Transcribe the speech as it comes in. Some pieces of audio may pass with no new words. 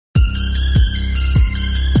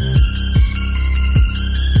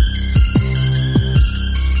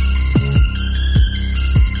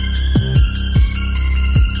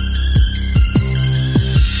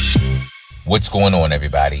What's going on,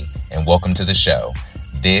 everybody? And welcome to the show.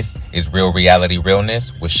 This is Real Reality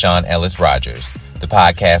Realness with Sean Ellis Rogers, the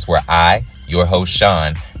podcast where I, your host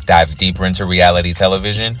Sean, dives deeper into reality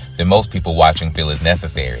television than most people watching feel is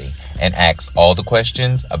necessary and asks all the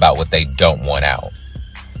questions about what they don't want out.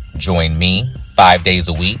 Join me 5 days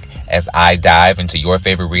a week as I dive into your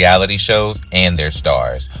favorite reality shows and their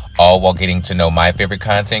stars, all while getting to know my favorite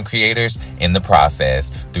content creators in the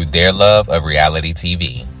process through their love of reality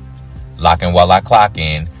TV. Lock in while I clock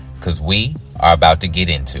in, because we are about to get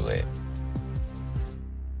into it.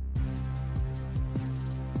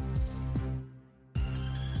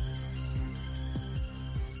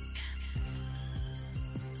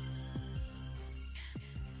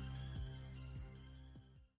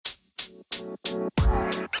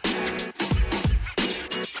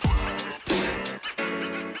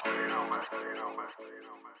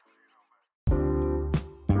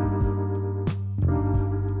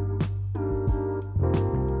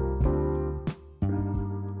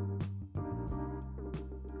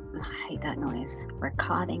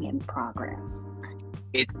 Recording in progress.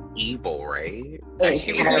 It's evil, right? It's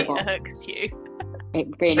terrible. It irks you. It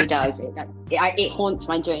really does. It haunts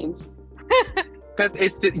my dreams. Because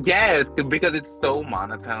it's just, because it's so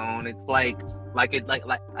monotone. It's like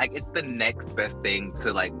it's the next best thing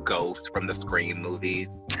to like Ghost from the Scream movies.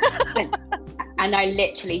 And I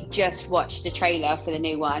literally just watched the trailer for the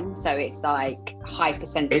new one, so it's like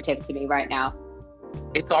hypersensitive to me right now.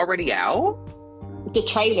 It's already out? The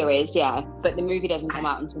trailer is, yeah, but the movie doesn't come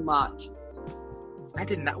out until March. I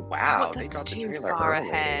did not. Wow, that's they too the far early.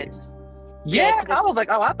 ahead. Yeah, I was like,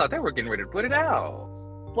 I thought they were getting ready to put it out.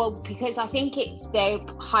 Well, because I think they're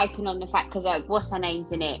hyping on the fact, because what's her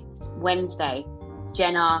name's in it? Wednesday,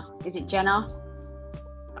 Jenna. Is it Jenna?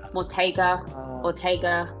 Ortega,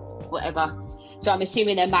 whatever. So I'm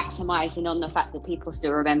assuming they're maximizing on the fact that people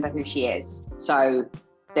still remember who she is. So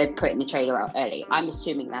they're putting the trailer out early. I'm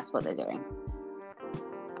assuming that's what they're doing.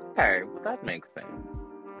 Okay, well, that makes sense.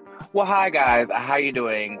 Well, hi guys, how you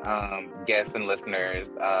doing, guests and listeners?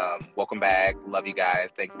 Welcome back. Love you guys.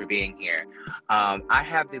 Thanks for being here. I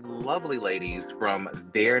have the lovely ladies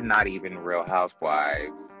from They're Not Even Real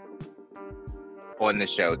Housewives on the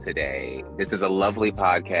show today. This is a lovely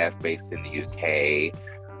podcast based in the UK.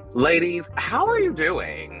 Ladies, how are you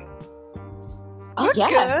doing? We're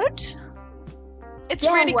good. It's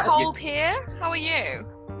really cold here. How are you?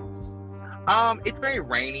 It's very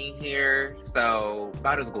rainy here, so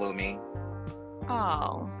about as gloomy.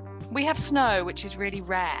 Oh, we have snow, which is really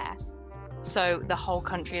rare. So the whole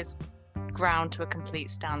country is ground to a complete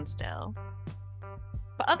standstill.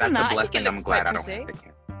 But other than that, I think it looks quite pretty.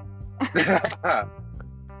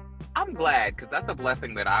 I'm glad, because that's a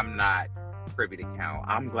blessing that I'm not privy to count.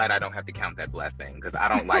 I'm glad I don't have to count that blessing, because I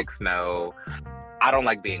don't like snow. I don't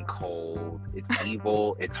like being cold. It's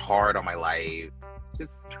evil. It's hard on my life. It's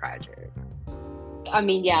just tragic. I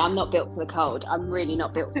mean, yeah, I'm not built for the cold. I'm really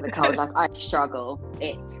not built for the cold. Like, I struggle.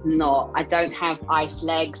 It's not, I don't have ice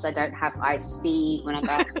legs. I don't have ice feet. When I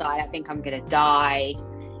go outside, I think I'm going to die.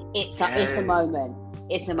 It's a moment.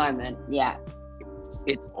 It's a moment. Yeah.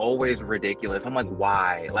 It's always ridiculous. I'm like,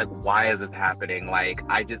 why? Like, why is this happening? Like,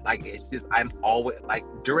 I'm always, like,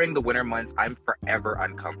 during the winter months, I'm forever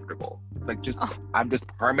uncomfortable. It's like, I'm just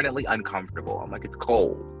permanently uncomfortable. I'm like, it's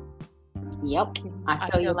cold. Yep. I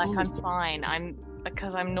feel like I'm fine.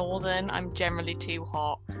 Because I'm northern, I'm generally too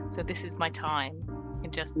hot. So this is my time.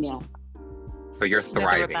 So you're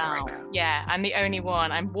thriving right now. Yeah, I'm the only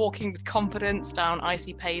one. I'm walking with confidence down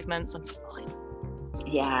icy pavements. I'm fine.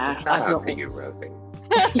 Yeah. Shout out to you, Rosie.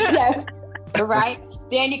 Yeah, right.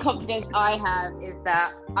 The only confidence I have is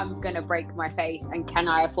that I'm gonna break my face, and can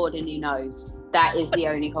I afford a new nose? That is the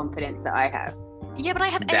only confidence that I have. Yeah, but I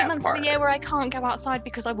have 8 months of the year where I can't go outside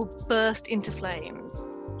because I will burst into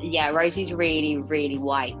flames. Yeah, Rosie's really, really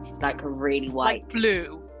white, like really white. Like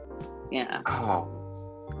blue. Yeah. Oh.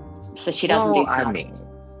 So she doesn't do stuff. I mean,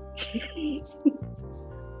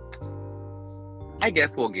 I guess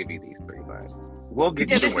we'll give you these 3 months. We'll give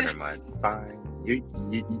you the winter months. Fine.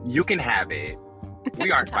 You can have it.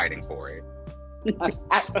 We aren't fighting for it. No,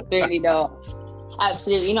 absolutely not.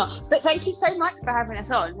 Absolutely not. But thank you so much for having us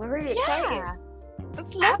on. We're really excited. Yeah.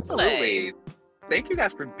 That's lovely. Absolutely. Thank you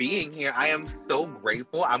guys for being here. I am so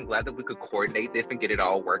grateful. I'm glad that we could coordinate this and get it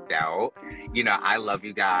all worked out. You know, I love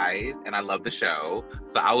you guys and I love the show.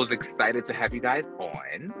 So I was excited to have you guys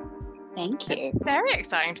on. Thank you. It's very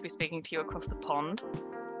exciting to be speaking to you across the pond.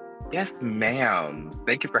 Yes, ma'am.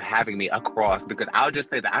 Thank you for having me across, because I'll just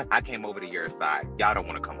say that I came over to your side. Y'all don't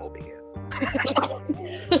want to come over here.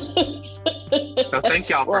 So thank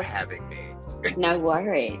y'all for having me. No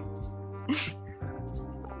worries.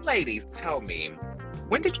 Ladies, tell me,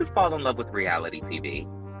 when did you fall in love with reality TV?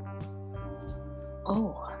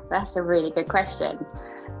 Oh, that's a really good question.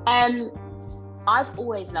 I've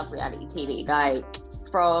always loved reality TV, like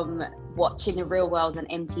from watching The Real World on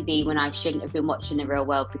MTV when I shouldn't have been watching The Real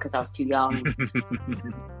World because I was too young.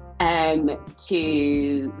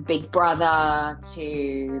 To Big Brother,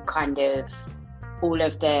 to kind of all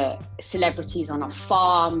of the celebrities on a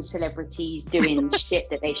farm, celebrities doing shit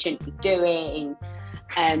that they shouldn't be doing.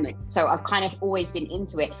 So I've kind of always been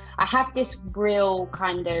into it. I have this real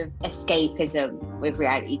kind of escapism with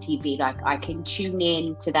reality TV. Like I can tune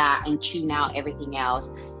in to that and tune out everything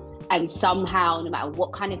else. And somehow, no matter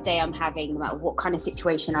what kind of day I'm having, no matter what kind of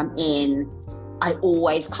situation I'm in, I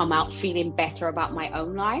always come out feeling better about my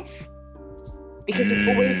own life. Because it's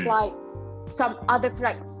always like some other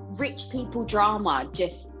like rich people drama.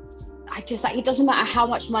 I just like, it doesn't matter how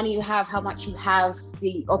much money you have, how much you have,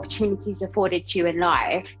 the opportunities afforded to you in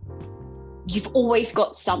life, you've always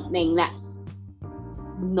got something that's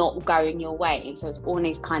not going your way. So it's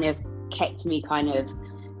always kind of kept me kind of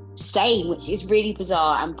sane, which is really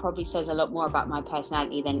bizarre and probably says a lot more about my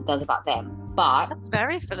personality than it does about them. But that's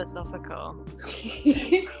very philosophical.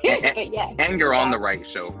 But yeah. And you're on the right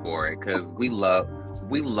show for it, because we love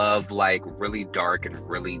like really dark and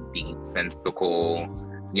really deep, sensical,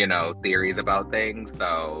 theories about things.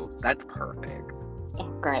 So that's perfect. Oh,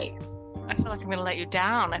 great. I feel like I'm gonna let you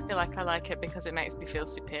down. I feel like I like it because it makes me feel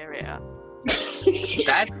superior.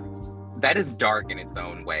 That is dark in its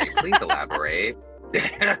own way. Please elaborate.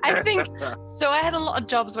 I think so. I had a lot of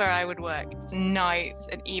jobs where I would work nights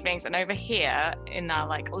and evenings, and over here in that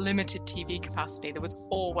like limited TV capacity, there was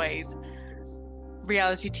always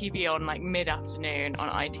reality TV on like mid-afternoon on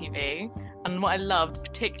ITV. And what I loved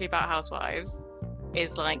particularly about Housewives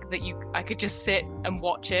is like that I could just sit and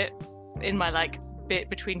watch it in my like bit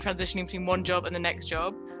between transitioning between one job and the next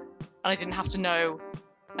job, and I didn't have to know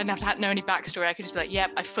any backstory. I could just be like,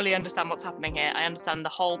 yep, I fully understand what's happening here. I understand the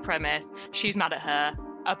whole premise. She's mad at her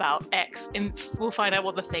about X. We'll find out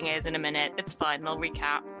what the thing is in a minute. It's fine. They'll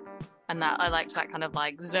recap. And that I liked that kind of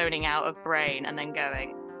like zoning out of brain and then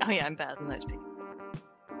going, oh yeah, I'm better than those people.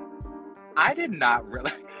 I did not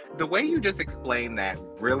really. The way you just explained that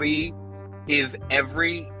really is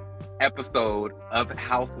every episode of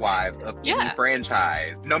Housewives of any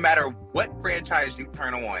franchise. No matter what franchise you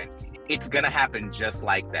turn on, it's gonna happen just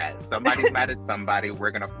like that. Somebody's mad at somebody. We're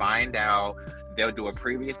gonna find out. They'll do a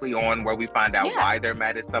previously on where we find out why they're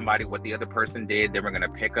mad at somebody, what the other person did. Then we're gonna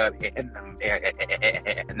pick up in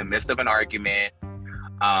the midst of an argument.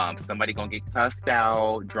 Somebody gonna get cussed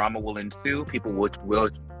out. Drama will ensue. People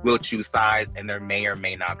will choose sides, and there may or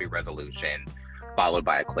may not be resolution, followed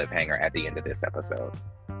by a cliffhanger at the end of this episode.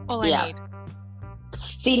 All I need.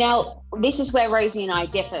 See, now this is where Rosie and I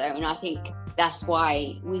differ, though, and I think that's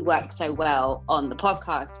why we work so well on the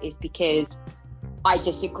podcast, is because I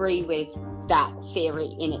disagree with that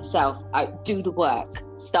theory in itself. Do the work.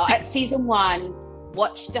 Start at season 1,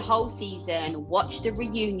 watch the whole season, watch the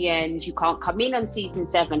reunions. You can't come in on season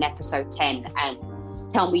 7, episode 10, and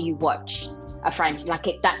tell me you watch a franchise.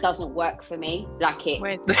 That doesn't work for me.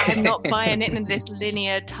 I'm not buying into this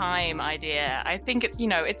linear time idea. I think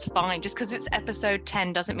it's fine. Just because it's episode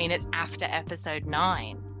 10 doesn't mean it's after episode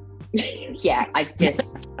 9. I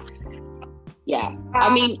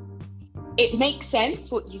mean, it makes sense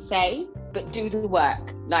what you say, but do the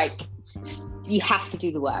work. You have to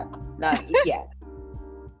do the work.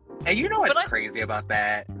 And you know what's crazy about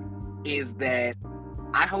that is that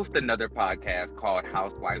I host another podcast called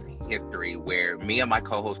Housewives History, where me and my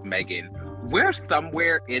co-host Megan, we're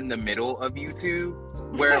somewhere in the middle of you two,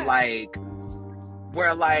 where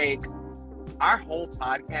our whole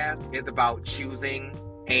podcast is about choosing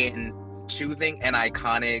an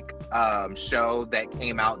iconic show that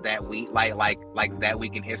came out that week, like that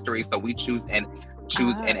week in history. So we choose an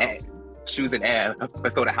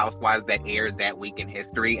episode of Housewives that aired that week in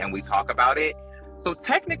history, and we talk about it. So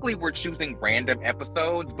technically we're choosing random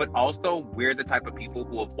episodes, but also we're the type of people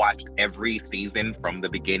who have watched every season from the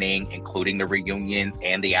beginning, including the reunions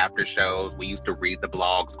and the after shows. We used to read the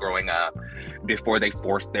blogs growing up before they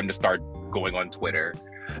forced them to start going on Twitter.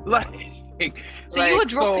 So you were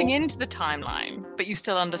dropping into the timeline, but you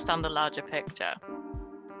still understand the larger picture.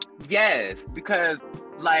 Yes, because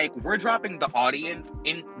we're dropping the audience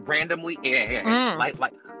in randomly,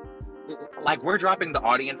 we're dropping the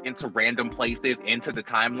audience into random places into the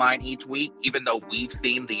timeline each week, even though we've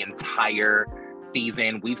seen the entire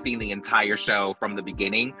season. We've seen the entire show from the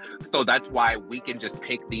beginning. So that's why we can just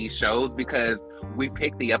pick these shows, because we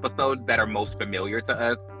pick the episodes that are most familiar to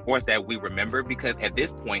us or that we remember, because at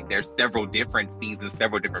this point, there's several different seasons,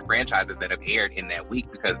 several different franchises that have aired in that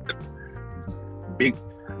week, because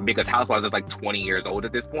because Housewives is like 20 years old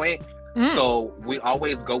at this point. So we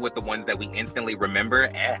always go with the ones that we instantly remember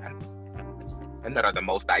and that are the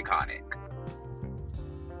most iconic.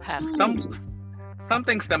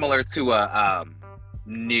 Something similar to a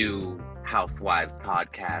new Housewives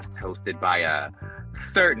podcast hosted by a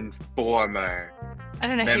certain former. I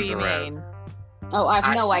don't know who you mean. Oh, I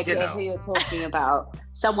have no idea who you're talking about.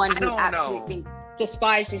 Someone who absolutely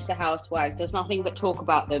despises the Housewives. There's nothing but talk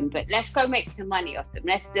about them. But let's go make some money off them.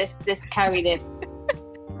 Let's carry this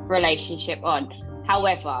relationship on.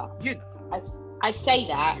 However, I say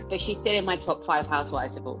that, but she's still in my top 5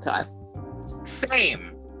 Housewives of all time.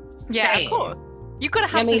 Same. Yeah, of course. You've got to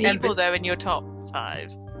have some people though in your top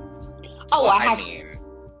 5. Oh, well,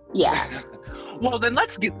 yeah. Well, then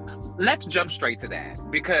let's jump straight to that,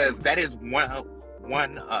 because that is one of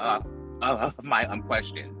my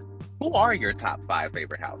questions. Who are your top 5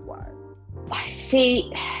 favorite Housewives?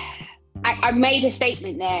 See, I made a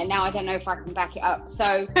statement there. Now I don't know if I can back it up.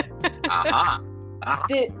 So,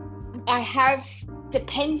 I have,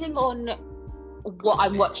 depending on what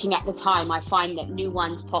I'm watching at the time, I find that new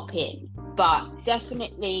ones pop in. But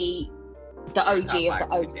definitely the OG of the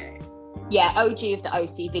OC. Yeah, OG of the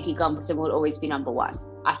OC, Vicky Gunvalson will always be number 1.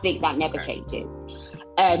 I think that never changes.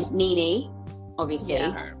 Nene, obviously.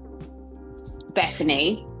 Yeah.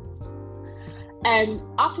 Bethany.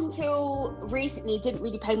 Up until recently, didn't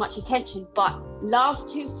really pay much attention, but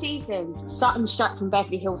last 2 seasons, Sutton Stracke from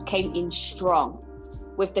Beverly Hills came in strong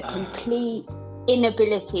with the complete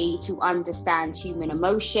inability to understand human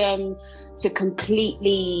emotion, to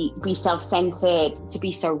completely be self-centered, to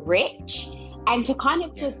be so rich, and to kind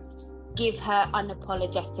of just give her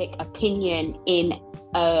unapologetic opinion in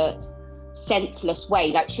a senseless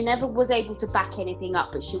way. Like, she never was able to back anything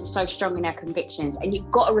up, but she was so strong in her convictions, and you've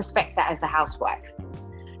got to respect that as a housewife.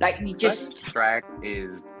 Like, you just... Stracke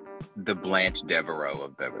is the Blanche Devereaux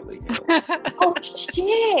of Beverly Hills. Oh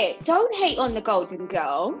shit, don't hate on the Golden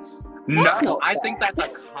Girls. No, I think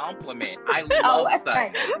that's a compliment. I love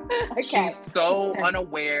Sutton. Okay. She's so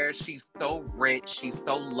unaware. She's so rich. She's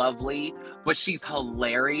so lovely, but she's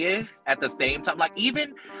hilarious at the same time. Like,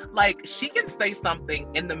 even like, she can say something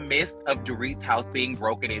in the midst of Dorit's house being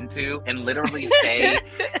broken into and literally say,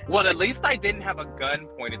 well, at least I didn't have a gun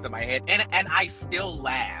pointed to my head. And I still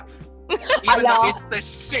laugh. Even though it's the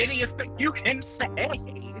shittiest thing you can say.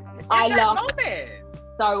 I laughed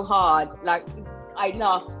so hard. Like, I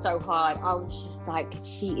laughed so hard. I was just like,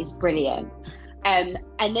 she is brilliant. And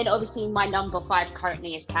then obviously my number 5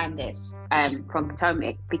 currently is Candace from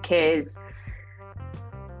Potomac, because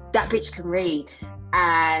that bitch can read.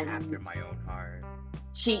 And after my own heart.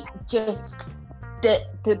 She just,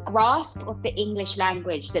 the grasp of the English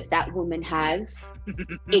language that woman has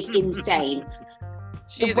is insane.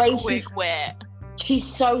 She's a quick wit. She's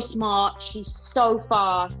so smart. She's so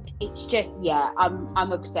fast. It's just,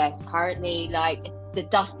 I'm obsessed currently. Like, the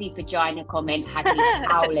dusty vagina comment had me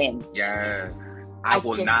howling. Yes. I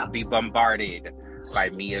will not be bombarded by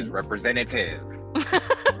me as representative.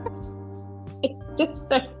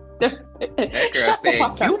 That girl said,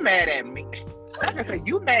 you mad at me. That girl said,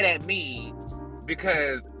 you mad at me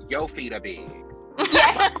because your feet are big.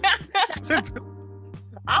 Yeah.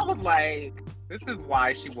 I was like, this is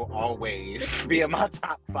why she will always be in my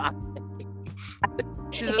top 5.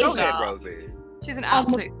 She's a star. She's an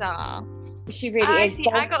absolute star. She really is.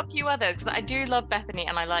 I got a few others, because I do love Bethany,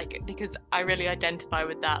 and I like it because I really identify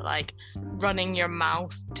with that, like, running your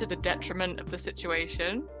mouth to the detriment of the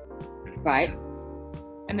situation. Right.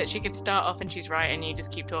 And that she could start off and she's right, and you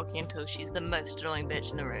just keep talking until she's the most annoying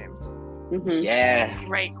bitch in the room. Mm-hmm. Yeah.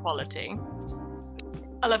 Great quality.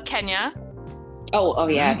 I love Kenya. Oh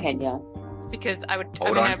yeah, Kenya. Because I would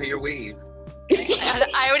hold on to your weave.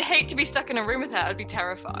 I would hate to be stuck in a room with her. I'd be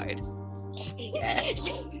terrified. Yeah.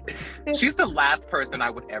 She's the last person I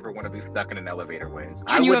would ever want to be stuck in an elevator with.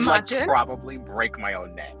 Can you imagine? Like, probably break my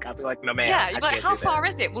own neck. I'd be like, no man. Yeah, you'd be like, how far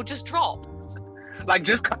is it? We'll just drop. Like,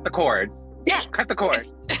 just cut the cord. Yeah. Cut the cord.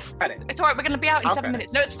 Cut it. It's alright, we're going to be out in 7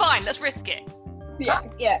 minutes. No, it's fine. Let's risk it. Yeah.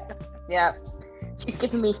 She's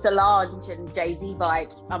giving me Solange and Jay-Z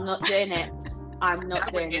vibes. I'm not doing it. I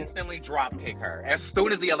would instantly drop kick her. As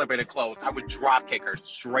soon as the elevator closed, I would drop kick her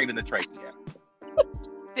straight in the trachea.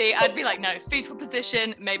 See, I'd be like, no, fetal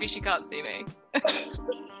position. Maybe she can't see me.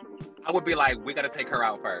 I would be like, we got to take her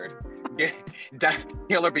out first.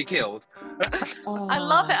 Kill or be killed. I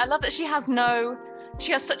love it. I love that she has no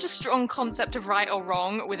she has such a strong concept of right or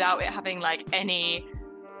wrong without it having like any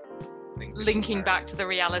linking back to the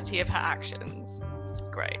reality of her actions. It's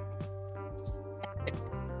great.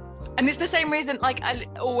 And it's the same reason, like, I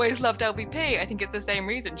always loved LVP. I think it's the same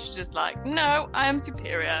reason. She's just like, no, I am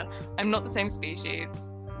superior. I'm not the same species.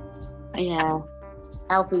 Yeah.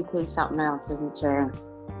 LVP is something else, isn't she?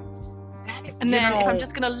 And then if I'm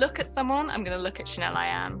just going to look at someone, I'm going to look at Chanel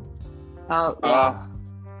Ayan. Oh,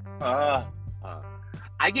 yeah.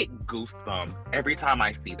 I get goosebumps every time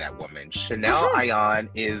I see that woman. Chanel Ayan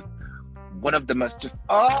is one of the most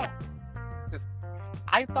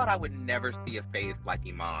I thought I would never see a face like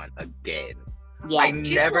Iman again. Yeah. I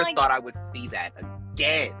never thought I would see that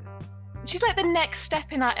again. She's like the next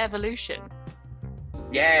step in our evolution.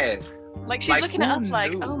 Yes. Like she's looking at us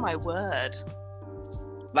like, oh my word.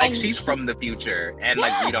 Like she's from the future and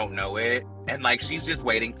like we don't know it. And like she's just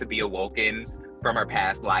waiting to be awoken from her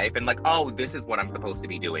past life and like, oh, this is what I'm supposed to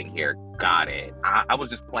be doing here. Got it. I was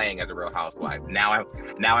just playing as a Real Housewife. Now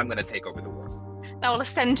I'm gonna take over the world. Now I'll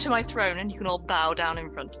ascend to my throne and you can all bow down in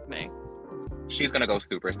front of me. She's gonna go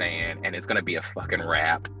Super Saiyan and it's gonna be a fucking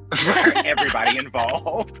rap for everybody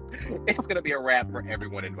involved. It's gonna be a rap for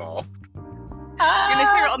everyone involved. You're gonna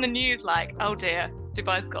hear it on the news like, oh dear,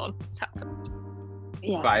 Dubai's gone. It's happened.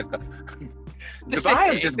 Yeah. Dubai's gone.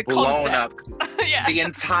 Dubai has just blown up. Yeah. The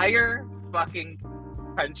entire fucking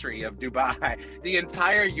country of Dubai, the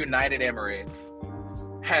entire United Emirates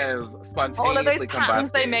has spontaneously all of those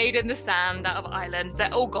patterns combusted. They made in the sand out of islands,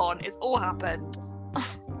 they're all gone. It's all happened.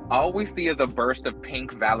 All we see is a burst of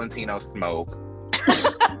pink Valentino smoke.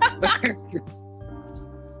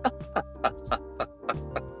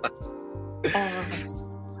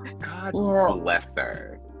 God bless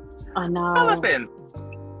her. I know. Now listen,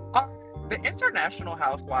 are the international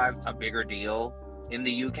housewives a bigger deal in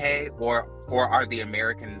the UK, or are the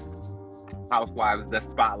American housewives the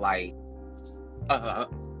spotlight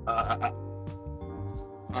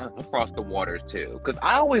across the waters too? Because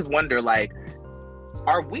I always wonder, like,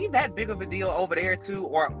 are we that big of a deal over there too,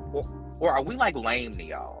 or are we like lame to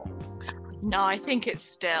y'all? No, I think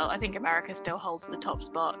America still holds the top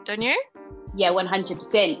spot, don't you? Yeah,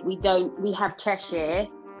 100%. We have Cheshire,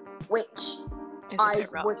 which I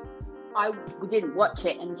didn't watch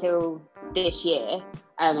it until this year,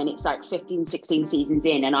 and it's like 15, 16 seasons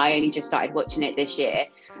in, and I only just started watching it this year,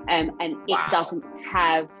 and it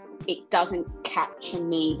doesn't capture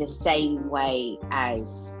me the same way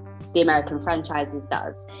as the American franchises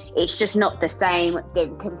does. It's just not the same.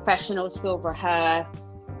 The confessionals feel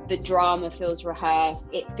rehearsed, the drama feels rehearsed.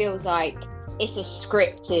 It feels like it's a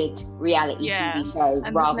scripted reality TV show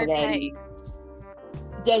rather than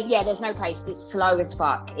there's no pace. It's slow as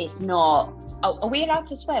fuck. It's not. Oh, are we allowed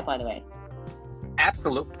to swear, by the way?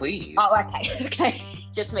 Absolutely, please. Oh, okay.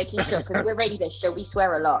 Just making sure, because we're English, so we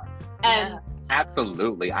swear a lot.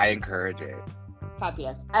 Absolutely, I encourage it.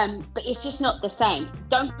 Fabulous. But it's just not the same.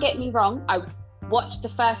 Don't get me wrong. I watched the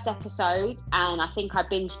first episode, and I think I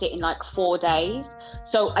binged it in like 4 days.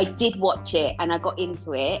 So I did watch it, and I got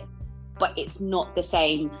into it, but it's not the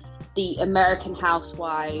same. The American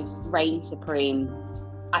Housewives reign supreme.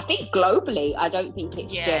 I think globally, I don't think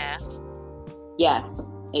it's just.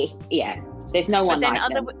 There's no one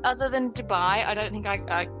like them. Other than Dubai, I don't think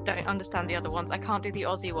I don't understand the other ones. I can't do the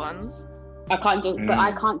Aussie ones. I can't do, but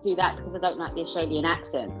I can't do that because I don't like the Australian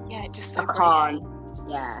accent. Yeah, it just so I can't.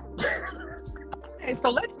 Yeah. Okay, so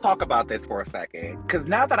let's talk about this for a second, because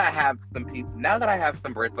now that I have some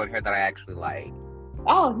Brits on here that I actually like.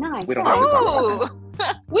 Oh, nice. We don't have to talk about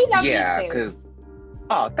that. We love you too.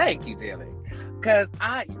 Thank you, dearly. Because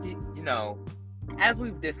as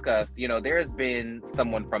we've discussed, there has been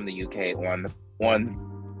someone from the UK on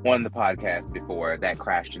the podcast before that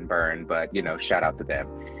crashed and burned, but shout out to them.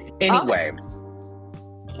 Anyway,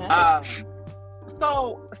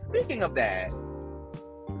 so speaking of that,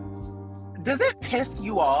 does it piss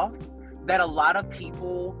you off that a lot of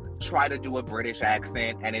people try to do a British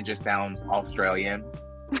accent and it just sounds Australian?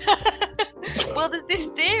 Well, there's this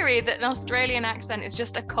theory that an Australian accent is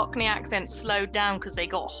just a Cockney accent slowed down because they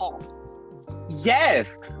got hot.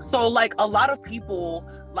 Yes. So, like, a lot of people,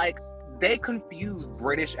 like, they confuse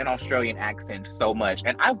British and Australian accents so much.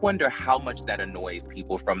 And I wonder how much that annoys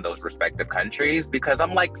people from those respective countries, because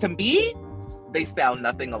I'm like, to me, they sound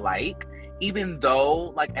nothing alike, even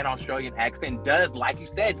though, like, an Australian accent does, like you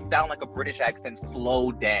said, sound like a British accent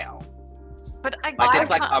slowed down. But it's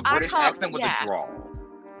like a British accent with a drawl.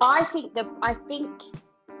 I think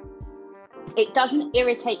it doesn't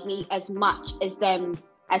irritate me as much as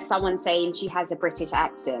someone saying she has a British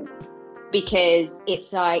accent, because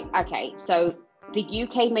it's like, okay, so the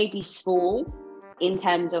UK may be small in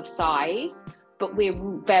terms of size, but we're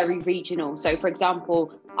very regional. So, for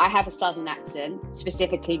example, I have a southern accent,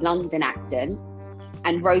 specifically London accent,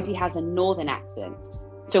 and Rosie has a northern accent.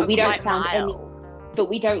 So we don't sound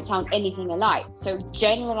anything alike. So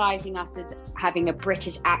generalizing us as having a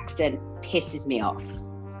British accent pisses me off.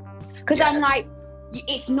 Because I'm like,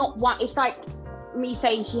 it's not one. It's like me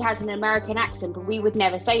saying she has an American accent, but we would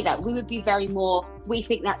never say that. We would be very more, we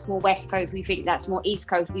think that's more West Coast, we think that's more East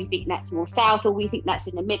Coast, we think that's more South, or we think that's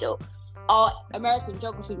in the middle. Our American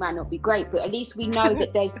geography might not be great, but at least we know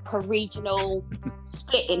that there's a regional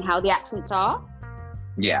split in how the accents are.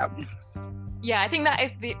 Yeah. Yeah, I think that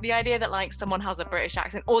is the idea that like someone has a British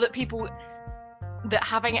accent, or that people that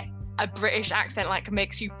having a British accent like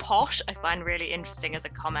makes you posh, I find really interesting as a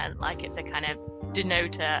comment. Like it's a kind of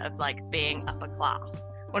denoter of like being upper class.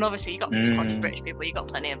 When obviously you got posh British people, you got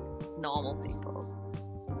plenty of normal people.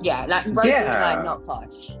 Yeah, like Rosie and I are not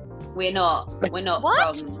posh. We're not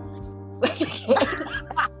What? from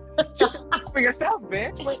Just for yourself,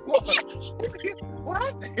 bitch.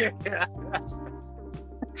 What?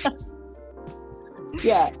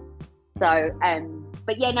 Yeah. So,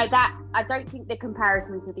 but yeah, no, that I don't think the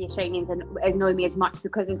comparisons with the Australians annoy me as much,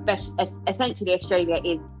 because essentially Australia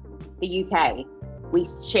is the UK. We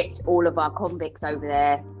shipped all of our convicts over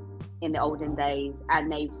there in the olden days,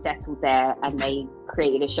 and they've settled there and they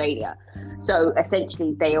created Australia. So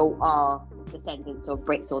essentially they all are descendants of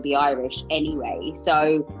Brits or the Irish anyway.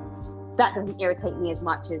 So that doesn't irritate me as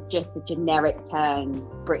much as just the generic term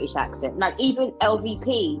British accent. Like even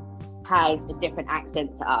LVP has a different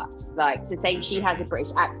accent to us. Like, so saying she has a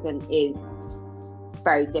British accent is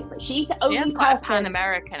very different. She's the only person.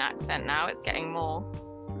 Pan-American accent now. It's getting more.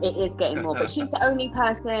 It is getting more, but she's the only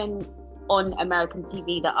person on American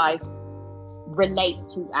TV that I relate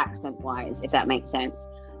to accent-wise, if that makes sense.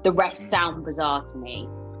 The rest sound bizarre to me.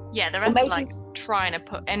 Yeah, the rest are like trying to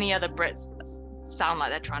put any other Brits sound like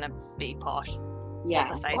they're trying to be posh. Yeah, what's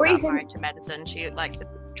her face or about even Married to Medicine? She like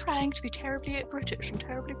is trying to be terribly British and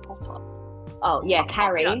terribly proper. Oh yeah,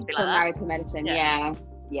 Carrie from like Married to Medicine. Yeah,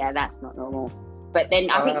 that's not normal. But then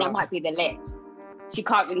I think that might be the lips. She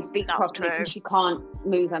can't really speak properly because she can't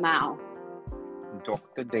move her mouth.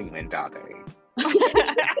 Dr. Damon Daddy.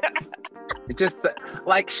 It just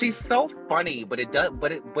like she's so funny, but it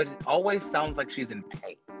always sounds like she's in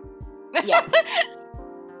pain. Yeah.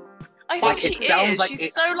 I think she is. Like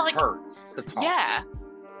she's so like hurts to talk. Yeah.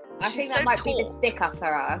 I think that might be the stick up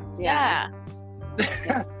her ass. Yeah.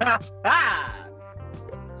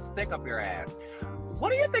 Stick up your ass. What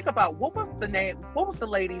do you think about what was the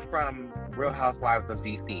lady from Real Housewives of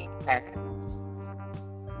DC?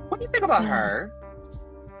 What do you think about her?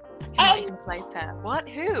 I can't even place her. What?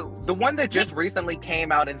 Who? The one that just recently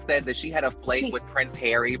came out and said that she had a flake with Prince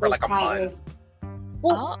Harry for like a month.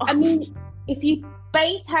 Well, I mean, if you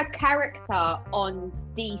base her character on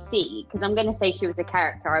DC, because I'm going to say she was a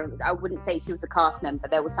character, I wouldn't say she was a cast member.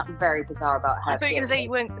 There was something very bizarre about her. I thought you were going to say you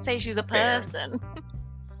wouldn't say she was a person.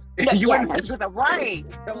 You wouldn't say that right.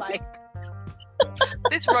 Like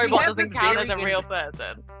this robot doesn't count as a real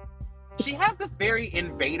person. She has this very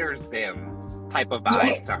Invader Zim type of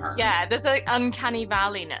vibe to her. Yeah, there's an uncanny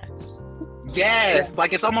valley-ness. Yes,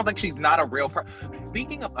 like it's almost like she's not a real person.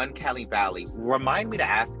 Speaking of uncanny valley, remind me to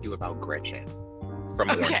ask you about Gretchen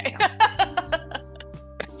from Okay.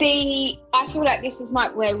 See, I feel like this is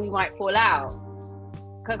where we might fall out.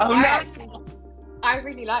 Because I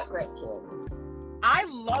really like Gretchen. I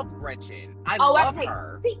love Gretchen. I love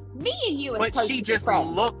her. See, me and you are but she just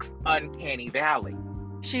looks uncanny valley.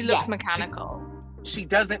 She looks mechanical. She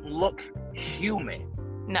doesn't look human.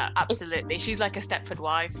 No, absolutely. She's like a Stepford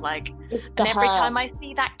wife. Like, and every time I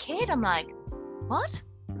see that kid, I'm like, what?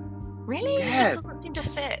 Really? Yes. This doesn't seem to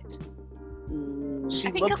fit.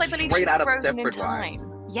 She looks straight out of Stepford wife.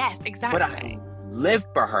 Yes, exactly. But I live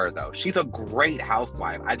for her though. She's a great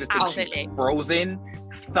housewife. I just think she's frozen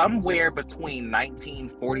somewhere between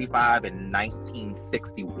 1945 and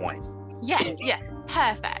 1961. Yes,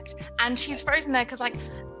 perfect. And she's frozen there because like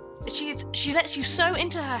she lets you so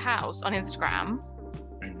into her house on Instagram,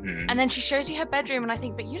 and then she shows you her bedroom, and I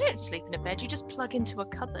think, but you don't sleep in a bed, you just plug into a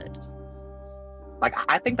cupboard. Like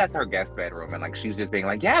I think that's her guest bedroom, and like she's just being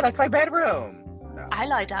like, yeah, that's my bedroom. No. I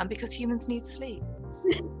lie down because humans need sleep.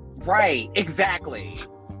 Right, exactly.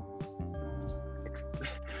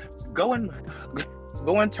 Go and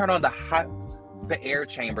turn on the air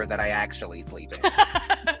chamber that I actually sleep in.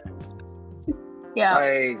 Yeah.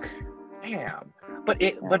 Like, damn.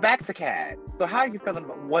 But back to Kat. So how are you feeling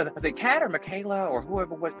about, was it Kat or Michaela or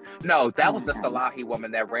whoever was? No, that was the Salahi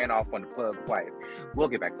woman that ran off on the plug twice. We'll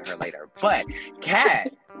get back to her later. But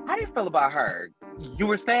Kat, how do you feel about her? You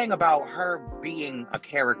were saying about her being a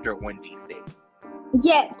character on DC.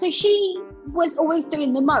 Yeah, so she was always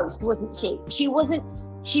doing the most, wasn't she?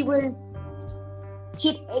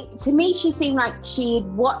 To me, she seemed like she'd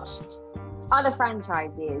watched other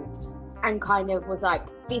franchises and kind of was like,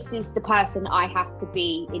 this is the person I have to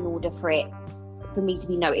be in order for me to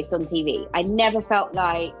be noticed on TV. I never felt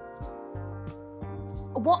like,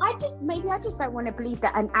 maybe I just don't want to believe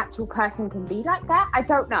that an actual person can be like that. I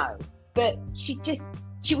don't know. But she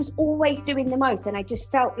was always doing the most. And I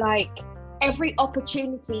just felt like every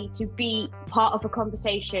opportunity to be part of a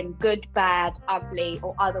conversation, good, bad, ugly,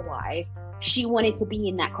 or otherwise, she wanted to be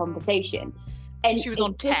in that conversation. And she was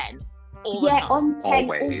on 10 all the time. Yeah, on 10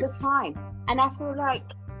 Always. all the time. And I feel like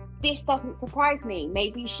this doesn't surprise me.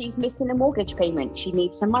 Maybe she's missing a mortgage payment. She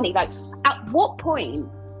needs some money. Like, at what point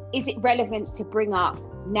is it relevant to bring up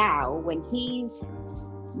now when he's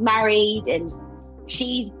married and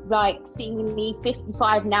she's like seemingly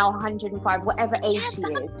 55 now, 105, whatever age she is?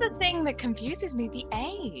 That's the thing that confuses me, the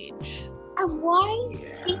age. And why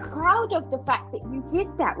be proud of the fact that you did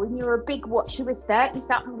that when you were a big what? She was 30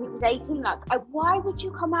 something, he was 18. Like, why would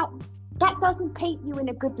you come out? That doesn't paint you in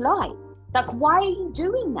a good light. Like, why are you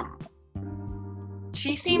doing that?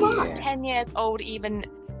 She seemed 10 years old, even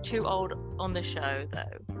too old on the show,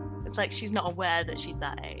 though. It's like she's not aware that she's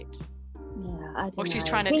that age. Yeah, I don't know. She's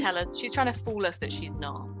trying to fool us that she's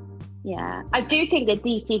not. Yeah, I do think that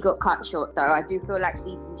DC got cut short, though. I do feel like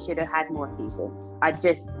DC should have had more seasons.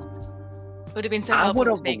 It would have been so helpful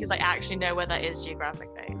for me because I actually know where that is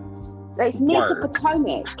geographically. It's near to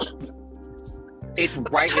Potomac. It's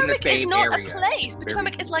right in the same area. Potomac is not a place.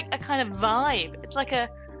 Potomac is like a kind of vibe. It's like a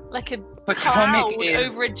Potomac cloud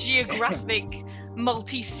over a geographic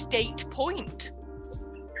multi-state point.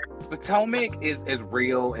 Potomac is as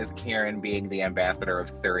real as Karen being the ambassador of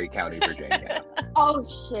Surrey County, Virginia. Oh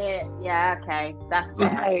shit! Yeah, okay, that's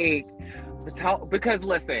like because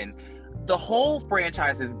listen, the whole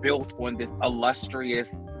franchise is built on this illustrious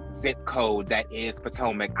zip code that is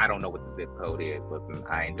Potomac. I don't know what the zip code is. Listen,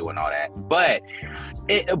 I ain't doing all that. But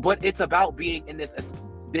it's about being in this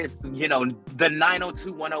the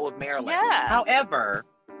 90210 of Maryland. Yeah. However,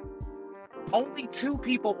 only 2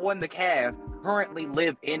 people on the cast currently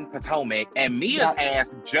live in Potomac, and Mia's ass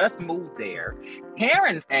just moved there.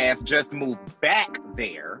 Karen's ass just moved back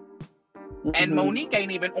there. Mm-hmm. And Monique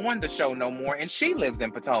ain't even on the show no more, and she lives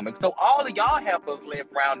in Potomac. So all of y'all helpers live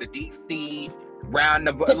around the DC, round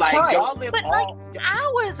the Detroit. Like y'all live but all like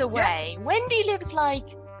hours away. Yes. Wendy lives like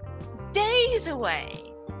days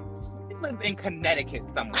away. She lives in Connecticut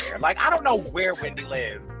somewhere. Like I don't know where Wendy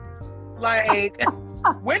lives. Like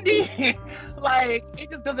Wendy, like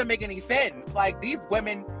it just doesn't make any sense. Like these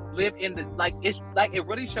women live in the it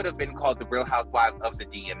really should have been called the Real Housewives of the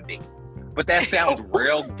DMV. But that sounds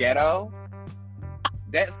real ghetto.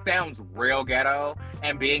 That sounds real ghetto.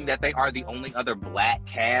 And being that they are the only other black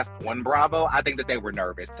cast on Bravo, I think that they were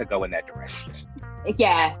nervous to go in that direction.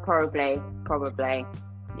 Yeah, probably.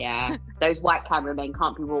 Yeah, those white cameramen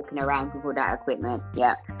can't be walking around with all that equipment.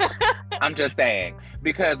 Yeah. I'm just saying,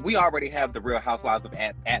 because we already have the Real Housewives of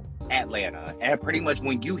Atlanta. And pretty much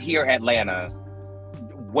when you hear Atlanta,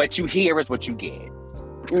 what you hear is what you get.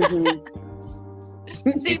 Mm-hmm.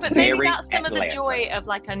 See, but maybe that's some of the joy of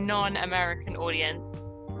like a non-American audience,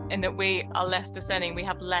 in that we are less discerning. We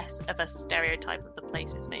have less of a stereotype of the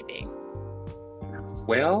places, maybe.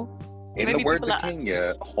 Well, in maybe the words of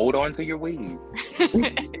Kenya, hold on to your weaves.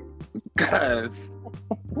 Because,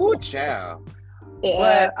 woo, child.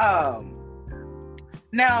 Yeah. But,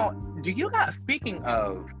 now, do you guys, speaking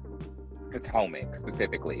of Potomac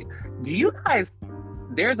specifically,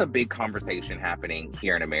 there's a big conversation happening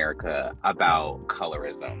here in America about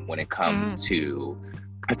colorism when it comes to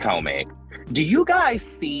Potomac. Do you guys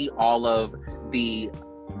see all of the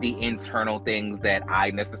internal things that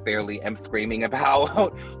I necessarily am screaming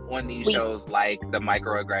about on these shows, like the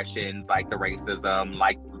microaggressions, like the racism,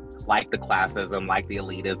 like the classism, like the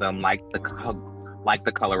elitism, like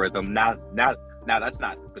the colorism? Now that's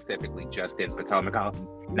not specifically just in Potomac.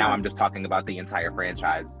 Now I'm just talking about the entire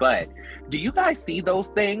franchise. But do you guys see those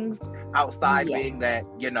things outside being that,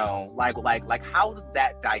 like how does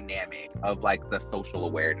that dynamic of like the social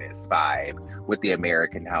awareness vibe with the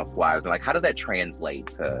American Housewives, like how does that translate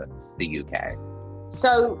to the UK?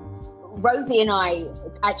 So Rosie and I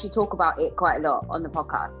actually talk about it quite a lot on the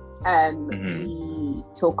podcast. We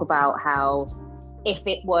talk about how if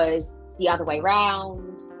it was the other way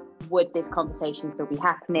around, would this conversation still be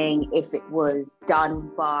happening if it was done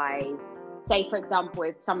by, say, for example,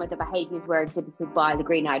 if some of the behaviours were exhibited by the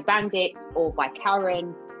Green-Eyed Bandits or by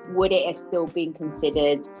Karen, would it have still been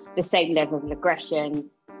considered the same level of aggression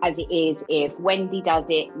as it is if Wendy does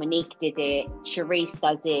it, Monique did it, Charisse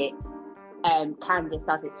does it, Candice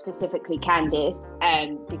does it, specifically Candice,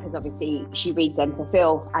 because obviously she reads them to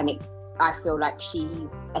filth, and I feel like she's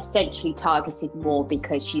essentially targeted more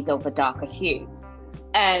because she's of a darker hue.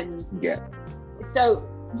 So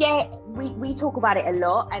we talk about it a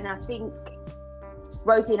lot, and I think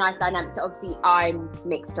Rosie and I's dynamics. Obviously, I'm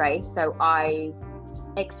mixed race, so I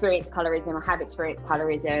experience colorism. I have experienced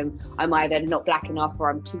colorism. I'm either not black enough or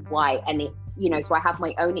I'm too white, and it's so I have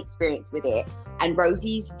my own experience with it. And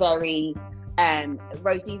Rosie's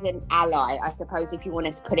Rosie's an ally, I suppose, if you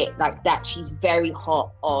want to put it like that. She's very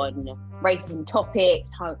hot on racism topics,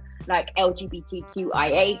 like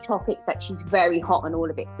LGBTQIA topics. Like, she's very hot on all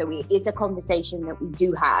of it. So it is a conversation that we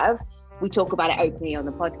do have. We talk about it openly on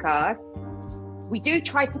the podcast. We do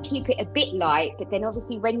try to keep it a bit light, but then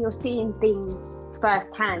obviously when you're seeing things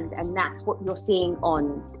firsthand, and that's what you're seeing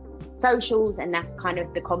on socials, and that's kind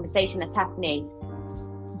of the conversation that's happening,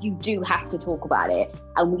 you do have to talk about it.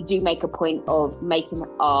 And we do make a point of making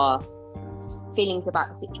our feelings about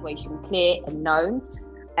the situation clear and known.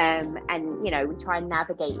 And we try and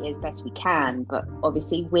navigate it as best we can, but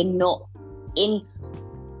obviously I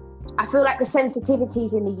feel like the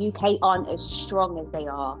sensitivities in the UK aren't as strong as they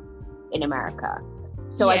are in America.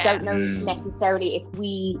 So I don't know necessarily if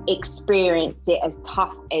we experience it as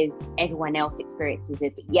tough as everyone else experiences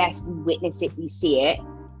it, but yes, we witness it, we see it,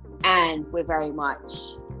 and we're very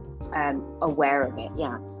much aware of it.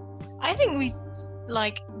 I think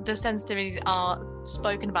the sensitivities are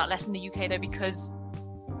spoken about less in the UK though, because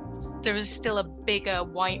there is still a bigger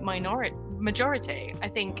white majority. I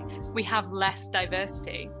think we have less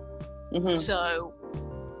diversity. So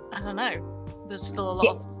I don't know, there's still a lot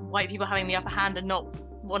of white people having the upper hand and not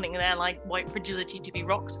wanting their white fragility to be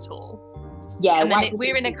rocked at all. And then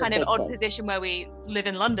we're in a kind of odd position where we live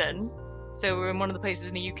in London, so we're in one of the places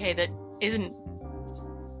in the UK that isn't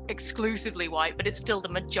exclusively white, but it's still the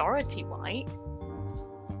majority white.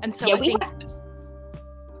 And so I think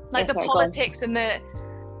the politics and the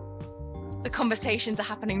conversations are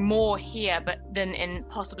happening more here than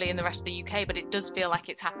possibly in the rest of the UK, but it does feel like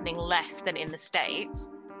it's happening less than in the States.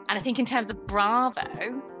 And I think in terms of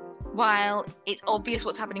Bravo, while it's obvious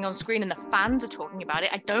what's happening on screen and the fans are talking about it,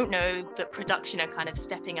 I don't know that production are kind of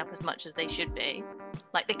stepping up as much as they should be.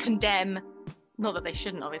 They condemn, not that they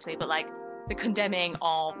shouldn't obviously, but the condemning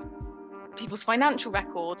of people's financial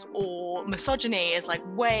records or misogyny is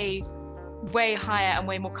way, way higher and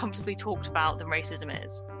way more comfortably talked about than racism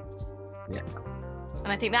is.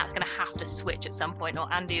 And I think that's going to have to switch at some point,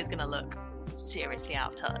 or Andy is going to look seriously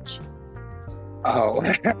out of touch. Oh,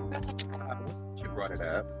 you brought it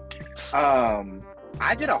up.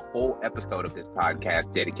 I did a whole episode of this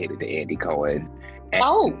podcast dedicated to Andy Cohen and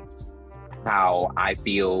how I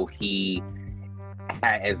feel he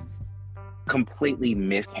has completely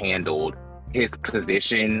mishandled his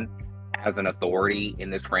position as an authority in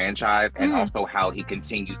this franchise, and also how he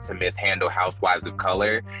continues to mishandle Housewives of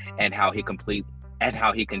Color, and how he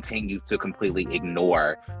continues to completely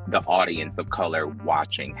ignore the audience of color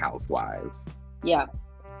watching Housewives.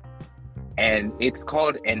 And it's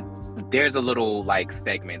called, and there's a little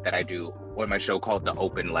segment that I do on my show called The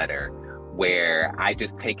Open Letter, where I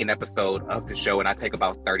just take an episode of the show and I take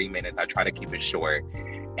about 30 minutes. I try to keep it short.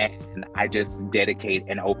 And I just dedicate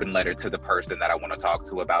an open letter to the person that I want to talk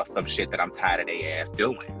to about some shit that I'm tired of their ass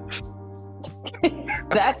doing.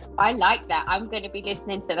 I like that. I'm going to be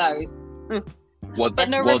listening to those. But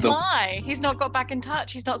no reply. He's not got back in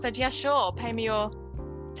touch. He's not said, yes, sure, pay me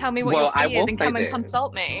tell me what your fee is and come and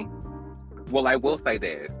consult me. Well, I will say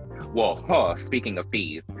this. Speaking of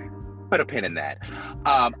fees, put a pin in that.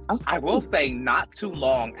 I will say not too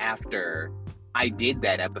long after I did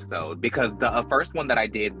that episode, because the first one that I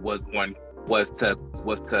did was to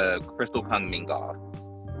Crystal Kung Mingoff.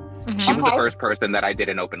 She was the first person that I did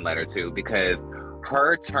an open letter to, because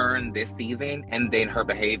her turn this season and then her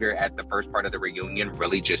behavior at the first part of the reunion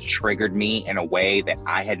really just triggered me in a way that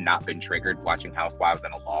I had not been triggered watching Housewives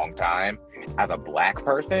in a long time as a Black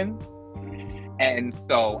person. And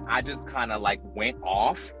so I just kind of went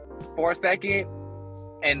off for a second.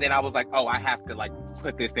 And then I was like, I have to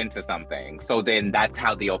put this into something. So then that's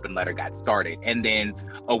how the open letter got started. And then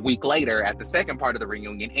a week later, at the second part of the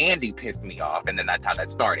reunion, Andy pissed me off. And then that's how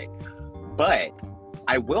that started. But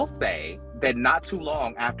I will say that not too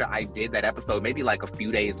long after I did that episode, maybe a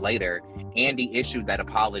few days later, Andy issued that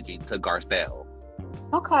apology to Garcelle.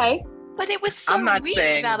 Okay. But it was so I'm not weak,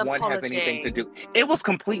 saying that one apology. has anything to do. It was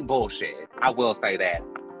complete bullshit. I will say that.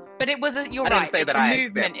 But it was you're right. It's a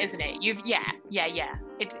movement, isn't it?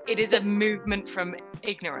 It is a movement from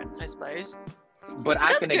ignorance, I suppose. But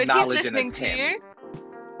I can acknowledge He's listening to you.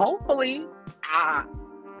 Hopefully,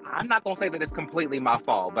 I'm not gonna say that it's completely my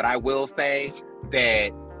fault, but I will say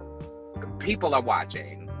that people are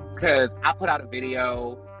watching, because I put out a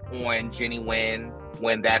video on Jenny Wynn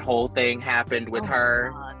when that whole thing happened with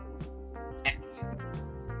her.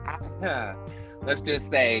 Let's just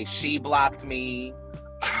say she blocked me,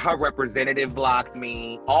 her representative blocked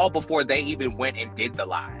me, all before they even went and did the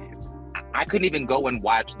live. I couldn't even go and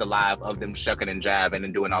watch the live of them shucking and jiving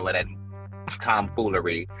and doing all of that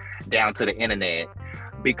tomfoolery down to the internet,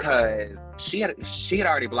 because she had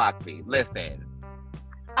already blocked me. Listen,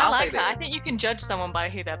 I like that. I think you can judge someone by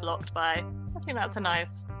who they're blocked by. I think that's a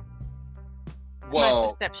nice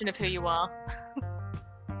perception of who you are.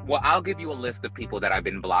 Well, I'll give you a list of people that I've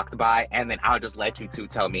been blocked by, and then I'll just let you two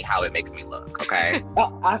tell me how it makes me look, okay?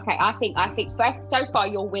 Okay, I think first, so far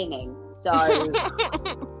you're winning. So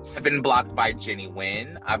I've been blocked by Jenny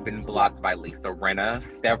Wynn. I've been blocked by Lisa Rinna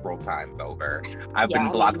several times over. I've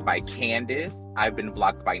been blocked by Candace. I've been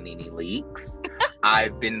blocked by Nene Leakes.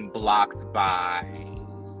 I've been blocked by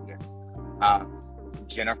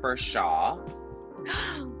Jennifer Shaw.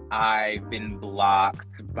 I've been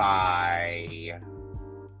blocked by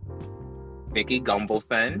Vicky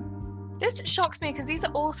Gumbelson. This shocks me because these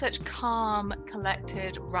are all such calm,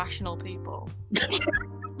 collected, rational people.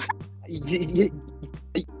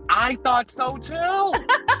 I thought so too.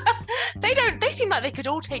 They seem like they could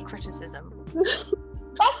all take criticism. that's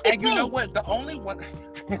the And thing. you know what? The only one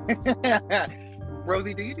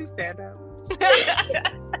Rosie, do you do stand up?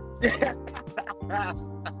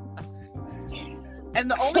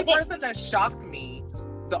 And the only person that shocked me,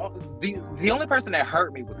 the only person that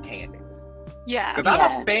hurt me was Candace. Yeah. Because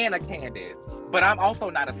I'm a fan of Candace, but I'm also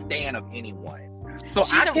not a stan of anyone. So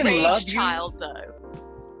she's I can a rage love child, though.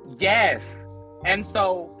 Yes. And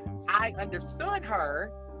so I understood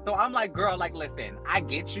her. So I'm like, girl, like, listen, I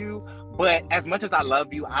get you, but as much as I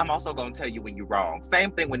love you, I'm also going to tell you when you're wrong.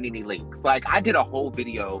 Same thing with Nene Leakes. Like, I did a whole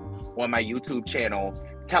video on my YouTube channel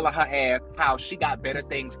telling her ass how she got better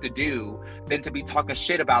things to do than to be talking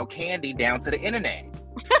shit about Candy down to the internet.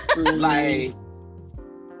 Like,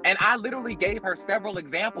 and I literally gave her several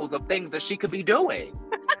examples of things that she could be doing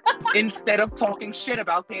instead of talking shit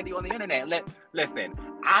about Candy on the internet. Listen,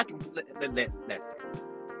 I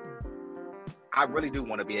really do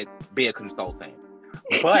want to be a consultant,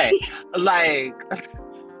 but like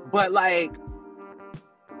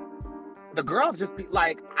the girls just be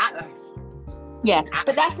like,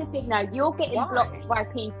 but that's the thing now. You're getting blocked by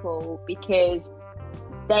people because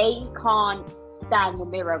they can't stand the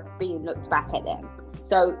mirror being looked back at them.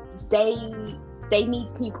 So they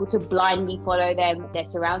need people to blindly follow them. They're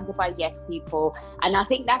surrounded by yes people. And I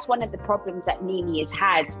think that's one of the problems that Nene has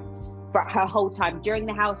had for her whole time during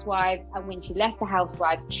the Housewives. And when she left the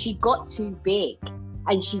Housewives, she got too big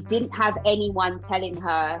and she didn't have anyone telling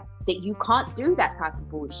her that you can't do that type of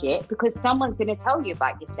bullshit because someone's going to tell you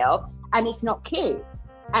about yourself and it's not cute.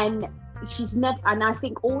 And she's never, and I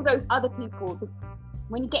think all those other people,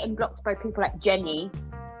 when you're getting blocked by people like Jenny,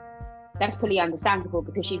 that's pretty understandable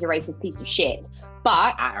because she's a racist piece of shit.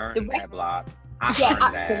 But I earned that block.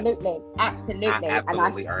 Absolutely. I absolutely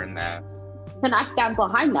earned that. And I stand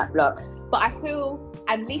behind that block. But I feel,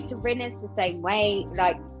 and Lisa Rinna's the same way,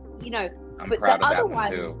 like, you know, I'm but proud the of other that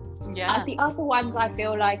one too. Yeah. The other ones, I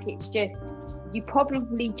feel like it's just, you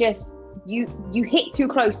probably just, you hit too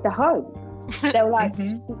close to home. They're like,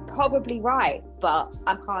 he's probably right, but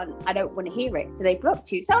I don't want to hear it. So they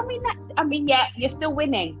blocked you. So yeah, you're still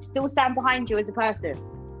winning. Still stand behind you as a person.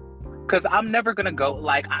 Because I'm never gonna go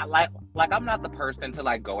I'm not the person to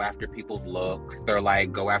like go after people's looks or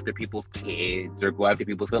like go after people's kids or go after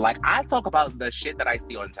people's like I talk about the shit that I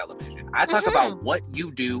see on television. I talk about what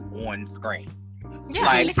you do on screen. Yeah,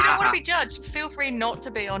 like, if you don't want to be judged, feel free not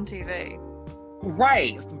to be on TV.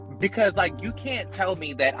 Right. Because like you can't tell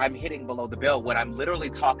me that I'm hitting below the belt when I'm literally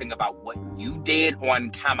talking about what you did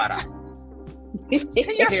on camera.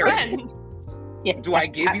 To your friend. Yeah. Do I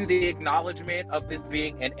give you the acknowledgement of this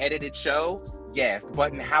being an edited show? Yes.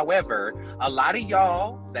 But however, a lot of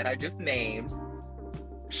y'all that I just named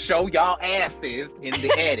show y'all asses in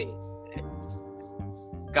the edit.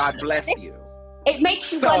 God bless you. It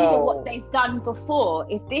makes you wonder what they've done before.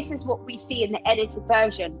 If this is what we see in the edited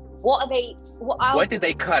version, what did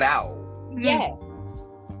they cut out? Yeah.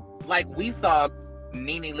 Like we saw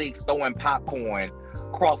Nene Leakes throwing popcorn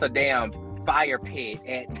across a damn fire pit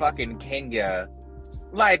at fucking Kenya.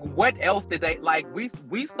 Like what else did they like? We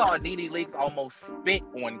saw Nene Leakes almost spit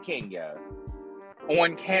on Kenya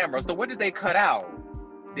on camera. So what did they cut out?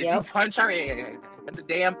 Did you punch her in the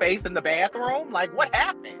damn face in the bathroom? Like what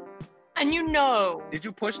happened? And you know, did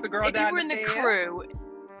you push the girl down? If you were in the crew,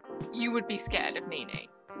 you would be scared of Nene.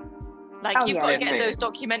 Like, you've got to get Listen. those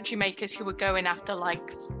documentary makers who are going after,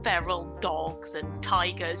 like, feral dogs and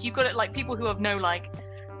tigers. You've got it, like, people who have no, like,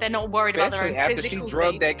 they're not worried about their own after she physical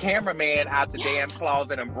drugged safety. that cameraman out the damn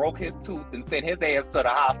closet and broke his tooth and sent his ass to the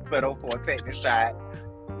hospital for a tetanus shot.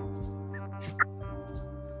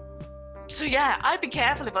 So, yeah, I'd be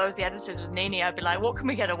careful if I was the editors with Nene. I'd be like, what can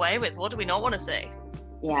we get away with? What do we not want to see?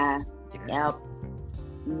 Yeah. Yep.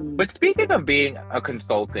 But speaking of being a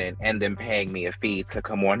consultant and them paying me a fee to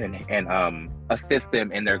come on and assist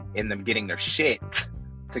them in them getting their shit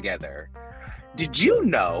together, did you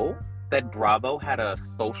know that Bravo had a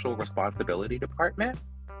social responsibility department?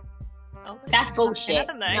 Oh, That's bullshit.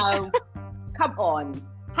 haven't they? No, come on.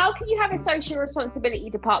 How can you have a social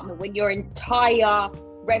responsibility department when your entire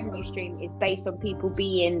revenue stream is based on people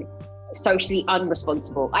being socially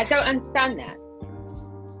unresponsible? I don't understand that.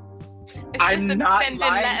 It's just them sending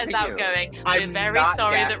letters to out you. going, we're I'm very not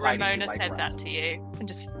sorry that gaslighting you Ramona like said that. that to you. And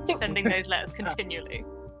just sending those letters continually.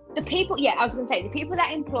 The people, I was going to say, the people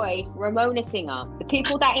that employ Ramona Singer, the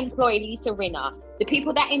people that employ Lisa Rinna, the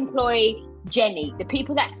people that employ Jenny, the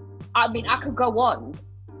people that, I mean, I could go on.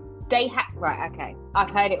 They have, right, okay, I've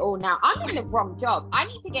heard it all now. I'm in the wrong job. I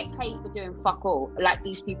need to get paid for doing fuck all, like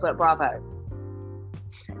these people at Bravo.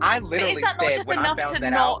 I But literally is that not said just when I enough found to that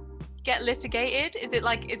not out, get litigated? Is it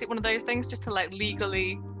one of those things just to like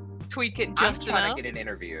legally tweak it I'm just trying enough? to get an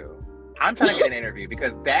interview. I'm trying to get an interview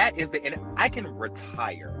because that is I can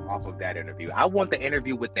retire off of that interview. I want the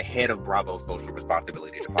interview with the head of Bravo's social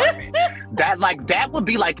responsibility department. that would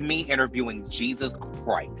be like me interviewing Jesus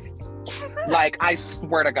Christ. Like, I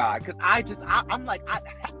swear to God, because I'm like,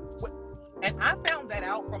 and I found that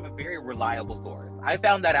out from a very reliable source. I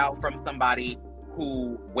found that out from somebody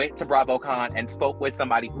who went to BravoCon and spoke with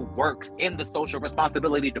somebody who works in the social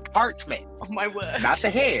responsibility department. Oh my word. Not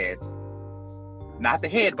the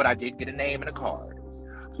head, but I did get a name and a card.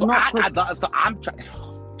 So I'm trying.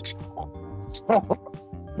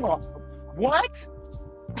 What?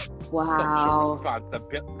 Wow. Social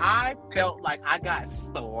responsibility. I felt like I got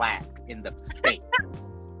slapped in the face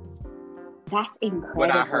That's incredible.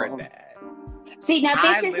 when I heard that. See, now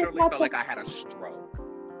I this is the literally type felt of, like I had a stroke.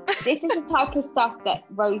 this is the type of stuff that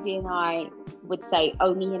Rosie and I would say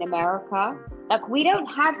only in America. Like, we don't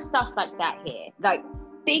have stuff like that here. Like,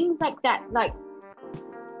 things like that, like,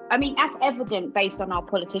 I mean, that's evident based on our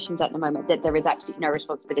politicians at the moment that there is absolutely no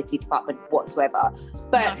responsibility department whatsoever.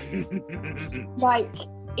 But like,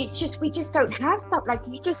 it's just, we just don't have stuff. Like,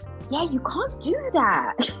 you can't do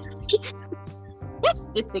that. That's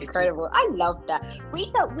just incredible. I love that.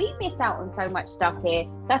 We miss out on so much stuff here.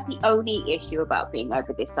 That's the only issue about being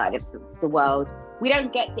over this side of the world. We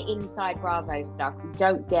don't get the inside Bravo stuff. We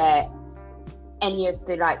don't get any of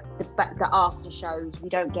the the after shows. We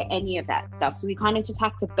don't get any of that stuff. So we kind of just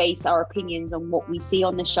have to base our opinions on what we see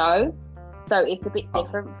on the show. So it's a bit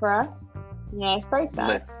different for us. Yeah, it's very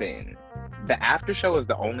sad. Listen, the after show is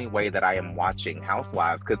the only way that I am watching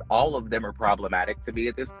Housewives because all of them are problematic to me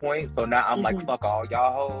at this point. So now I'm like, fuck all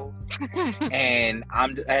y'all hoes. and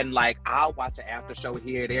I'll watch an after show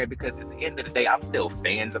here or there because at the end of the day, I'm still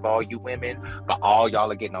fans of all you women, but all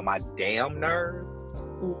y'all are getting on my damn nerves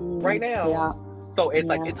right now. Yeah. So it's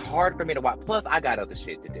like, it's hard for me to watch. Plus, I got other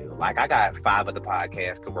shit to do. Like, I got 5 other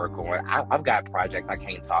podcasts to work on. I've got projects I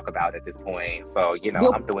can't talk about at this point. So,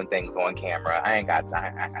 I'm doing things on camera. I ain't got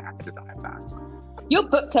time. I just don't have time. You're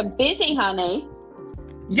booked and busy, honey.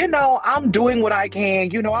 I'm doing what I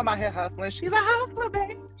can. I'm out here hustling. She's a hustler,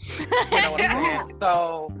 babe. You know what I'm saying?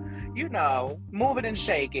 So, moving and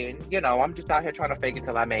shaking. I'm just out here trying to fake it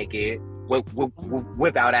till I make it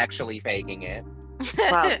without actually faking it.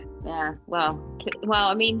 Well, yeah. Well,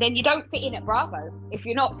 I mean, then you don't fit in at Bravo if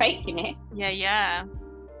you're not faking it. Yeah.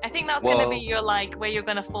 I think that's going to be your, where you're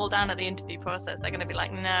going to fall down at the interview process. They're going to be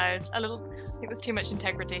like, no, I think there's too much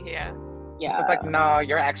integrity here. Yeah. It's like, no,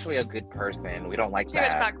 you're actually a good person. We don't like Too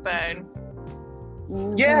that. much backbone.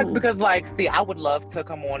 Mm-hmm. Yeah, because I would love to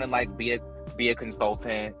come on and be a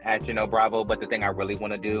consultant at Bravo, but the thing I really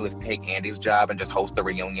want to do is take Andy's job and just host the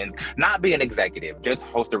reunions. Not be an executive, just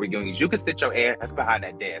host the reunions. You can sit your ass behind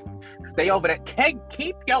that desk, stay over there,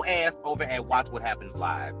 keep your ass over and watch what happens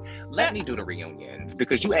live. Let me do the reunions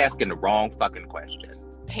because you asking the wrong fucking questions.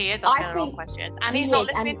 He is asking the wrong questions, and he's not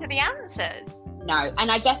listening to the answers. No,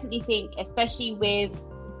 and I definitely think, especially with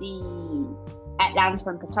the Atlanta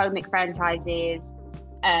and Potomac franchises,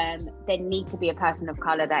 there needs to be a person of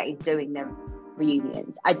color that is doing the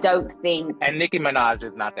reunions. I don't think. And Nicki Minaj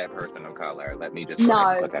is not that person of color. Let me just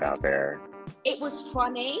put that out there. It was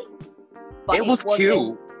funny. But it was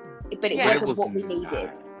cute. But it wasn't what we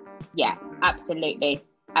needed. Yeah, absolutely.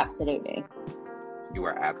 Absolutely. You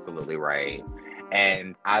are absolutely right.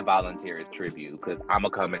 And I volunteer as tribute because I'm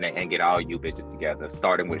going to come in and get all you bitches together,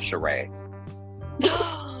 starting with Sheree.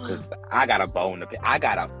 Because I got a bone to pick. I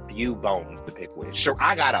got a few bones to pick with.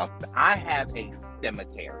 I have a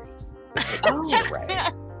cemetery to pick with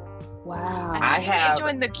Sheree. Wow. I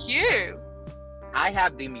join the queue. I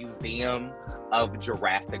have the Museum of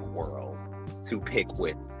Jurassic World to pick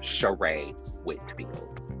with Sheree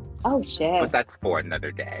Whitfield. Oh shit! But that's for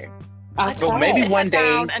another day. So maybe one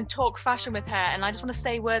day and talk fashion with her, and I just want to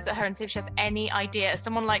say words at her and see if she has any idea. As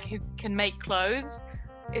someone like who can make clothes,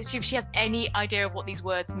 if she has any idea of what these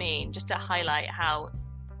words mean, just to highlight how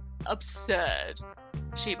absurd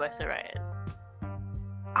She by Threeway is.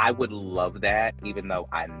 I would love that, even though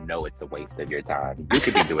I know it's a waste of your time. You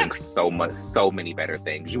could be doing so many better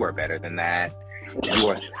things. You are better than that. You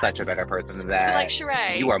are such a better person than that. Like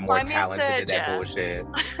Sheree, you are more talented than that bullshit.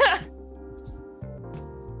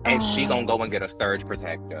 And she gonna go and get a surge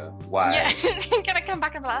protector. Why? Yeah, gonna come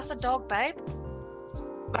back and be like, that's a dog, babe.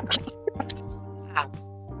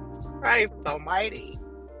 Christ almighty.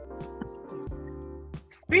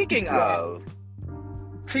 Speaking of,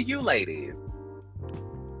 to you ladies,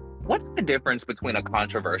 what's the difference between a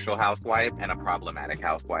controversial housewife and a problematic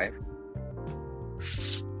housewife?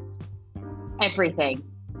 Everything.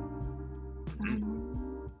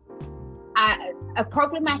 A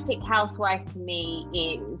problematic housewife to me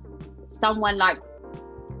is someone like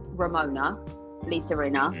Lisa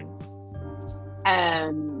Rinna.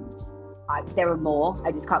 There are more.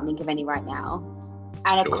 I just can't think of any right now.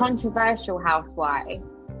 And a controversial housewife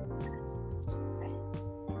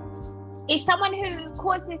is someone who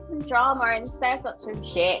causes some drama and stirs up some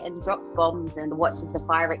shit and drops bombs and watches the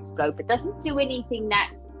fire explode, but doesn't do anything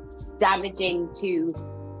that's damaging to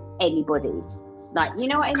anybody. Like, you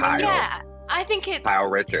know what I mean? Kyle. Yeah, I think it's Kyle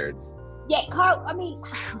Richards. Yeah, Kyle. I mean,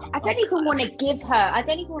 I don't even want to give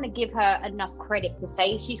her enough credit to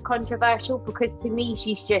say she's controversial, because to me,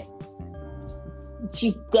 she's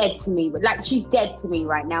dead to me. Like, she's dead to me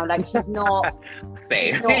right now. Like, she's not.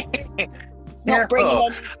 Same. Not bringing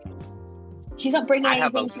in. She's not bringing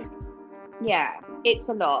anything. Yeah, it's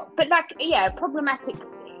a lot. But like, yeah, problematic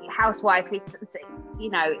housewife is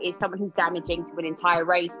someone who's damaging to an entire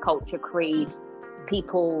race, culture, creed,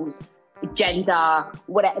 people's gender,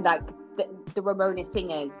 whatever. Like the Ramona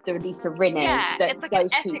singers, the Lisa Rinners, it's like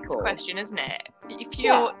those an ethics people. question, isn't it? If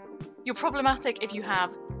you're problematic if you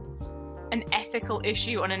have an ethical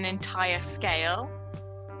issue on an entire scale,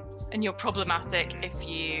 and you're problematic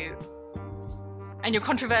and you're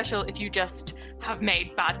controversial if you just have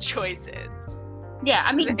made bad choices. Yeah,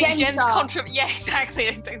 I mean, yeah, exactly.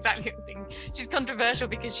 That's exactly the thing. She's controversial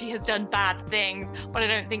because she has done bad things, but I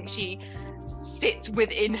don't think she sits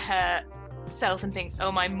within herself and thinks,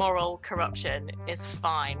 oh, my moral corruption is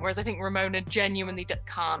fine. Whereas I think Ramona genuinely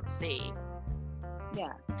can't see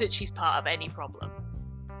that she's part of any problem.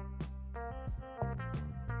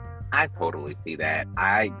 I totally see that.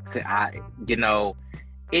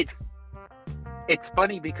 It's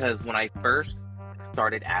funny because when I first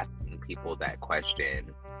started asking people that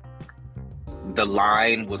question, the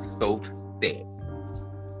line was so thick.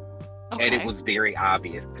 Okay. And it was very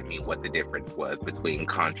obvious to me what the difference was between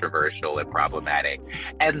controversial and problematic.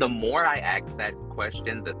 And the more I asked that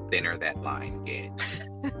question, the thinner that line gets.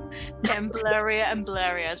 It's getting blurrier and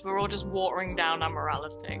blurrier as we're all just watering down our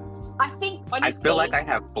morality. I think, honestly, I feel like I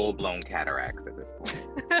have full-blown cataracts at this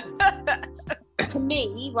point. To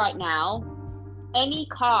me, right now, any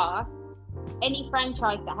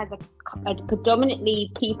franchise that has a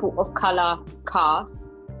predominantly people of color cast,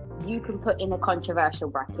 you can put in a controversial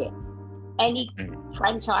bracket. Any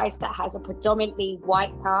franchise that has a predominantly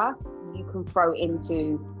white cast, you can throw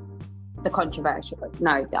into the controversial.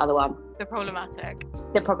 No, the other one. The problematic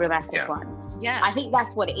one. Yeah. I think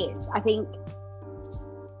that's what it is. I think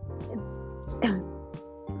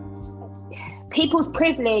people's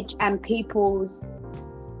privilege and people's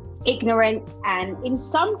ignorance, and in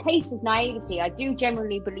some cases naivety. I do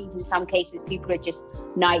generally believe in some cases people are just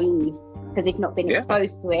naive because they've not been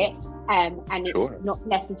exposed to it, and it's not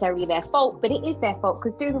necessarily their fault, but it is their fault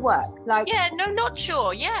because do the work. Like, not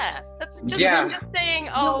sure. That's just saying,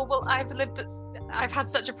 oh well, I've had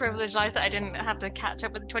such a privileged life that I didn't have to catch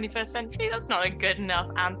up with the 21st century. That's not a good enough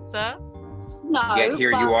answer. No, yet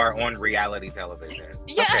here you are on reality television.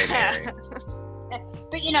 Yeah. Okay,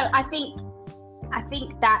 but I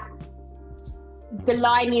think that the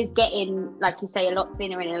line is getting, like you say, a lot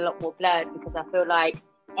thinner and a lot more blurred, because I feel like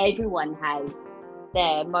everyone has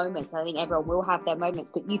their moments. I think everyone will have their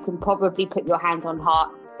moments, but you can probably put your hands on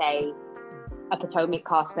heart and say a Potomac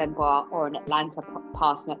cast member or an Atlanta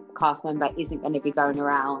cast member isn't going to be going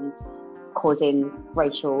around causing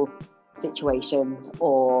racial situations,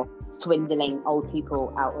 or swindling old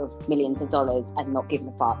people out of millions of dollars and not giving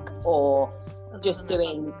a fuck, or just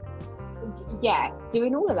doing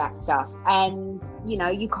all of that stuff. And you know,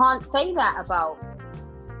 you can't say that about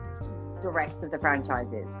the rest of the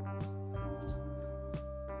franchises.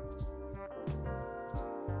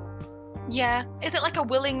 Yeah. Is it like a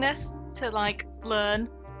willingness to like learn?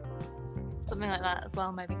 Something like that as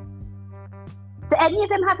well, maybe. Do any of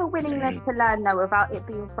them have a willingness to learn though, without it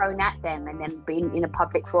being thrown at them and then being in a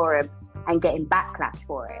public forum and getting backlash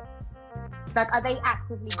for it? Like, are they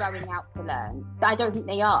actively going out to learn? I don't think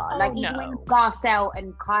they are. Even when Garcelle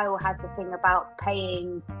and Kyle had the thing about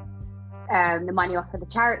paying the money off for the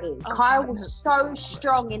charity, Kyle was so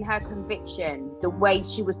strong in her conviction, the way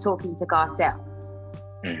she was talking to Garcelle.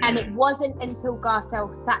 And it wasn't until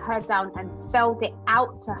Garcelle sat her down and spelled it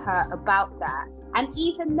out to her about that. And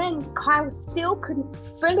even then, Kyle still couldn't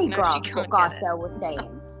fully grasp what Garcelle was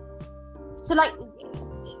saying. So, like,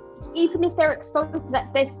 even if they're exposed to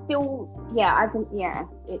that, they're still,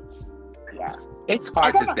 It's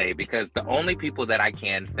hard to say, because the only people that I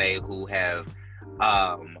can say who have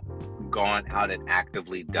gone out and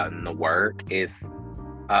actively done the work is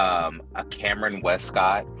a Cameron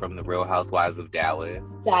Westcott from the Real Housewives of Dallas.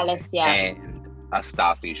 And a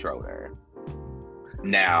Stassi Schroeder.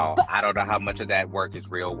 Now, I don't know how much of that work is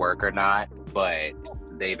real work or not, but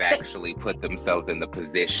they've actually put themselves in the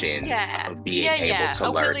position of being able to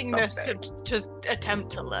learn something. To attempt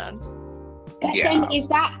to learn. But then is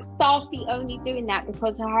that Stassi only doing that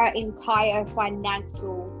because her entire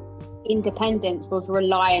financial independence was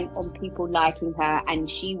reliant on people liking her, and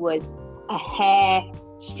she was a hair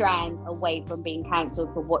strand away from being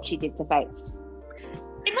cancelled for what she did to Faith?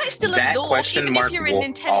 It might still absorb, even if your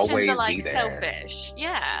intentions are like selfish.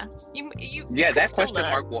 Yeah, that question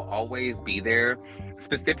mark will always be there,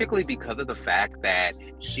 specifically because of the fact that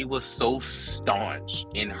she was so staunch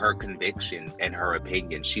in her convictions and her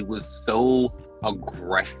opinions. She was so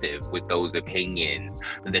aggressive with those opinions.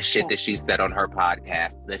 The shit that she said on her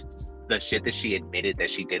podcast, the shit that she admitted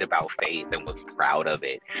that she did about Faith and was proud of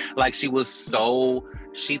it. Like, she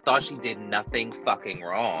thought she did nothing fucking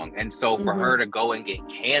wrong. And so for her to go and get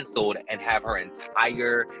canceled and have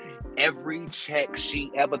her every check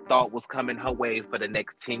she ever thought was coming her way for the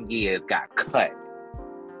next 10 years got cut.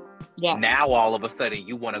 Yeah. Now all of a sudden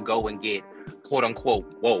you want to go and get quote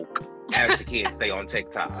unquote woke, as the kids say on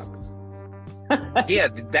TikTok.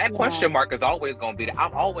 That question mark is always going to be there.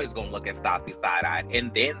 I'm always going to look at Stassi side-eyed. And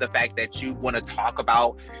then the fact that you want to talk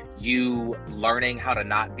about you learning how to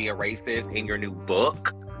not be a racist in your new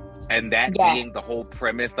book, and that being the whole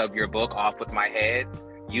premise of your book, Off With My Head,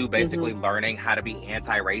 you basically learning how to be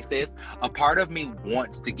anti-racist. A part of me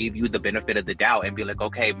wants to give you the benefit of the doubt and be like,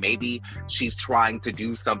 okay, maybe she's trying to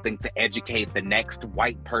do something to educate the next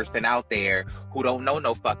white person out there who don't know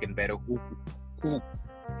no fucking better,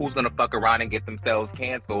 who's gonna fuck around and get themselves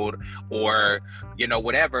canceled, or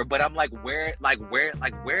whatever. But I'm like, where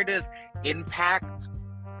does impact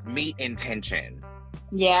meet intention?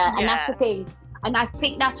 And that's the thing, and I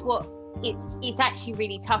think that's what it's actually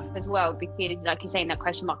really tough as well, because like you're saying, that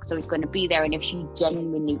question mark is always going to be there. And if she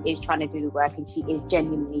genuinely is trying to do the work and she is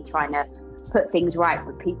genuinely trying to put things right,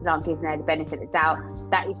 but people aren't giving her the benefit of the doubt,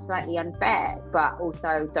 that is slightly unfair. But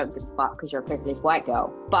also, don't give a fuck because you're a privileged white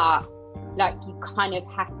girl. But like, you kind of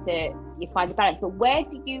have to, you find the balance. But where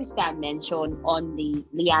do you stand then, Sean, on the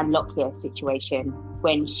Leanne Lockyer situation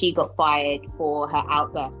when she got fired for her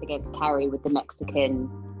outburst against Carrie with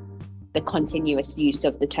the continuous use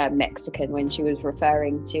of the term Mexican when she was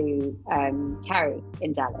referring to Carrie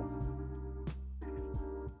in Dallas?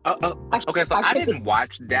 Okay, so I didn't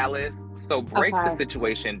watch Dallas, so break the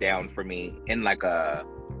situation down for me in like a...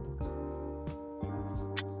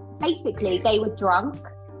 Basically, they were drunk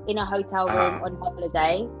in a hotel room on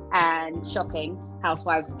holiday, and shocking,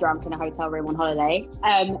 housewives drunk in a hotel room on holiday.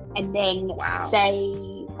 And then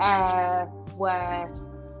they were...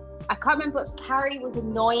 I can't remember, Carrie was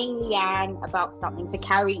annoying Leanne about something. So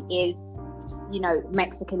Carrie is,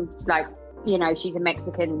 Mexican, she's a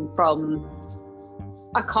Mexican from,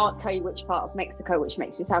 I can't tell you which part of Mexico, which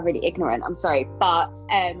makes me sound really ignorant. I'm sorry. But,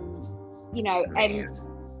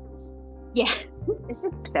 it's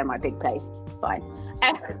a semi-big place. It's fine.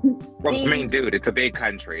 Dude, it's a big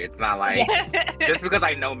country. It's not like, just because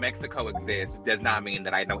I know Mexico exists does not mean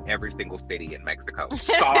that I know every single city in Mexico.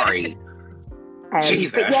 Sorry.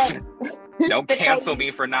 Jesus. Don't cancel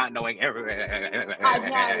me for not knowing every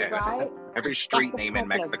street name in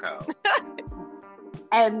Mexico.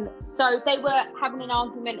 So they were having an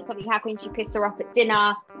argument or something happened. She pissed her off at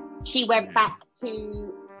dinner. She went back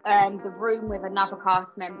to the room with another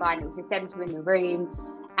cast member, and it was just them two in the room.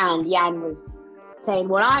 And Yan was saying,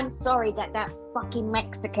 well, I'm sorry that fucking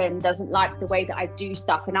Mexican doesn't like the way that I do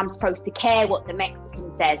stuff, and I'm supposed to care what the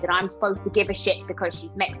Mexican says, and I'm supposed to give a shit because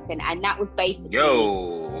she's Mexican. And that was basically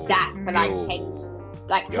that for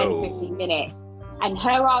like 10, 15 minutes. And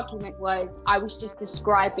her argument was, I was just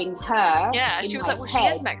describing her. Yeah, and she was like, well, she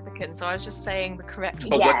head. is Mexican, so I was just saying the correct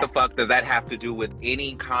But what the fuck does that have to do with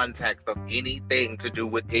any context of anything to do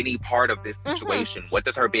with any part of this situation? What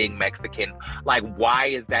does her being Mexican, like, why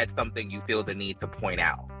is that something you feel the need to point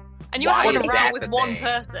out? And you had one around with one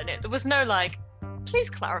person. There was no, like,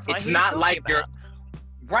 please clarify it's who not you're like about. you're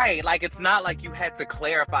right, like, it's not like you had to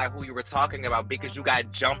clarify who you were talking about because you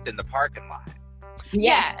got jumped in the parking lot.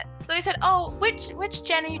 Yeah. So they said, oh, which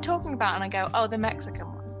Jen are you talking about? And I go, oh, the Mexican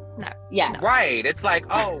one. No. Yeah. No. Right. It's like,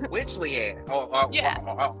 oh, which Leanne?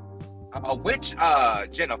 Which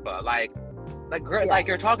Jennifer? Like girl, like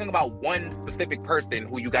you're talking about one specific person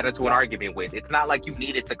who you got into an argument with. It's not like you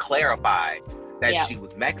needed to clarify that she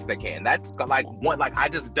was Mexican. That's like what? Like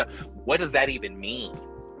what does that even mean?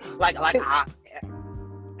 I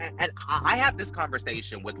have this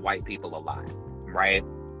conversation with white people a lot, right?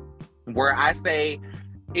 Where I say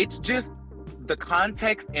it's just the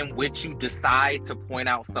context in which you decide to point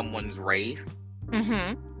out someone's race.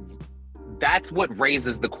 Mm-hmm. That's what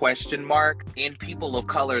raises the question mark in people of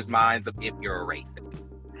color's minds of if you're a racist.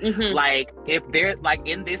 Mm-hmm. Like, if they're like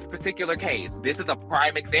in this particular case, this is a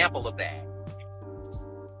prime example of that.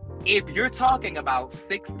 If you're talking about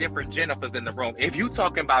 6 different Jennifers in the room, if you're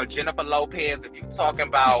talking about Jennifer Lopez, if you're talking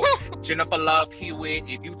about Jennifer Love Hewitt,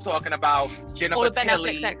 if you're talking about Jennifer all the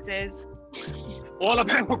Tilly, all of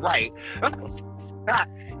them, right?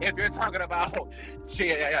 If you're talking about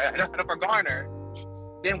Jennifer Garner,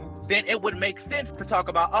 then it would make sense to talk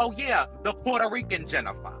about, oh yeah, the Puerto Rican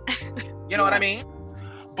Jennifer. You know what I mean?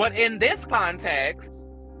 But in this context,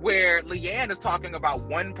 where Leanne is talking about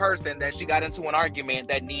one person that she got into an argument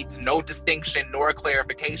that needs no distinction nor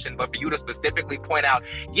clarification, but for you to specifically point out,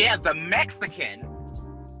 yeah, the Mexican,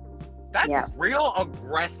 that's real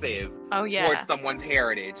aggressive towards someone's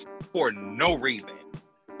heritage for no reason.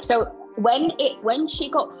 So when she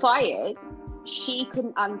got fired, she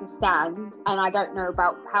couldn't understand, and I don't know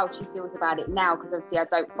about how she feels about it now, because obviously I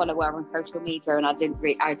don't follow her on social media, and I don't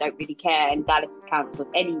really care, and Dallas is cancelled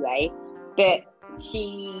anyway. But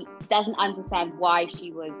she doesn't understand why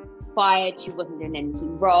she was fired. She wasn't doing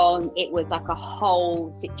anything wrong. It was like a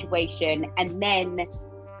whole situation, and then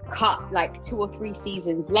cut like 2 or 3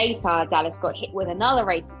 seasons later, Dallas got hit with another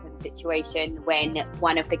racism situation when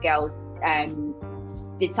one of the girls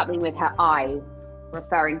did something with her eyes,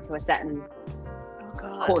 referring to a certain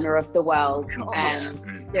corner of the world,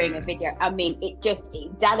 doing a video. I mean,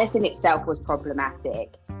 Dallas in itself was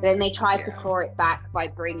problematic. Then they tried to claw it back by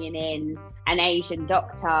bringing in an Asian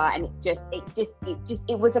doctor, and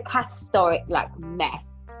it was a catastrophic like mess.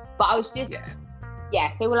 But I was just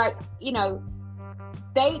so like, you know,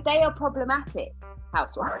 they are problematic,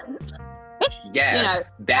 Housewives. Yes, you know,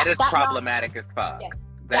 that is problematic as fuck. Yeah,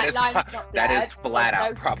 that is flat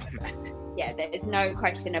out problematic. Yeah, there's no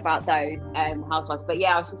question about those Housewives. But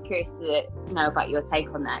yeah, I was just curious to know about your take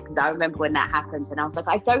on that, because I remember when that happened and I was like,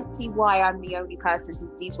 I don't see why I'm the only person who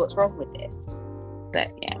sees what's wrong with this. But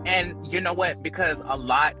yeah. And you know what? Because a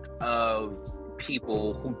lot of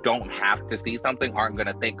people who don't have to see something aren't going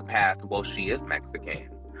to think past, well, she is Mexican.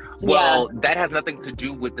 Well, that has nothing to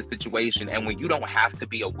do with the situation. And when you don't have to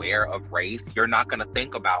be aware of race, you're not going to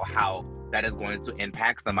think about how that is going to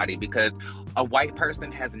impact somebody, because a white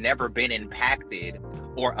person has never been impacted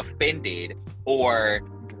or offended or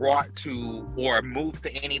brought to or moved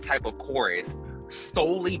to any type of chorus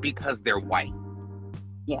solely because they're white.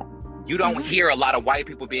 Yeah. You don't hear a lot of white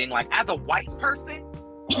people being like, as a white person,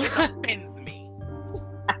 it offends me.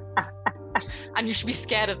 And you should be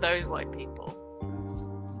scared of those white people.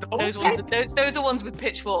 Those are ones with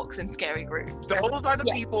pitchforks and scary groups. Those are the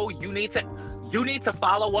people you need to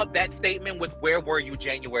follow up that statement with, where were you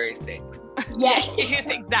January 6th? Yes.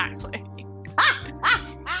 Exactly.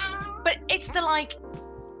 But it's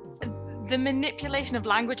the manipulation of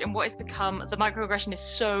language and what has become, the microaggression is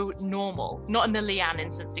so normal. Not in the Leanne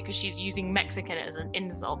instance, because she's using Mexican as an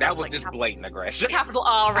insult. That was just blatant aggression. Capital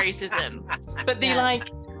R racism. But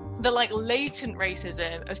the latent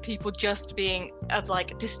racism of people just being, of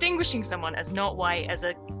like distinguishing someone as not white as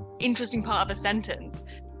a interesting part of a sentence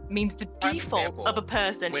means the default of a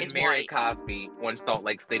person is white. When Mary Cosby, when Salt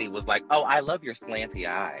Lake City was like, oh, I love your slanty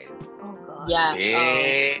eyes. Oh God.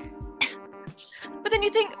 Yeah. But then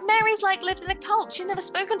you think, Mary's like lived in a cult. She's never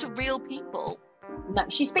spoken to real people. No,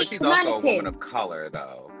 she speaks to mannequins. She's also a woman of color,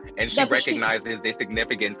 though. And she recognizes the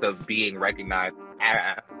significance of being recognized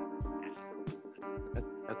as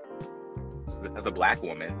a as a black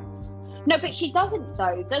woman. No, but she doesn't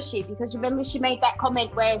though, does she? Because remember she made that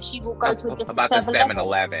comment where she will go to a different about the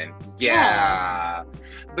 7-Eleven. Yeah.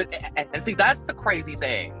 But and see, that's the crazy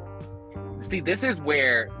thing. See, this is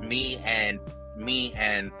where me and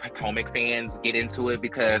Potomac fans get into it,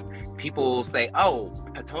 because people say, "Oh,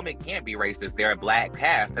 Potomac can't be racist. They're a black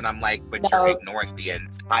cast," and I'm like, "But you're ignoring the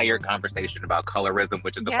entire conversation about colorism,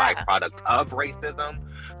 which is a byproduct of racism."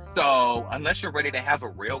 So, unless you're ready to have a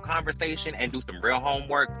real conversation and do some real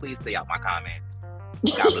homework, please stay out my comments.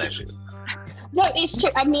 God bless you. No, it's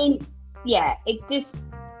true. I mean, yeah, it just.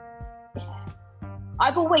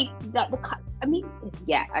 I've always I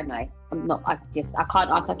know. I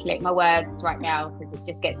can't articulate my words right now because it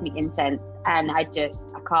just gets me incensed, and I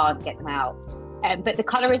can't get them out. But the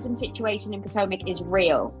colorism situation in Potomac is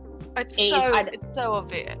real. It's so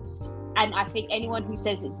obvious. And I think anyone who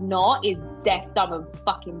says it's not is deaf, dumb, and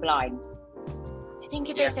fucking blind. I think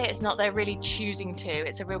if they say it's not, they're really choosing to.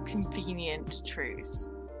 It's a real convenient truth.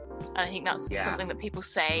 And I think that's something that people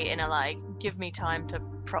say in a like, give me time to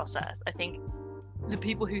process. I think the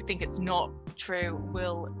people who think it's not true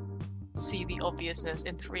will see the obviousness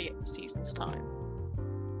in 3 seasons' time.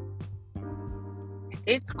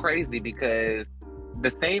 It's crazy because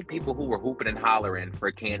the same people who were hooping and hollering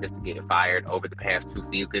for Candace to get fired over the past 2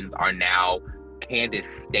 seasons are now Candace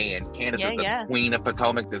stan. Candace is the queen of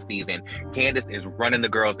Potomac this season. Candace is running the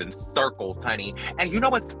girls in circles, honey. And you know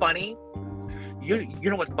what's funny? You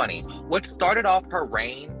know what's funny? What started off her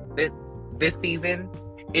reign this season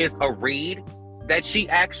is a read that she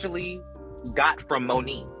actually got from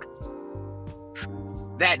Monique.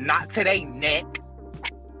 That not today neck,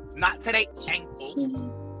 not today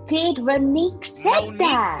ankle. Did Monique said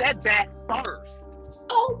that? Monique said that first.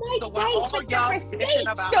 Oh my days, with the receipt,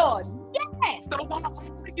 Sean. Yes. So while all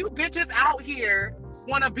you bitches out here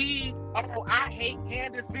want to be, oh, I hate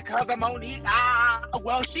Candace because of Monique.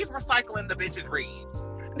 Well, she's recycling the bitches' reads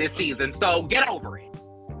this season. So get over it.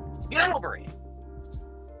 Get over it.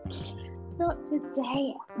 Not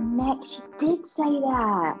today, Nick. She did say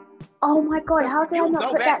that. Oh my God, how did I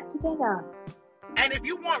not put that together? And if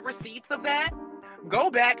you want receipts of that, go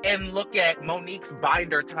back and look at Monique's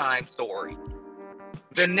binder time stories.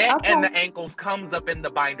 The neck and the ankles comes up in the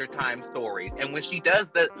binder time stories. And when she does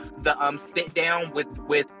the sit down with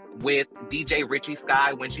DJ Richie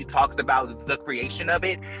Sky, when she talks about the creation of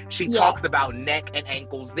it, she talks about neck and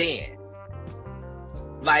ankles then.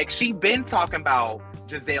 Like, she been talking about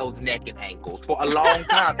Giselle's neck and ankles for a long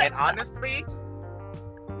time. And honestly,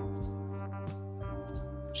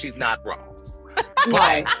 she's not wrong.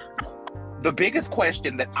 But the biggest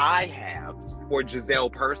question that I have for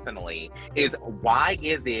Giselle personally is, why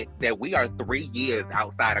is it that we are 3 years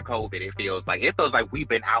outside of COVID? It feels like we've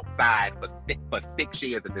been outside for 6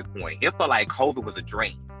 years at this point. It feels like COVID was a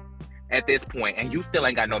dream at this point, and you still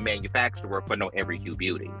ain't got no manufacturer for no Every Hue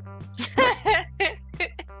Beauty.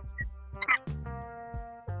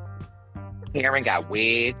 Karen got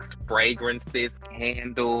wigs, fragrances,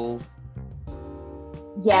 candles.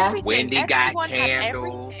 Yeah. Everything. Wendy got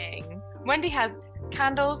candles. Wendy has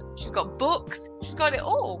candles. She's got books. She's got it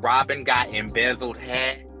all. Robin got embezzled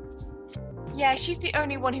hats. Yeah, she's the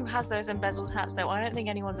only one who has those embezzled hats, though. I don't think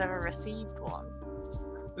anyone's ever received one.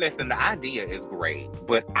 Listen, the idea is great,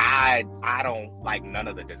 but I don't like none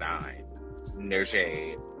of the design. No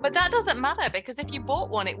shade. But that doesn't matter, because if you bought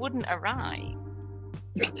one, it wouldn't arrive.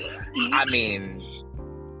 I mean,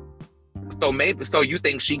 so you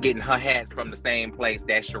think she getting her hats from the same place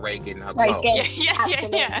that Sheree getting her clothes?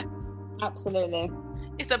 Yeah. Absolutely.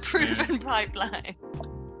 It's a proven pipeline.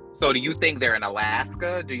 So do you think they're in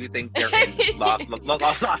Alaska? Do you think they're in Los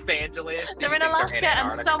Angeles? They're in Alaska,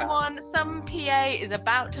 and some PA is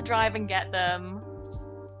about to drive and get them.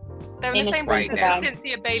 They're in the same place as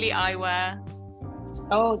Cynthia Bailey Eyewear.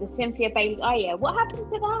 Oh, the Cynthia Bailey Eyewear. What happened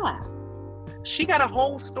to that? She got a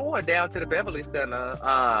whole store down to the Beverly Center,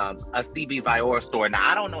 a CB Vior store. Now,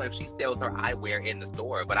 I don't know if she sells her eyewear in the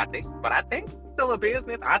store, but I think it's still a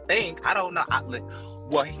business. I don't know.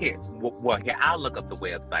 Here, I'll look up the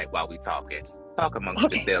website while we talking. Talk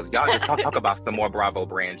amongst yourselves. Y'all just talk about some more Bravo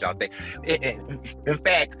brands y'all think. In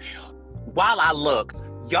fact, while I look,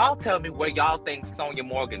 y'all tell me where y'all think Sonia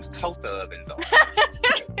Morgan's toaster ovens are.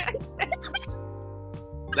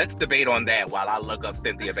 Let's debate on that while I look up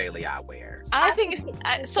Cynthia Bailey Eyewear. I think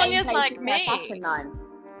Sonia's like me.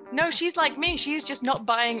 No, she's like me. She's just not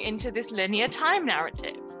buying into this linear time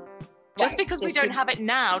narrative. Just because we don't have it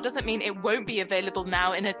now doesn't mean it won't be available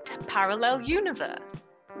now in a parallel universe.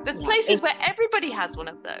 There's places where everybody has one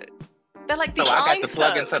of those. They're like the I got to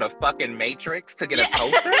plug into the fucking Matrix to get a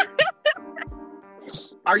toaster?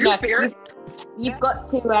 Are you serious? You've got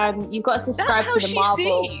to subscribe to the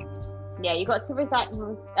Marvel. Yeah, you got to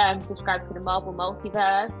subscribe to the Marvel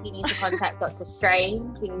multiverse. You need to contact Doctor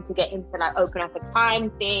Strange. You need to get him to like open up a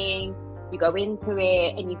time thing. You go into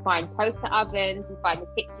it and you find toaster ovens. You find the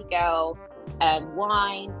Tipsy Girl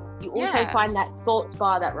wine. You also find that sports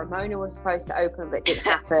bar that Ramona was supposed to open but didn't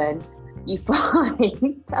happen. You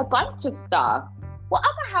find a bunch of stuff. What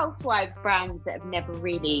other Housewives brands that have never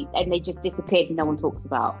really, and they just disappeared and no one talks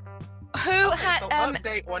about?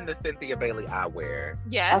 Update on the Cynthia Bailey eyewear.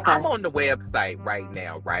 Yes. Okay. I'm on the website right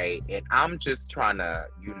now, right? And I'm just trying to,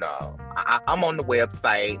 I'm on the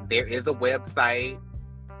website. There is a website.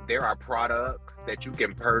 There are products that you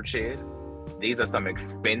can purchase. These are some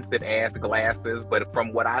expensive ass glasses, but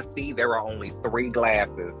from what I see, there are only 3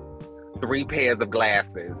 pairs of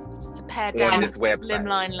glasses. It's a pared down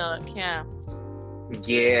slimline look, yeah.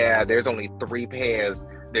 Yeah, there's only 3 pairs.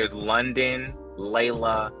 There's London,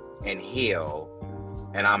 Layla, and Hill.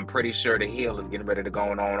 And I'm pretty sure the Hill is getting ready to go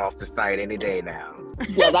on off the site any day now.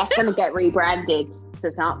 Yeah, that's going to get rebranded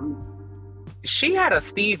to something. She had a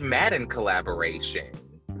Steve Madden collaboration.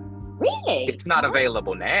 Really? It's not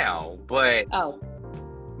available now, but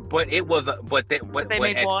it was but at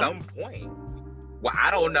some point. Well, I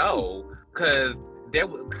don't know, because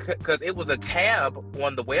it was a tab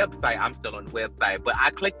on the website. I'm still on the website, but I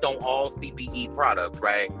clicked on all CBE products,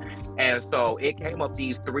 right? And so it came up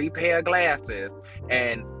these 3 pair of glasses,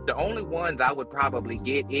 and the only ones I would probably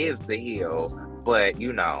get is the Hill, but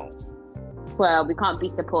Well, we can't be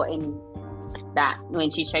supporting that when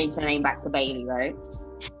she changed her name back to Bailey, right?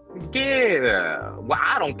 Yeah. Well,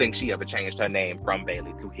 I don't think she ever changed her name from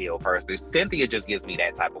Bailey to Hill personally. Cynthia just gives me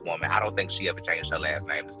that type of woman. I don't think she ever changed her last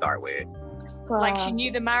name to start with. Like she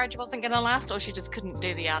knew the marriage wasn't going to last, or she just couldn't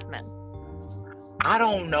do the admin? I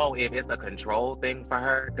don't know if it's a control thing for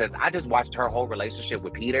her, because I just watched her whole relationship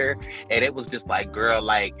with Peter, and it was just like, girl,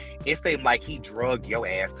 like, it seemed like he drug your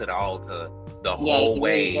ass to the altar the whole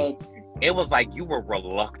way. Really it was like you were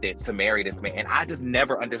reluctant to marry this man, and I just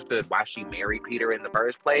never understood why she married Peter in the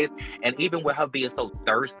first place. And even with her being so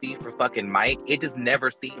thirsty for fucking Mike, it just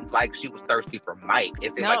never seemed like she was thirsty for Mike.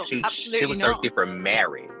 It seemed like she was thirsty for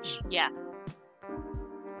marriage. Yeah.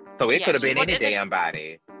 So it could have been any damn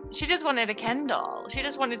body. She just wanted a Ken doll. She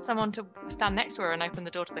just wanted someone to stand next to her and open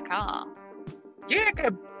the door to the car. Yeah,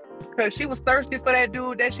 because she was thirsty for that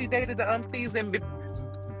dude that she dated the season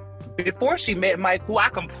before she met Mike, who I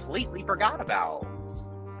completely forgot about.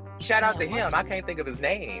 Shout out to him. I can't think of his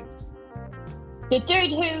name. The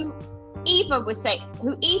dude who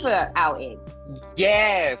Eva outed.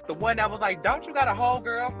 Yes, the one that was like, don't you got a whole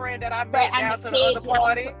girlfriend that I met down to the other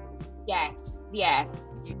party? Yes, yeah.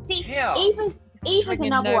 See, him. Eva's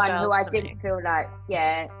another one who I didn't feel like,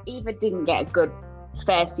 Eva didn't get a good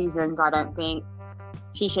fair seasons, I don't think.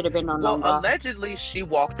 She should have been on longer. Allegedly she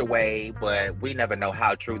walked away, but we never know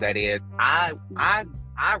how true that is. I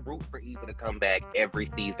root for Eva to come back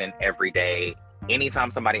every season, every day.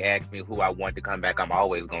 Anytime somebody asks me who I want to come back, I'm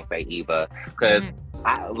always gonna say Eva, because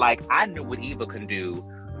I knew what Eva can do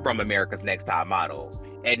from America's Next Top Model,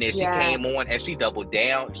 and then she came on and she doubled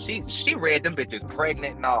down. She read them bitches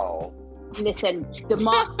pregnant and all. Listen,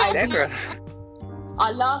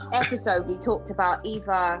 our last episode we talked about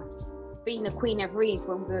Eva being the Queen of Reeds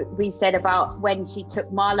when we said about when she took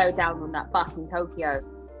Marlo down on that bus in Tokyo.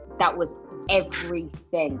 That was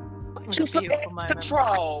everything. She took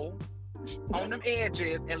control on them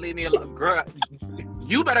edges and leave me alone. Girl,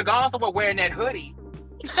 you better go somewhere wearing that hoodie.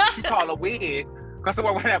 You call a wig. Go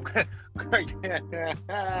somewhere wearing that.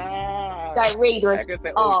 That Reed was, you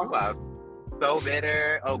are so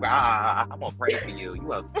bitter. Oh God, I'm gonna pray for you.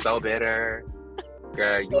 You are so bitter.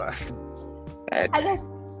 Girl, you are.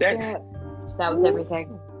 That was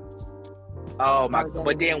everything. Oh my!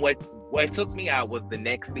 But then what took me out was the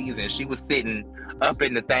next season. She was sitting up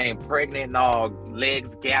in the thing, pregnant and all, legs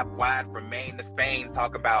gap wide from Maine to Spain,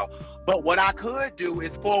 talking about. But what I could do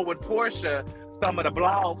is forward Portia some of the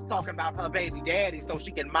blogs talking about her baby daddy, so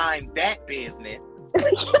she can mind that business,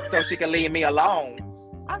 so she can leave me alone.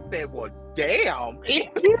 I said, "Well, damn."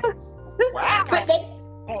 Wow.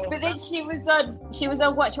 But then she was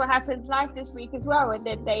on Watch What Happens Live this week as well, and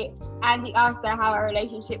then Andy asked her how her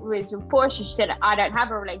relationship was with Portia. She said, I don't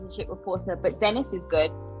have a relationship with Portia, but Dennis is good.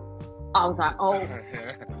 I was like, oh,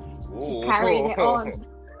 she's carrying it on.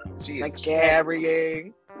 She is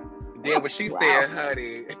carrying. Then when she said,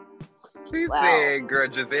 honey, she said, girl,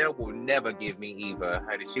 Giselle will never give me Eva,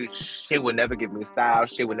 honey. She will never give me style.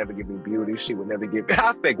 She will never give me beauty. She will never give me.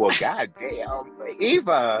 I think, well, goddamn,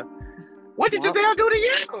 Eva. What did Giselle do to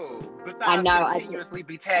you? Besides continuously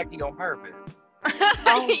be tacky on purpose.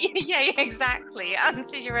 Yeah, exactly.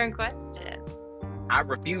 Answer your own question. I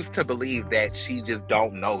refuse to believe that she just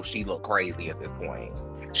don't know she look crazy at this point.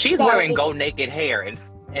 She's wearing go naked hair and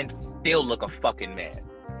still look a fucking mess.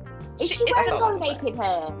 Is she wearing go naked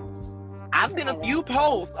hair? I've seen a few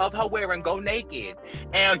posts of her wearing go naked,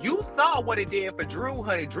 and you saw what it did for Drew,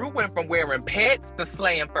 honey. Drew went from wearing pets to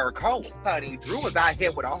slaying fur coats, honey. Drew was out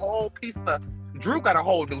here with a whole piece of. Drew got a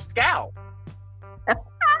whole new scalp.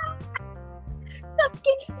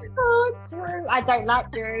 Oh, Drew. I don't like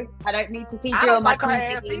Drew. I don't need to see Drew on my her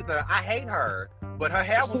ass either. I hate her, but her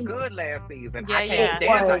hair was good last season. Yeah, I can't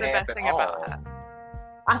stand her ass at all. about her.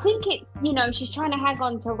 I think it's, she's trying to hang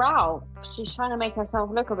on to Ralph. She's trying to make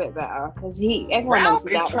herself look a bit better because Ralph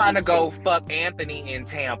is trying to go fuck Anthony in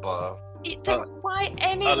Tampa. Why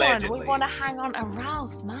anyone allegedly would want to hang on to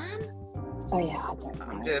Ralph, man? Oh yeah, I don't know.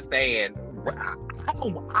 I'm just saying.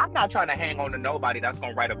 I'm not trying to hang on to nobody that's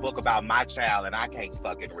gonna write a book about my child and I can't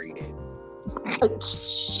fucking read it.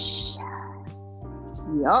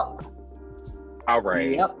 Yup. All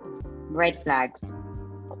right. Yep. Red flags.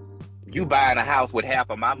 You buying a house with half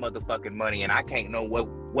of my motherfucking money and I can't know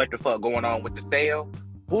what the fuck going on with the sale?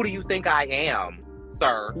 Who do you think I am,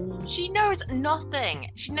 sir? She knows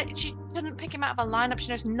nothing. She couldn't pick him out of a lineup. She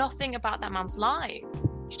knows nothing about that man's life.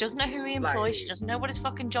 She doesn't know who he employs. She doesn't know what his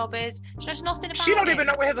fucking job is. She knows nothing about it. She don't even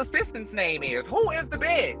know what his assistant's name is. Who is the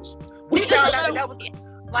bitch? We found out that was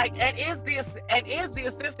and is the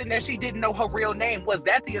assistant that she didn't know her real name? Was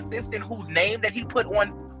that the assistant whose name that he put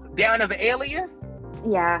on down as an alias?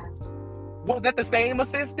 Yeah. Was that the same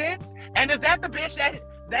assistant? And is that the bitch that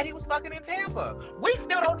he was fucking in Tampa? We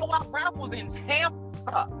still don't know why Ralph was in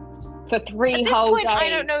Tampa for 3 whole whole days. I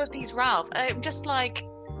don't know if he's Ralph. I'm just like,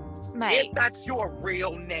 mate. If that's your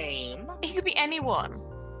real name. He could be anyone.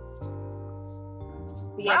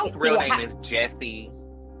 Yeah, Ralph's real name is Jesse.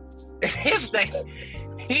 His name,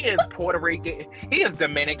 he is Puerto Rican. He is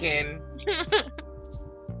Dominican.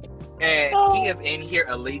 And he is in here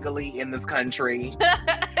illegally in this country.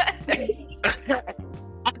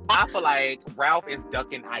 I feel like Ralph is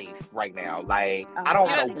ducking ice right now. Like, I don't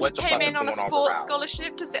know what the fuck is going on. He came in on a sports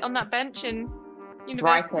scholarship to sit on that bench in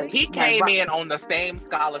university. He came in on the same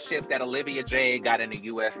scholarship that Olivia Jade got into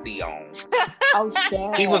USC on. Oh,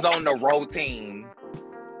 shit. He was on the row team.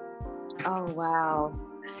 Oh, wow.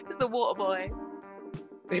 He was the water boy.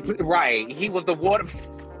 Right. He was the water...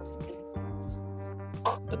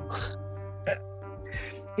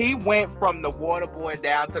 He went from the water boy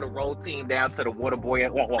down to the road team, down to the water boy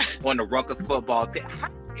on the Rutgers football team. How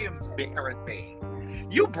embarrassing.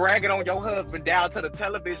 You bragging on your husband down to the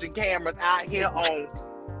television cameras out here on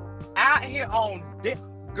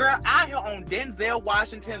Denzel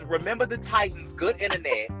Washington's Remember the Titans, good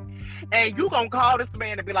internet. And you gonna call this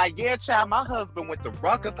man and be like, yeah, child, my husband went to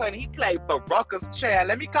Rutgers, honey. He played for Rutgers, child.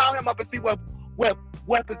 Let me call him up and see what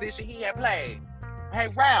position he had played. Hey,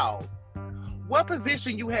 Ralph, what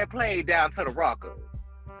position you had played down to the Rutgers?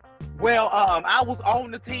 Well, I was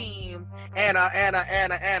on the team, and I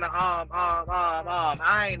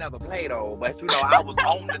ain't never played though, but I was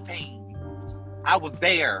on the team. I was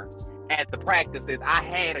there at the practices. I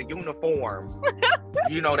had a uniform.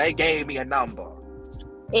 They gave me a number.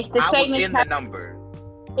 It's the same as the number.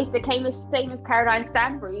 It's the same as Caroline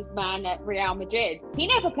Stanbury's man at Real Madrid. He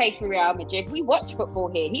never played for Real Madrid. We watch football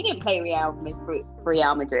here. He didn't play for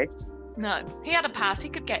Real Madrid. No, he had a pass. He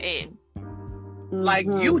could get in. Like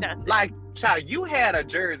child, you had a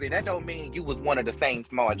jersey. That don't mean you was one of the Saints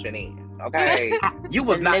marching in. Okay, you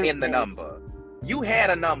was not in the number. You had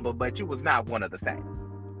a number, but you was not one of the Saints.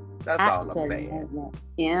 That's all I'm saying.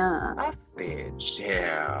 Yeah. I said, chill.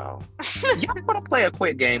 Y'all want to play a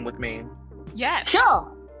quick game with me? Yeah,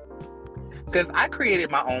 sure. Because I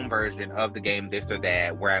created my own version of the game This or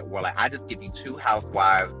That, where like I just give you 2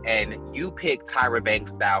 housewives and you pick Tyra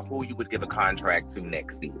Banks style who you would give a contract to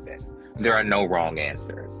next season. There are no wrong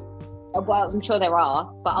answers. Well, I'm sure there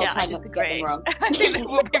are, but I'll try not to get them wrong. I think they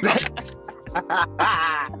will be wrong.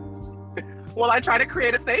 Well, I try to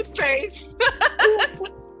create a safe space.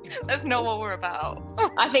 That's not what we're about.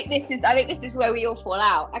 I think this is where we all fall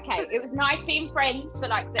out. Okay, it was nice being friends for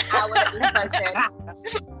like the hour that we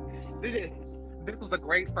posted. This was a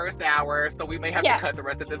great first hour, so we may have to cut the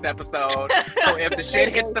rest of this episode. So if the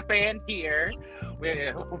shit hits the fan here,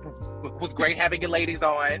 it was great having you ladies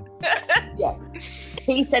on. Yeah.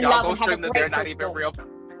 Peace and love. Y'all go stream them. They're not even real.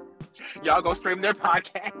 Y'all go stream their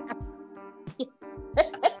podcast.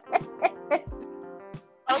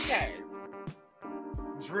 Okay.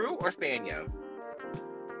 Drew or Sanya?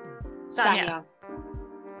 Sanya.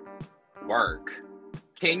 Work.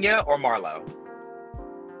 Kenya or Marlo?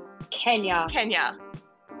 Kenya.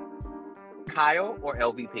 Kyle or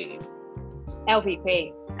LVP?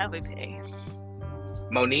 LVP.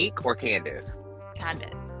 Monique or Candace?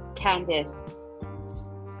 Candace.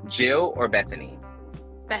 Jill or Bethany?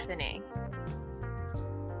 Bethany.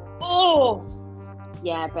 Oh,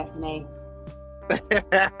 yeah, Bethany.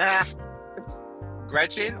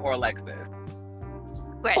 Gretchen or Alexis?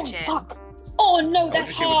 Gretchen. Oh, fuck. Oh no, that's Told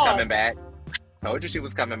you she hard. was coming back. Told you she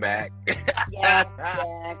was coming back.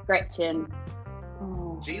 Yeah, Gretchen.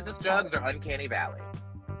 Oh, Jesus Jugs or Uncanny Valley?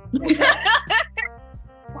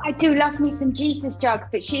 I do love me some Jesus Jugs,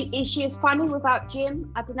 but is she as funny without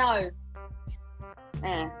Jim? I don't know.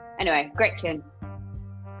 Anyway, Gretchen.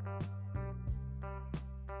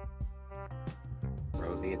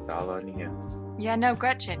 Rosie, it's all on you. Yeah, no,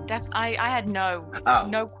 Gretchen. I had no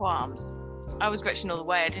qualms. I was Gretchen all the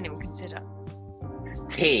way. I didn't even consider.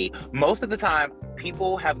 T. Most of the time,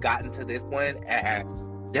 people have gotten to this one and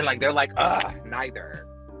they're like, neither.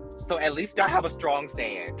 So at least I have a strong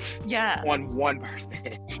stance. Yeah. On one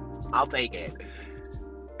person. I'll take it.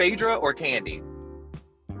 Phaedra or Candy?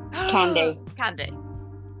 Candy. Candy.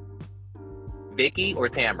 Vicky or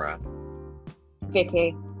Tamra?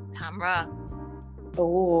 Vicky. Tamra.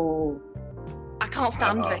 Oh. I can't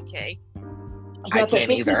stand Vicky. Yeah, I can't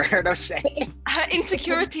Vicky, either. No shame. Her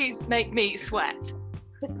insecurities make me sweat.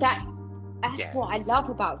 But that's what I love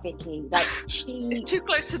about Vicky. Like she too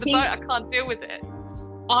close to the boat. I can't deal with it.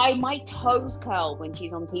 My toes curl when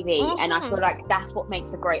she's on TV, and I feel like that's what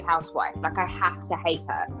makes a great housewife. Like I have to hate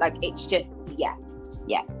her. Like it's just yeah.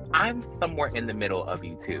 I'm somewhere in the middle of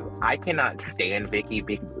you two. I cannot stand Vicky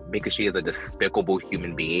because she is a despicable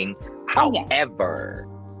human being. However,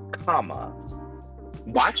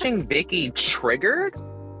 watching Vicky triggered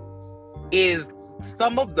is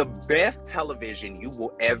some of the best television you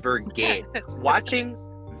will ever get. Watching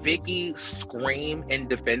Vicky scream in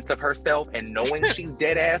defense of herself and knowing she's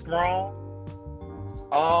dead ass wrong.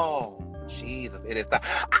 Oh, Jesus. It is.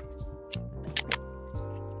 I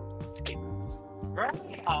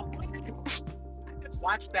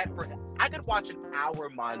could watch an hour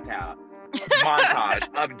montage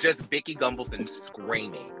of just Vicky Gumbelson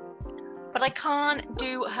screaming. But I can't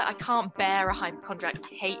bear a hypochondriac. I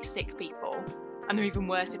hate sick people. And they're even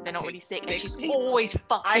worse if they're not really sick. And she's always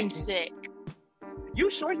fucking sick. You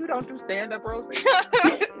sure you don't do stand-up, Rosie?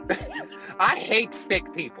 I hate sick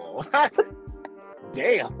people.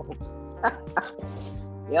 Damn.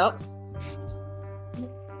 Yep.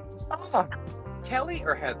 Kelly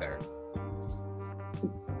or Heather?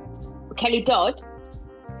 Kelly Dodd.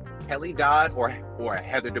 Kelly Dodd or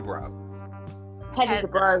Heather Dubrow? Heather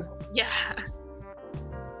Dubrow. Yeah.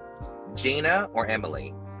 Gina or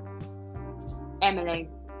Emily? Emily.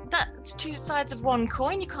 That's two sides of one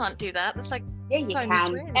coin. You can't do that. That's like yeah, you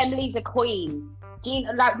can. Emily's a queen.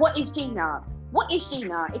 Gina, like, what is Gina? What is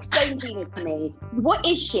Gina? Explain Gina to me. What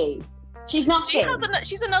is she? She's nothing.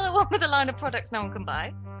 She's another one with a line of products no one can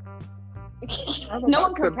buy. No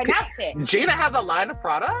one can pronounce it. Gina has a line of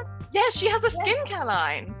product? Yes, she has a skincare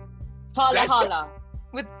line. Hala.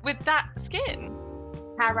 With that skin.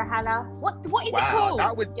 Hala. What is it called?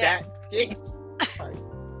 Not with that skin.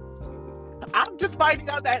 I'm just finding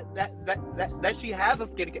out that she has a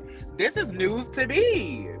skincare. This is news to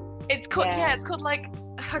me. It's called it's called like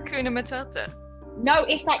Hakuna Matata. No,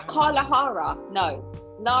 it's like Kalahara. No,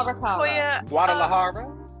 Lara Kara.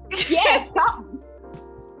 Guadalajara. Yes.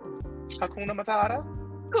 Hakuna Matata.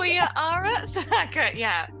 Kuya Ara Saka.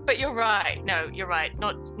 Yeah, but you're right. No, you're right.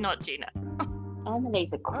 Not Gina.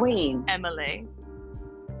 Emily's a queen. Emily.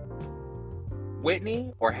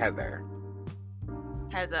 Whitney or Heather?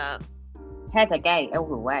 Heather Gay all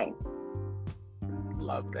the way.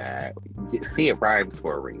 Love that. See, it rhymes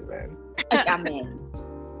for a reason. I mean.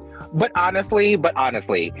 But honestly,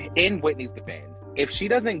 in Whitney's defense, if she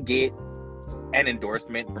doesn't get an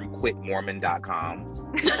endorsement from quitmormon.com,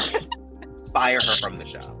 fire her from the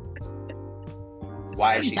show.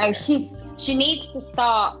 Why is she No, she needs to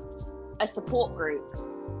start a support group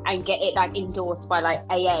and get it like endorsed by like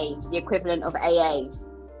AA, the equivalent of AA.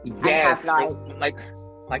 Yes, and have,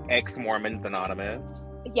 like ex-Mormons Anonymous.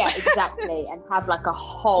 Yeah, exactly. And have like a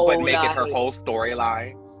whole but make it her whole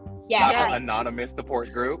storyline. Yeah. An anonymous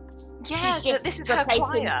support group. Yeah, this is her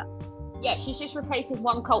choir. Yeah, she's just replacing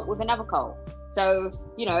one cult with another cult. So,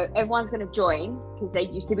 everyone's going to join because they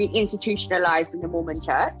used to be institutionalized in the Mormon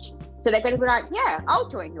church. So they're going to be like, yeah, I'll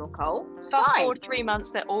join your cult. Fast forward 3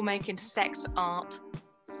 months, they're all making sex art,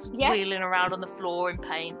 wheeling around on the floor in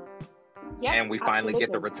pain. Yeah, and we finally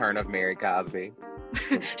get the return of Mary Cosby.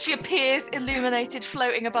 She appears illuminated,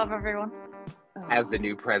 floating above everyone. As the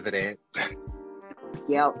new president.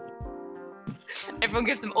 Yep. Everyone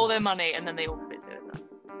gives them all their money and then they all commit suicide.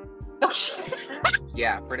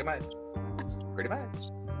 Yeah, pretty much.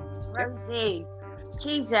 Rosie.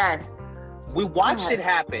 Jesus. We watched it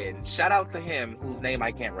happen. Shout out to him, whose name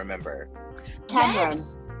I can't remember. Cameron.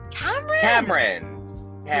 Yes. Cameron.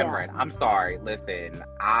 Yeah. I'm sorry. Listen,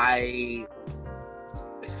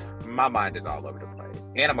 my mind is all over the place.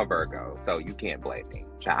 And I'm a Virgo, so you can't blame me.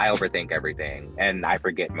 I overthink everything, and I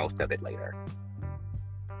forget most of it later.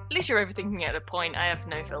 At least you're overthinking it at a point. I have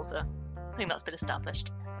no filter. I think that's been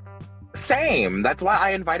established. Same. That's why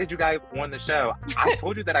I invited you guys on the show. I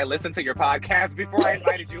told you that I listened to your podcast before I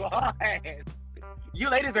invited you on. You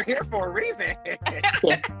ladies are here for a reason.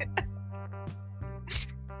 Yeah.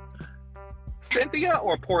 Cynthia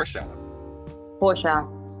or Portia? Portia.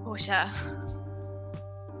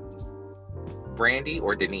 Brandy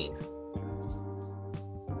or Denise?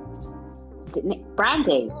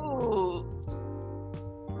 Brandy. Ooh.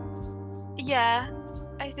 Yeah,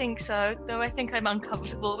 I think so. Though I think I'm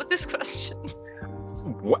uncomfortable with this question.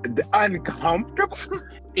 What? Uncomfortable?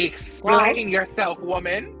 Explain yourself,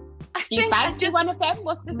 woman. Do you fancy one of them?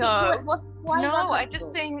 What's the situation? I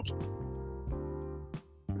just think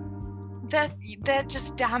they're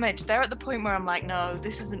just damaged. They're at the point where I'm like, no,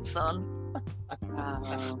 this isn't fun.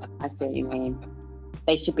 Oh, I see what you mean.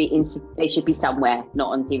 They should be somewhere,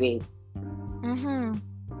 not on TV. Mm-hmm.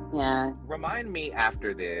 Yeah. Remind me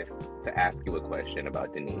after this to ask you a question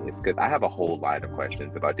about Denise, because I have a whole line of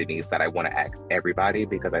questions about Denise that I want to ask everybody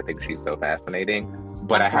because I think she's so fascinating.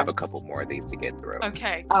 But okay. I have a couple more of these to get through.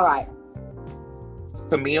 Okay. All right.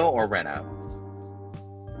 Camille or Renna?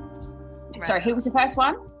 Sorry, who was the first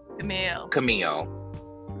one? Camille.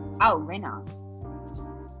 Oh, Renna.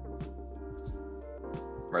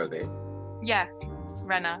 Rosie. Yeah,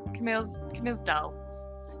 Renna. Camille's dull.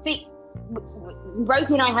 See,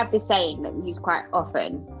 Rosie and I have this saying that we use quite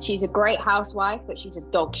often. She's a great housewife, but she's a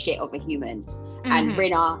dog shit of a human. Mm-hmm. And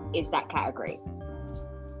Renna is that category.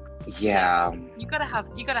 Yeah. You gotta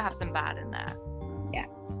have some bad in there. Yeah.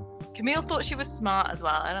 Camille thought she was smart as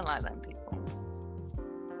well. I don't like them people.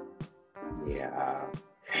 Yeah.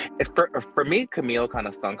 For me, Camille kind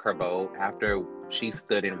of sunk her boat after she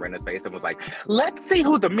stood in Renna's face and was like, let's see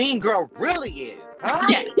who the mean girl really is. Huh?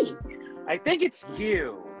 Yeah. I think it's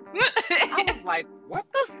you. I was like, what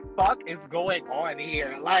the fuck is going on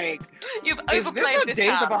here? Like, you've overplayed is this a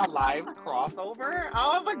Days of Our Lives crossover?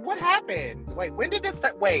 I was like, what happened? Wait, when did this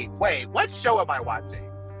wait, what show am I watching?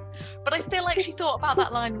 But I feel like she thought about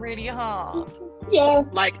that line really hard. Yeah.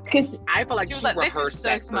 Like, because I feel like she rehearsed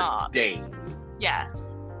so smart. For days. Yeah.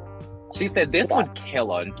 She said, this would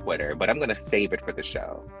kill on Twitter, but I'm going to save it for the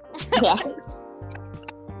show. Yeah.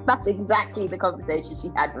 That's exactly the conversation she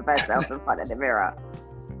had with herself in front of the mirror.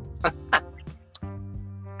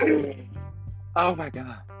 Oh my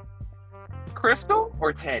God. Crystal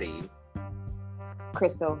or Teddy?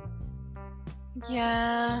 Crystal.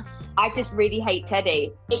 Yeah. I just really hate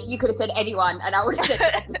Teddy. You could have said anyone and I would have said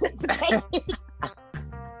the opposite to Teddy.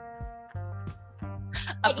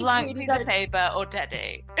 A blank piece of paper or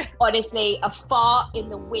Teddy? Honestly, a fart in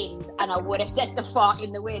the wind, and I would have said the fart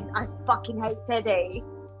in the wind. I fucking hate Teddy.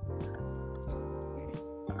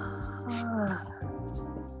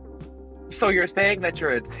 So you're saying that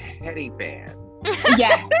you're a Teddy fan?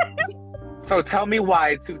 Yeah. So tell me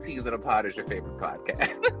why Two T's in a Pod is your favorite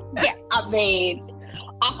podcast. Yeah, I mean,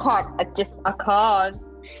 I can't.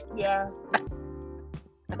 Yeah.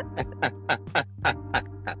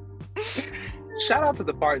 Shout out to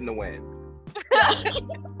the fart in the wind.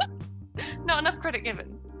 Not enough credit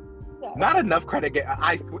given. Yeah. Not enough credit given.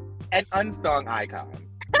 I swear, an unsung icon.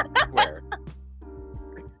 I swear.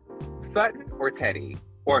 Sutton or Teddy?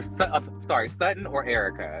 Or Sutton or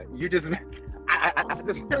Erica? You just I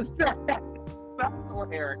just Sutton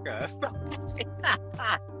or Erica.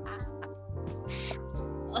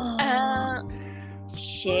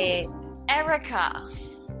 Shit. Erica.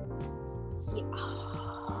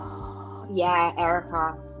 Yeah,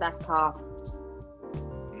 Erica. That's tough.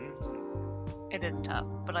 It is tough,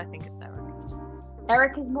 but I think it's Erica.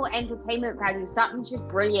 Erica's more entertainment value. Sutton's just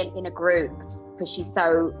brilliant in a group because she's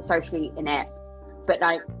so socially inept. But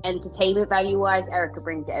like entertainment value wise, Erica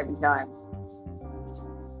brings it every time.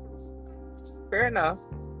 Fair enough.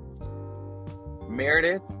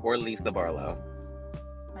 Meredith or Lisa Barlow?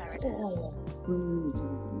 Meredith.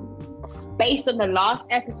 Based on the last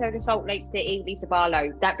episode of Salt Lake City, Lisa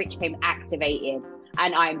Barlow, that bitch came activated,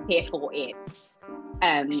 and I'm here for it.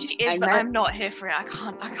 She is, but I'm not here for it. I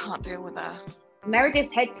can't deal with her.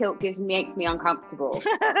 Meredith's head tilt makes me uncomfortable.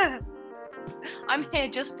 I'm here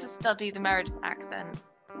just to study the Meredith accent,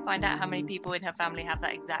 find out how many people in her family have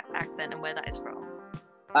that exact accent and where that is from.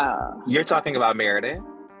 You're talking about Meredith?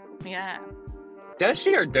 Yeah. Does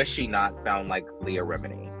she or does she not sound like Leah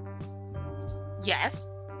Remini?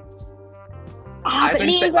 Yes. But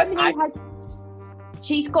Leah Remini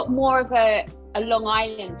she's got more of a Long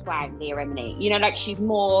Island twang, Leah Remini. You know, like she's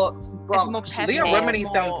more Bronx. Leah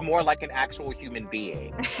Remini sounds more like an actual human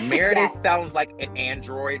being. Meredith sounds like an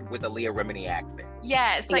android with a Leah Remini accent.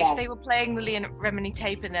 Yeah, it's like they were playing the Leah Remini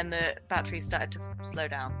tape and then the batteries started to slow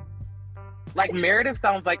down. Like Meredith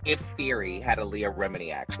sounds like if Siri had a Leah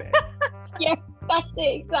Remini accent. Yeah, that's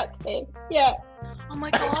it, exactly. Yeah. Oh my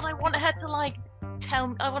god, I want her to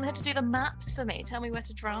I want her to do the maps for me, tell me where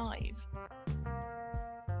to drive.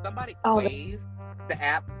 Somebody Waze, the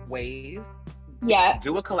app Waze. Yeah.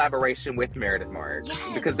 Do a collaboration with Meredith Marks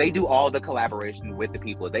because they do all the collaboration with the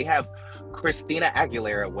people. They have Christina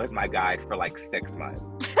Aguilera was my guide for like 6 months.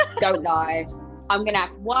 Don't lie. I'm gonna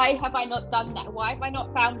have. Why have I not done that? Why have I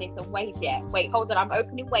not found this on Waze yet? Wait, hold on. I'm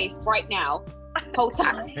opening Waze right now. Hold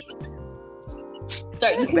on. So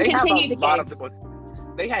you can continue the game.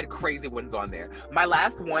 They had crazy ones on there. My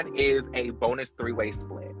last one is a bonus 3-way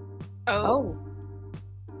split. Oh.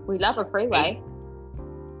 We love a freeway.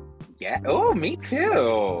 Yeah. Oh, me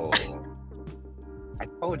too. I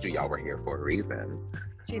told you y'all were here for a reason.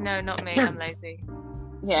 See, no, not me. I'm lazy.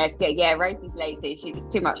 Yeah. Rosie's lazy. It's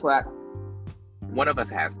too much work. One of us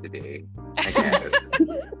has to be, I guess.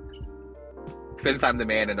 Since I'm the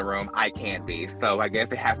man in the room, I can't be. So I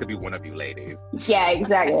guess it has to be one of you ladies. Yeah,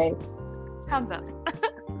 exactly. Hands up.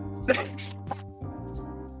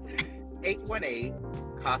 818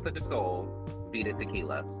 Casa de Sol. Vida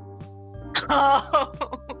Tequila. Oh,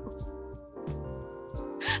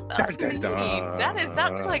 that's mean.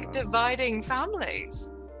 That's like dividing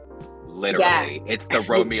families. Literally, it's the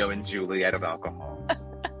Romeo and Juliet of alcohol.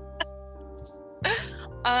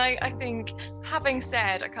 I think, having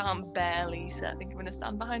said, I can't barely say I think I'm going to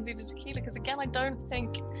stand behind Vida Tequila because again, I don't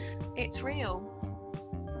think it's real.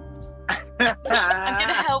 I'm going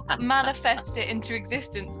to help manifest it into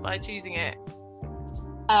existence by choosing it.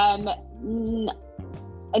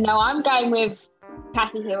 No, I'm going with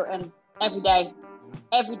Kathy Hilton every day.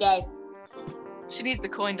 Every day. She needs the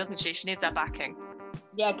coin, doesn't she? She needs that backing.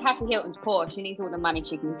 Yeah, Kathy Hilton's poor. She needs all the money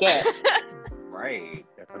she can get. Right.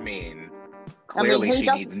 I mean, clearly she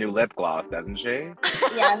needs a new lip gloss, doesn't she?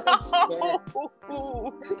 Yeah.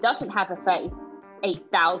 Who doesn't have a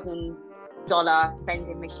 $38,000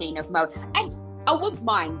 vending machine of Moët? And I wouldn't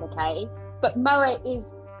mind, okay? But Moët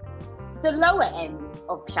is the lower end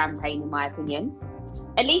of champagne, in my opinion.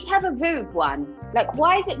 At least have a Veuve one. Like,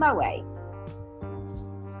 why is it Moët?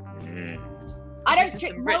 I don't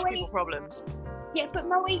drink Moët. Problems. Yeah, but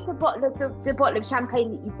Moët's the bottle of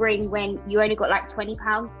champagne that you bring when you only got like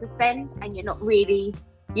 £20 to spend, and you're not really.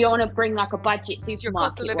 You don't want to bring like a budget supermarket your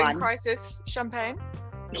cost of living one. Crisis champagne.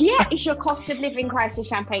 Yeah, it's your cost of living crisis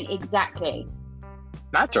champagne, exactly.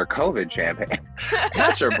 Not your COVID champagne.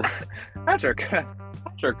 not your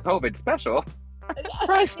COVID special.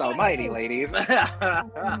 Christ almighty, ladies. But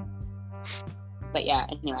yeah,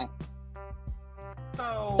 anyway.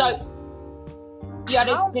 So you had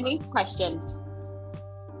a Denise question.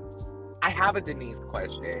 I have a Denise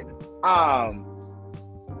question.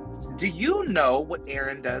 Do you know what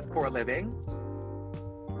Aaron does for a living?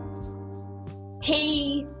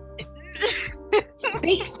 He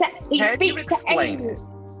speaks to aliens.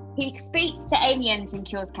 He speaks to aliens and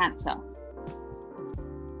cures cancer.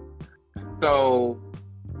 So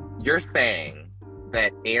you're saying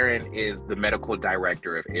that Aaron is the medical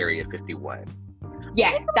director of Area 51?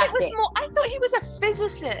 Yes, that's it. I thought he was a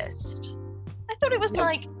physicist. I thought it was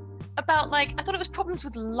I thought it was problems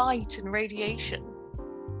with light and radiation.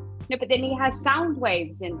 No, but then he has sound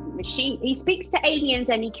waves and machine. He speaks to aliens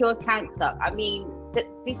and he cures cancer. I mean,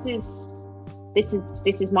 this is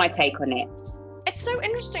my take on it. It's so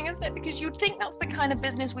interesting, isn't it? Because you'd think that's the kind of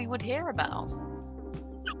business we would hear about.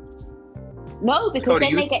 No, because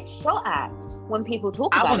then they get shot at when people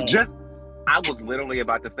talk about it. I was literally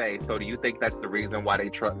about to say, so do you think that's the reason why they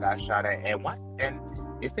truck got shot at? And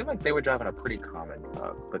it seemed like they were driving a pretty common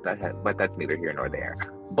truck, but that's neither here nor there.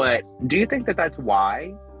 But do you think that that's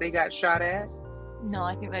why they got shot at? No,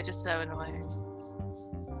 I think they're just so annoying.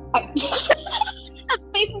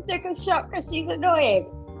 People took a shot because she's annoying.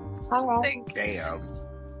 Damn.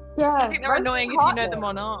 Yeah. I think they're annoying if you know them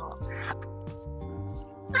or not.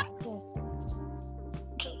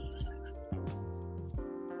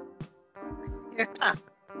 Yeah.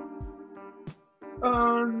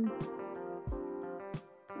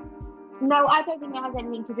 No, I don't think it has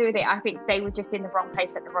anything to do with it. I think they were just in the wrong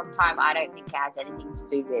place at the wrong time. I don't think it has anything to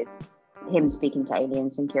do with him speaking to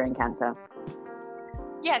aliens and curing cancer.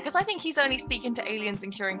 Yeah, because I think he's only speaking to aliens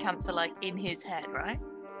and curing cancer like in his head, right?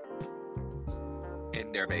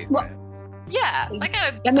 In their basement. Yeah, like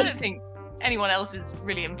I don't think anyone else is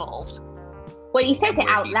really involved. Well, he said it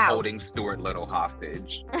out he's loud. Holding Stuart Little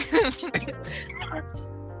hostage.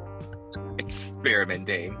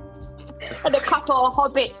 Experimenting. And a couple of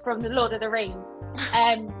hobbits from the Lord of the Rings.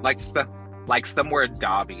 Like somewhere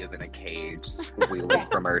Dobby is in a cage, squealing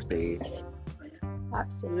for mercy.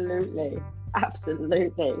 Absolutely. Oh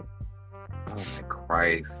my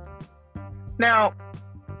Christ. Now,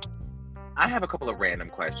 I have a couple of random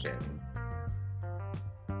questions.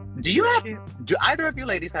 Do either of you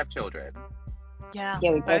ladies have children? Yeah,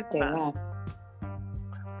 we both do. Yeah.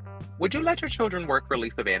 Would you let your children work for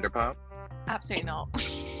Lisa Vanderpump? Absolutely not.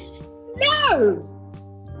 No!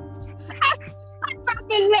 I'd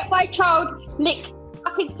rather let my child lick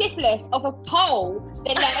fucking syphilis off a pole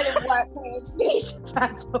than let them work with Lisa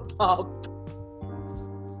Vanderpump.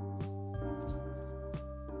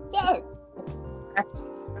 No.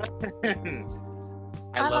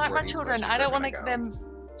 I like my children. I don't want them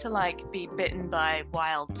to like be bitten by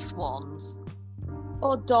wild swans.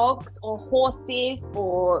 Or dogs, or horses,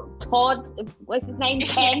 or Todd. What's his name?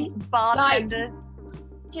 Ken? Bartender.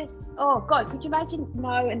 Like, just, oh God, could you imagine?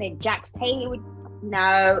 No, and then Jax Taylor would,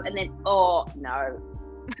 no, and then, oh, no.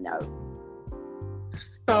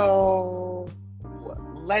 So,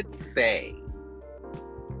 let's say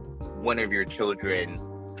one of your children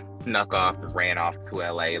snuck off, ran off to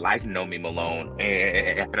LA, like Nomi Malone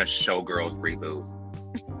in a Showgirls reboot.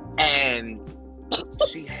 And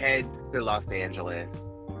she heads to Los Angeles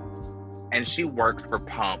and she works for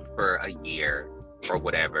Pump for a year or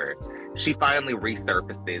whatever. She finally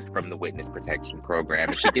resurfaces from the witness protection program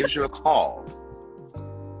and she gives you a call.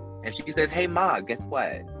 And she says, "Hey Ma, guess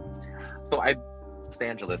what? So I've been in Los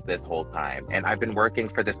Angeles this whole time and I've been working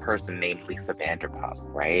for this person named Lisa Vanderpump,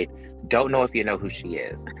 right? Don't know if you know who she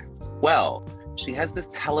is. Well, she has this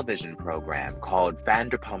television program called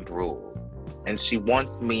Vanderpump Rules. And she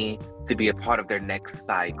wants me to be a part of their next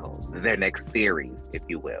cycle, their next series, if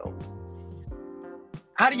you will.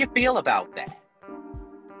 How do you feel about that?"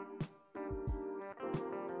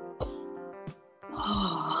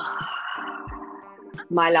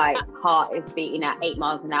 My heart is beating at 8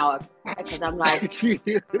 miles an hour because I'm like,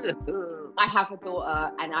 I have a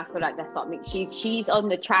daughter and I feel like that's something she's on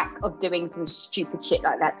the track of doing some stupid shit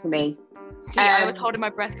like that to me. See, I was holding my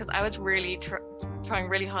breath because I was really trying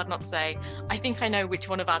really hard not to say, I think I know which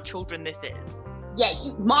one of our children this is. Yeah,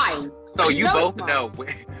 mine. So you both know.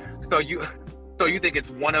 So you think it's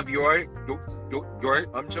one of your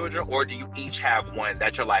children, or do you each have one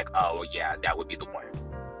that you're like, oh yeah, that would be the one?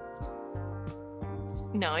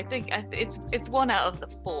 No, I think it's one out of the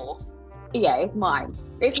 4. Yeah, it's mine.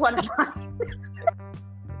 It's one of mine.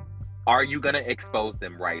 Are you gonna expose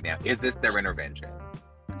them right now? Is this their intervention?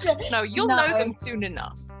 No, you'll know them soon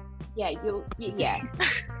enough. Yeah, yeah.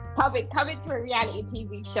 Coming to a reality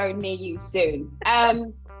TV show near you soon.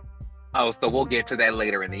 Oh, so we'll get to that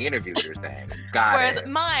later in the interview, you're saying. Whereas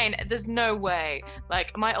mine, there's no way.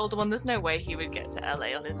 Like, my older one, there's no way he would get to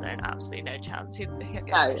LA on his own. Absolutely no chance. He's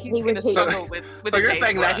going to struggle with so you're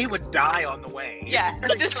saying that he would die on the way? Yeah. He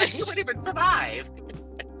wouldn't even survive.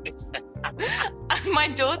 My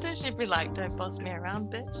daughter, she'd be like, "Don't boss me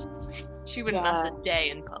around, bitch." She wouldn't last a day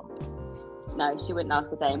in Pump. No, she wouldn't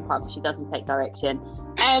last a day in Pump. She doesn't take direction.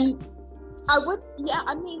 I would,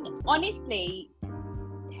 I mean, honestly,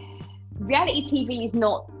 reality TV is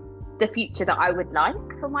not the future that I would like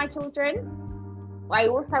for my children. I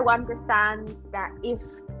also understand that if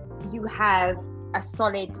you have a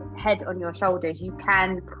solid head on your shoulders, you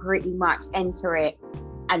can pretty much enter it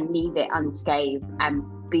and leave it unscathed and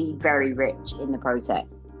be very rich in the process.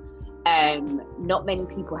 Not many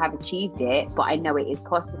people have achieved it, but I know it is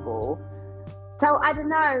possible. So I don't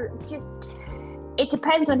know, it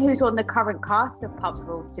depends on who's on the current cast of Pump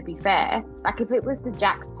Rules, to be fair. Like, if it was the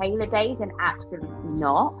Jax Taylor days, then absolutely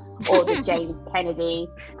not. Or the James Kennedy,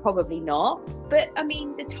 probably not. But, I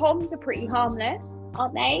mean, the Toms are pretty harmless,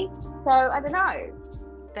 aren't they? So, I don't know.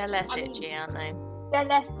 They're less itchy, aren't they? They're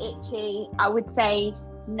less itchy. I would say,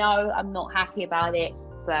 no, I'm not happy about it.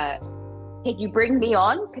 But can you bring me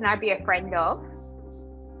on? Can I be a friend of?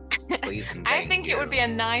 Please, I think it would be a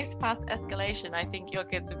nice fast escalation. I think your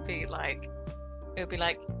kids would be like... It would be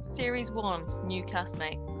like, Series 1, new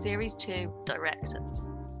castmate. Series 2, director.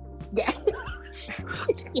 Yeah.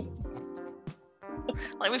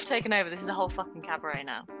 Like, we've taken over. This is a whole fucking cabaret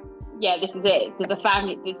now. Yeah, this is it. The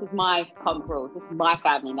family. This is my Pump Rules. This is my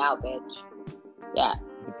family now, bitch. Yeah.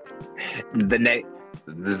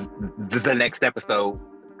 The next episode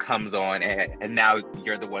comes on, and now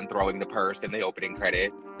you're the one throwing the purse in the opening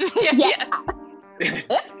credits. Yeah.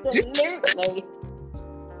 Absolutely.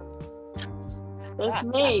 That's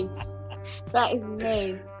me. That is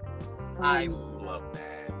me. I love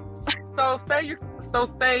that.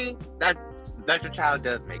 say that your child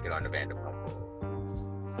does make it on the Vanderpump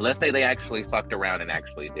Rules. Let's say they actually fucked around and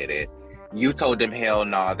actually did it. You told them hell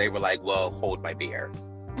no. They were like, well, hold my beer.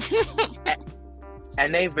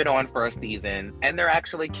 And they've been on for a season and they're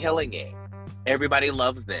actually killing it. Everybody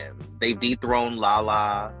loves them. They've dethroned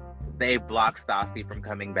Lala. They've blocked Stassi from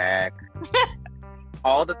coming back.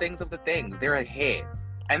 All the things of the things. They're a hit.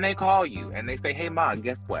 And they call you and they say, hey, Ma,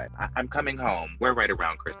 guess what? I'm coming home. We're right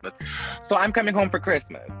around Christmas. So I'm coming home for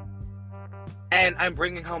Christmas. And I'm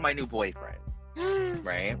bringing home my new boyfriend.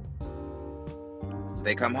 Right?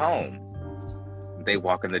 They come home. They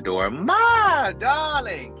walk in the door. Ma,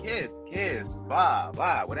 darling, kiss, blah,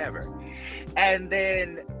 blah, whatever. And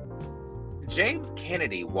then James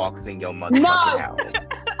Kennedy walks in your motherfucking house.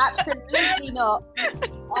 Absolutely not.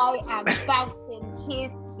 I am bouncing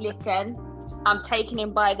his, listen, I'm taking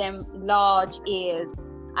him by them large ears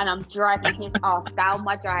and I'm driving his ass down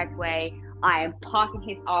my driveway. I am parking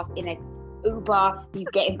his ass in an Uber. He's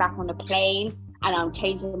getting back on the plane and I'm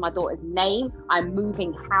changing my daughter's name. I'm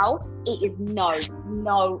moving house. It is no,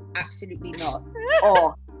 absolutely not.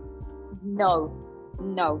 Oh, no.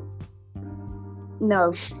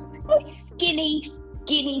 Skinny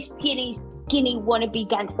wannabe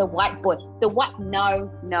gangster white boy. The white, no.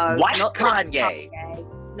 White not Kanye.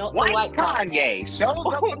 Not white the white Kanye. Shows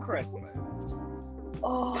up for Christmas.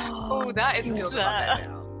 Oh, that is sad.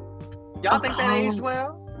 Y'all think that aged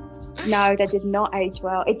well? No, that did not age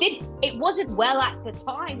well. It wasn't well at the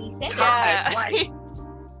time he said yeah, it. Right.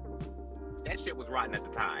 That shit was rotten at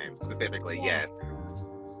the time, specifically, yes.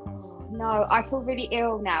 No, I feel really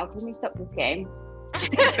ill now. Can we stop this game?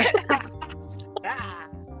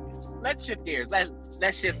 Let's shift gears.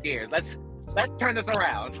 Let's shift gears. Let's turn this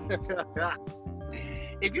around.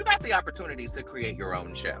 If you got the opportunity to create your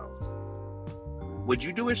own show, would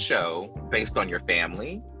you do a show based on your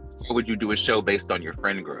family? Or would you do a show based on your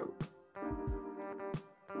friend group?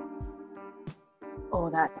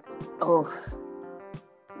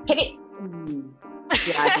 Hit it.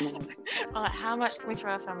 Yeah, I don't know. How much can we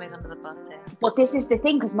throw our families under the bus here? Well, this is the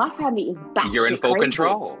thing, because my family is batshit You're in full crazy.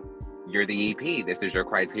 control. You're the EP. This is your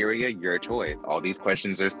criteria, your choice. All these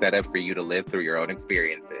questions are set up for you to live through your own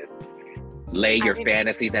experiences. Lay your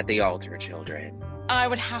fantasies at the altar, children. I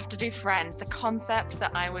would have to do Friends. The concept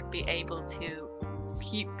that I would be able to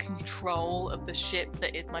keep control of the ship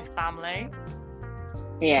that is my family.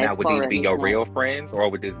 Yeah, now, would these be your real friends, or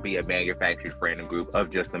would this be a manufactured friend group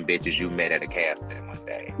of just some bitches you met at a casting one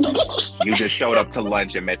day? You just showed up to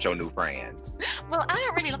lunch and met your new friends. Well, I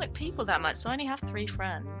don't really like people that much, so I only have 3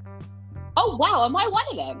 friends. Oh, wow. Am I one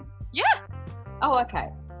of them? Yeah. Oh, okay.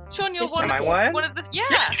 Sean, you're one of the... Yeah.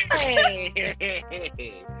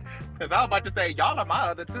 Because I was about to say, y'all are my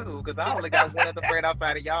other 2, because I only got one other friend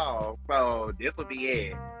outside of y'all. So this would be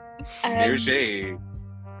it. There's shade.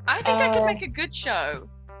 I think I could make a good show.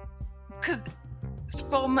 Because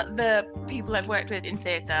from the people I've worked with in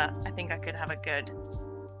theatre, I think I could have a good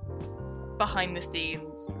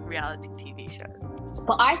behind-the-scenes reality TV show.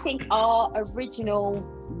 But I think our original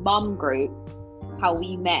mum group, how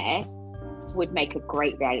we met, would make a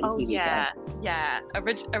great reality TV show. Yeah.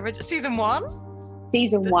 Season 1?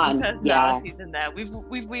 Season 1, yeah. In there.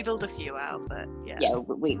 We've wheedled a few out, but yeah. Yeah,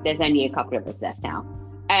 there's only a couple of us left now.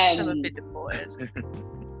 Some have been deported.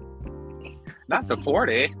 Not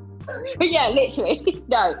deported. Yeah, literally.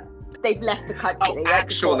 No, they've left the country. Oh,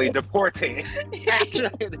 actually deported.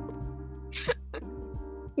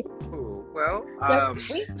 Ooh, well,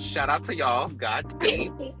 shout out to y'all.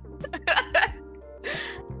 Godspeed.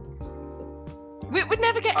 We'd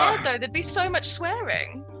never get aired though. There'd be so much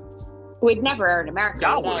swearing. We'd never air in America.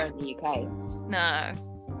 Y'all we'd air in the UK. No,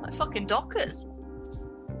 like fucking Dockers.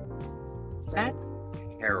 That's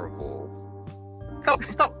terrible.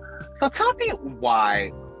 So tell me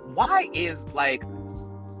why is like,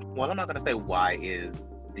 well, I'm not gonna say why is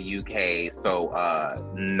the UK so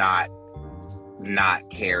not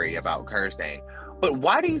carry about cursing, but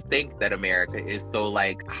why do you think that America is so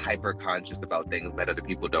like hyper conscious about things that other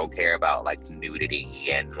people don't care about, like nudity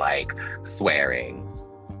and like swearing?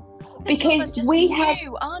 Because we have,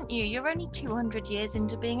 aren't you? You're only 200 years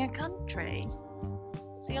into being a country,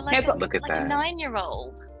 so you're like, look at that. A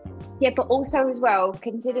 9-year-old. Yeah, but also as well,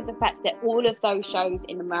 consider the fact that all of those shows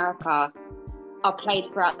in America are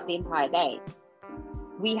played throughout the entire day.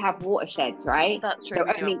 We have watersheds, right? That's true.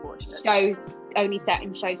 So only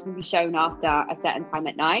certain shows can be shown after a certain time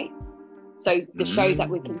at night. So the shows that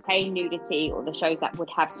would contain nudity or the shows that would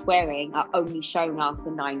have swearing are only shown after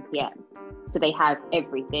 9 p.m. So they have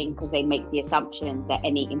everything because they make the assumption that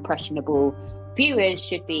any impressionable viewers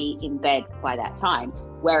should be in bed by that time.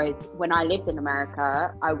 Whereas when I lived in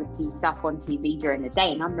America, I would see stuff on TV during the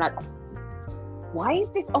day, and I'm like, why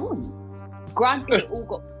is this on? Granted, it all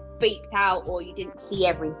got beeped out, or you didn't see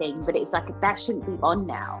everything, but it's like, that shouldn't be on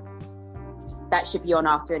now. That should be on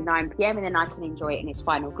after 9 p.m. and then I can enjoy it in its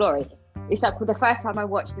final glory. It's like, well, the first time I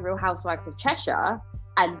watched The Real Housewives of Cheshire,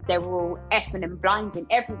 and they were all effing and blinding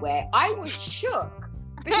everywhere, I was shook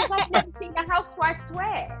because I've never seen a housewife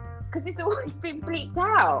swear, because it's always been bleeped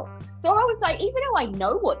out. So I was like, even though I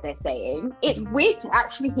know what they're saying, it's weird to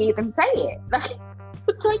actually hear them say it. Like,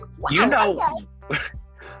 it's like, wow. You know, okay.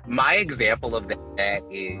 My example of that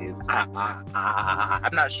is, I'm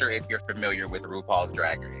not sure if you're familiar with RuPaul's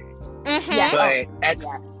Drag Race. Mm-hmm. Yeah.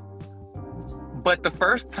 But the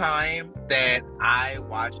first time that I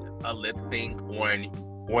watched a lip sync on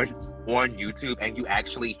YouTube and you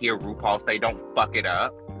actually hear RuPaul say, "Don't fuck it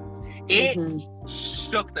up," it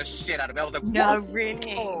shook the shit out of me. I was like, no,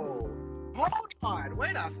 really? Hold on,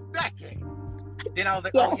 wait a second. Then I was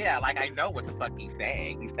like, oh yeah, like I know what the fuck he's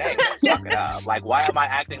saying. He's saying, "Fuck it up." Like, why am I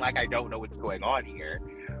acting like I don't know what's going on here?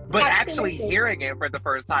 But actually hearing it for the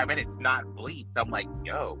first time and it's not bleeped, I'm like,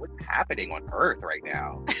 yo, what's happening on Earth right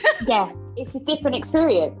now? Yeah, it's a different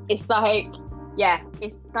experience. It's like,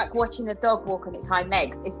 it's like watching a dog walk on its hind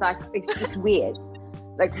legs. It's like, it's just weird.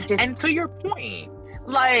 Like, you just... And to your point,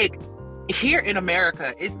 like, here in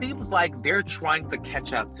America, it seems like they're trying to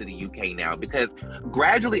catch up to the UK now, because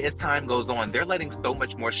gradually as time goes on, they're letting so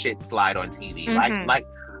much more shit slide on TV. Mm-hmm.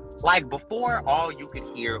 Like before, all you could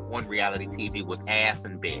hear on reality TV was ass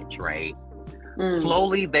and bitch, right?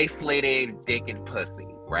 Slowly they slid in dick and pussy,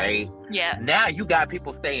 right? Yeah. Now you got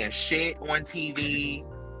people saying shit on TV,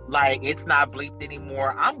 like it's not bleeped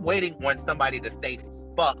anymore. I'm waiting on somebody to say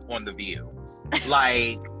fuck on The View.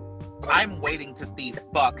 Like, I'm waiting to see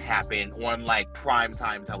fuck happen on like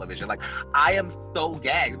primetime television. Like, I am so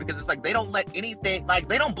gagged because it's like they don't let anything, like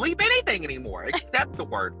they don't bleep anything anymore except the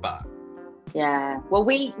word fuck. Yeah. Well,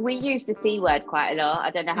 we use the C word quite a lot.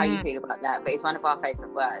 I don't know how you feel about that, but it's one of our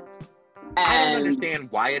favorite words. I don't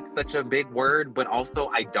understand why it's such a big word, but also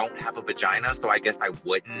I don't have a vagina, so I guess I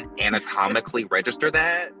wouldn't anatomically register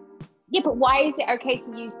that. Yeah, but why is it okay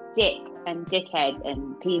to use dick and dickhead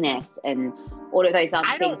and penis and all of those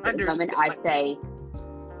other things? But the moment I say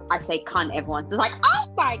cunt, everyone's just like,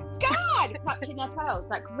 oh my God, clutching their pearls.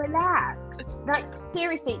 Like, relax. Like,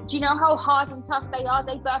 seriously, do you know how hard and tough they are?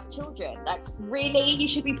 They birth children. Like, really? You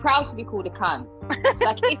should be proud to be called a cunt.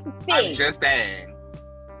 Like, it's a thing.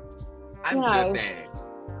 I'm just saying.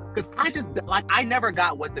 Because I never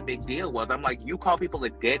got what the big deal was. I'm like, you call people a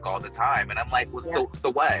dick all the time. And I'm like, well,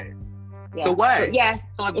 so what? Yeah. So what? Yeah.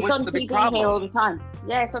 So like, it's what's on the TV big problem? here all the time.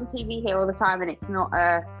 Yeah, it's on TV here all the time, and it's not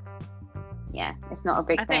it's not a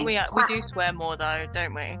big thing. I think we do swear more though,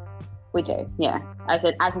 don't we? We do, yeah. As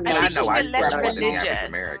a nation, I know I we're less swear more than the average religious.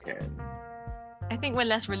 American. I think we're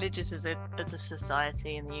less religious as a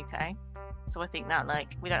society in the UK. So I think that,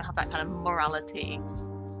 like, we don't have that kind of morality.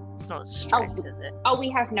 It's not as strict, is it? Oh, we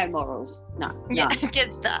have no morals. No. Yeah,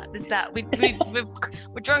 it's that. It's that.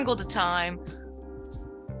 We're drunk all the time.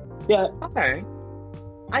 Yeah. Okay.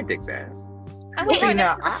 I dig that. And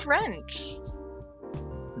we're French.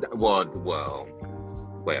 Well.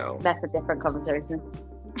 That's a different conversation.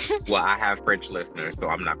 Well, I have French listeners, so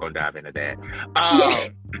I'm not going to dive into that.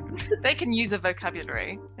 They can use a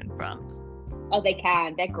vocabulary in France. Oh, they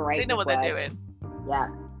can. They're great. They know what they're doing. Yeah.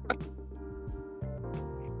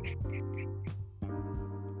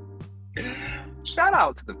 Shout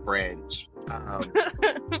out to the French.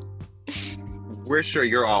 We're sure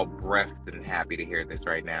you're all breathed and happy to hear this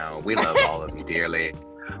right now. We love all of you dearly.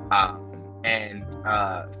 And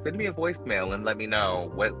send me a voicemail and let me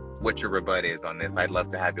know what your rebut is on this. I'd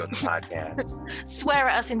love to have you on the podcast. Swear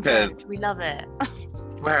at us in French. We love it.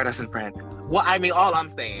 Swear at us in French. Well, I mean, all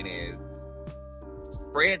I'm saying is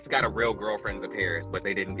France got a Real Girlfriends of Paris, but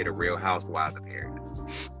they didn't get a Real Housewives of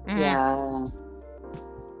Paris. Yeah.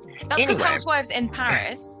 That's because Housewives in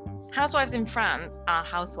Paris, Housewives in France are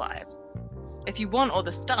housewives. If you want all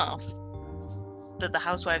the stuff that the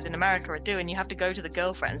housewives in America are doing, you have to go to the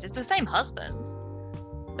girlfriends. It's the same husbands,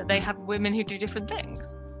 but they have women who do different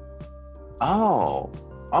things. Oh,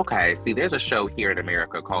 okay. See, there's a show here in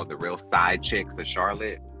America called The Real Side Chicks of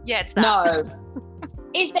Charlotte. Yeah, it's that. No.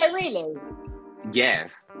 Is there really?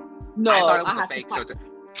 Yes. No, I thought it was a fake show too.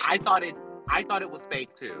 I thought it was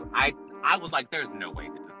fake too. I was like, there's no way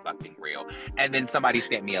this is fucking real. And then somebody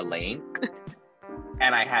sent me a link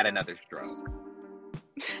and I had another stroke.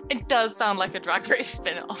 It does sound like a Drag Race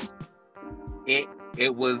spin-off. It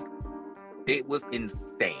was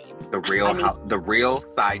insane. The real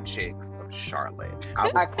Side Chicks of Charlotte.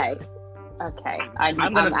 Okay. I'm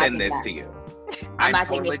gonna send this to you. I'm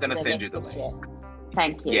totally going to send you the link.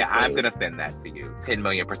 Thank you. Yeah, please. I'm going to send that to you. 10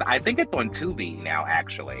 million%. I think it's on Tubi now,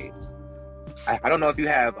 actually. I don't know if you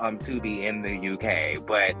have Tubi in the UK,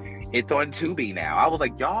 but it's on Tubi now. I was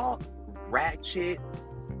like, y'all ratchet.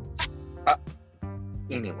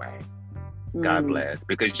 Anyway, God bless.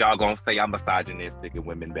 Because y'all going to say I'm misogynistic and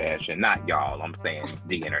women bashing. Not y'all, I'm saying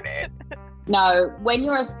the internet. No, when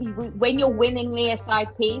you're willingly a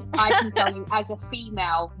side piece, I can tell you as a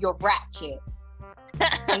female, you're ratchet.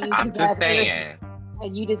 I'm just saying.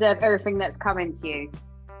 And you deserve everything that's coming to you.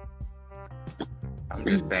 I'm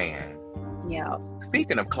just saying. Yeah.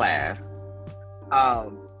 Speaking of class,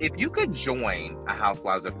 if you could join a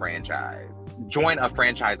Housewives of franchise, join a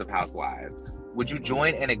franchise of Housewives, would you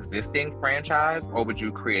join an existing franchise or would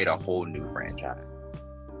you create a whole new franchise?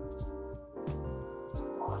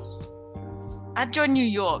 I'd join New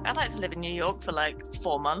York. I'd like to live in New York for like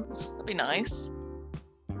 4 months. That'd be nice.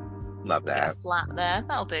 Love that. Get a flat there.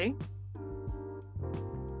 That'll do.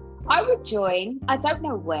 I would join. I don't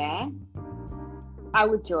know where. I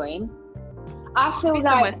would join. I feel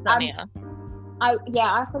like I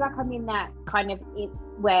feel like I'm in that kind of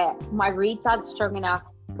where my reads aren't strong enough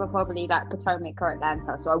for probably like Potomac or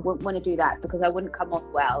Atlanta, so I wouldn't want to do that because I wouldn't come off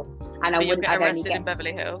well, and I'd only get in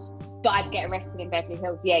Beverly Hills. But I'd get arrested in Beverly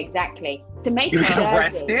Hills. Yeah, exactly. To make you it get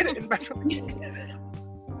arrested in Beverly Hills.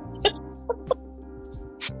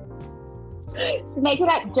 To make it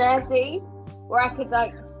like Jersey, where I could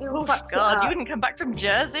like still. Oh my God, you wouldn't come back from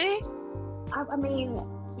Jersey? I mean,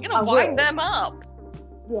 you're gonna wipe them up.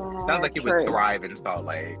 Yeah. Sounds like you would thrive in Salt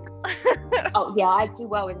Lake. Oh yeah, I do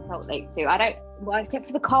well in Salt Lake too. I don't. Well, except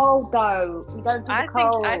for the cold though. We don't do the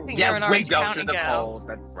cold. I think you're an Orange County the girl. cold.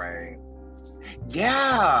 That's right.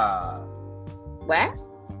 Yeah. Where?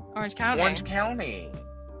 Orange County. Orange County.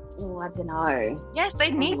 Oh, I don't know. Yes, they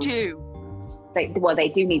need you. They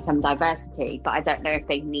do need some diversity, but I don't know if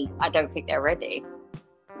they need. I don't think they're ready.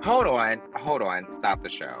 Hold on. Stop the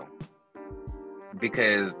show.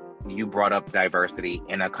 Because you brought up diversity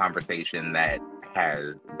in a conversation that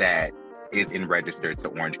is registered to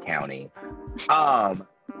Orange County.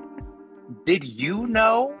 Did you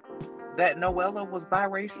know that Noella was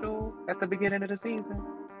biracial at the beginning of the season?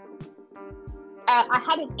 I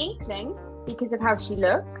had an inkling because of how she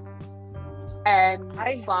looks. I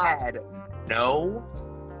had no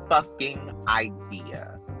fucking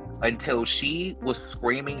idea until she was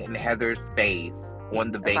screaming in Heather's face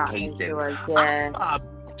on the vacation. I'm a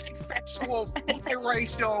bisexual,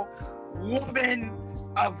 biracial woman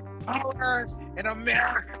of color in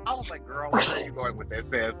America. I was like, girl, where are you going with this,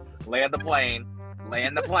 sis? Land the plane,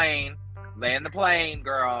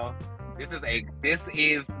 girl. This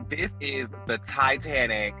is the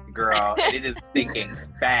Titanic, girl. And it is sinking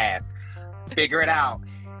fast. Figure it out.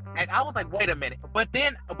 And I was like, wait a minute. But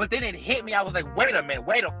then it hit me. I was like, wait a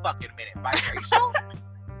fucking minute. Biracial?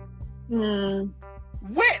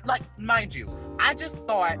 Wait, like, mind you, I just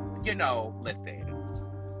thought, listen,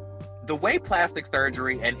 the way plastic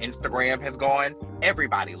surgery and Instagram has gone,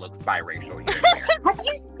 everybody looks biracial here. Have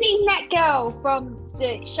you seen that girl from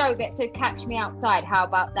the show that said Catch Me Outside? How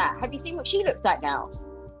about that? Have you seen what she looks like now?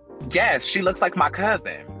 Yes, she looks like my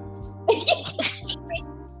cousin.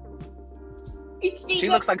 She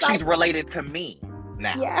looks like she's related to me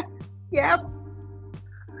now. Yeah. Yep.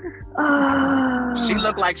 She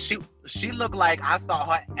looked like I saw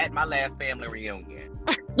her at my last family reunion.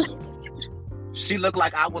 She looked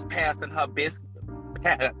like I was passing her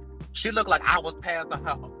biscuit. She looked like I was passing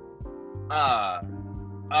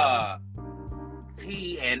her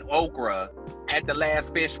tea and okra at the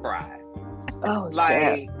last fish fry. Oh, like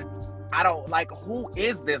shit. I don't like, who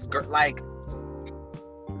is this girl? Like,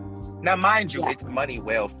 now mind you, it's money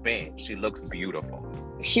well spent. She looks beautiful.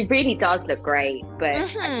 She really does look great, but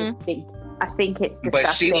I think it's disgusting. But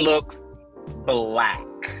she looks black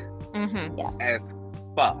as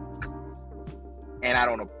fuck. And I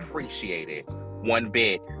don't appreciate it one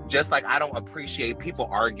bit. Just like I don't appreciate people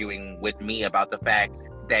arguing with me about the fact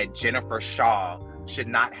that Jennifer Shaw should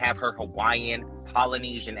not have her Hawaiian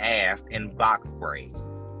Polynesian ass in box braids.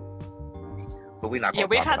 But we're not. Yeah,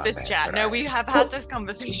 we've had this chat. No, we have had this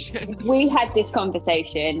conversation. We had this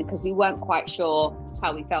conversation because we weren't quite sure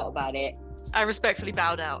how we felt about it. I respectfully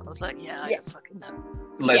bowed out. I was like, I don't fucking know.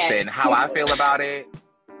 Listen, how I feel about it,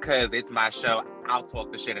 because it's my show, I'll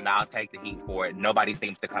talk the shit and I'll take the heat for it. Nobody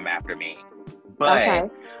seems to come after me. But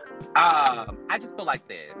I just feel like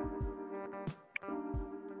this.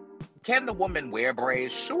 Can the woman wear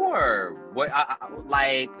braids? Sure. What?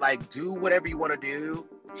 Like do whatever you want to do.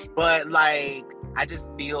 But like, I just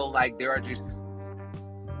feel like there are just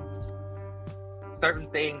certain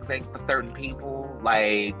things like for certain people.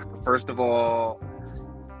 Like, first of all,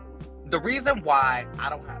 the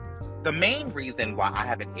main reason why I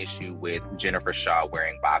have an issue with Jennifer Shaw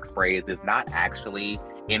wearing box braids is not actually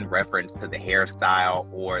in reference to the hairstyle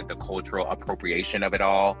or the cultural appropriation of it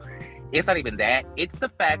all. It's not even that. It's the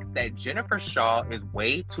fact that Jennifer Shaw is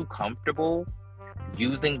way too comfortable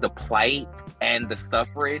using the plight and the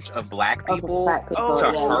suffrage of Black people to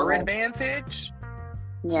her advantage.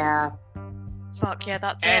 Yeah. Fuck yeah,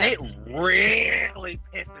 that's and it. And it really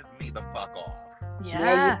pisses me the fuck off.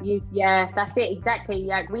 Yeah. Yeah, that's it, exactly.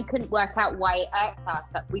 Like, we couldn't work out why it irked us.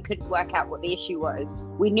 Like, we couldn't work out what the issue was.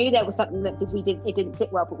 We knew there was something that it didn't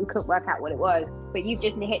sit well, but we couldn't work out what it was. But you've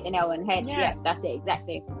just hit the nail on the head. Yeah, that's it,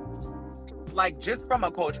 exactly. Like, just from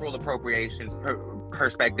a cultural appropriation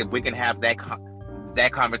perspective, we can have that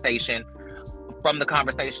conversation from the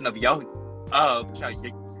conversation of your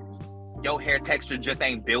hair texture just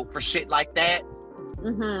ain't built for shit like that.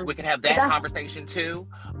 Mm-hmm. We can have that conversation too.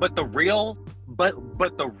 But the real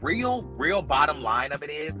bottom line of it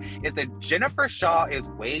is that Jennifer Shaw is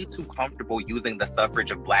way too comfortable using the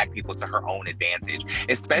suffrage of Black people to her own advantage,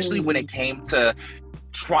 especially when it came to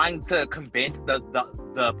trying to convince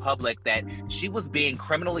the public that she was being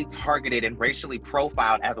criminally targeted and racially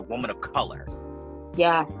profiled as a woman of color.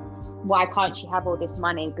 Yeah. Why can't she have all this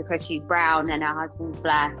money because she's brown and her husband's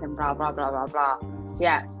Black and blah, blah, blah, blah, blah.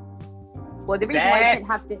 Yeah. Well, the reason why she shouldn't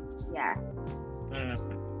have this,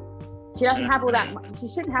 she doesn't have all that. She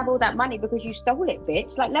shouldn't have all that money because you stole it,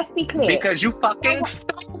 bitch. Like, let's be clear. Because you fucking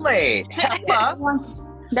stole it.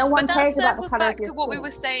 No one cares about the color back to what we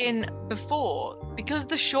were saying before, because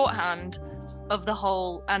the shorthand of the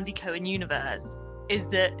whole Andy Cohen universe is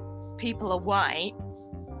that people are white,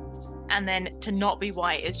 and then to not be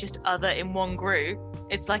white is just other in one group.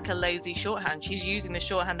 It's like a lazy shorthand. She's using the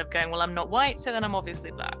shorthand of going, well, I'm not white, so then I'm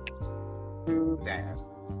obviously Black. That.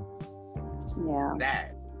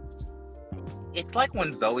 It's like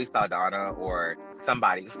when Zoe Saldana or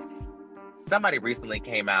somebody recently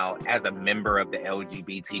came out as a member of the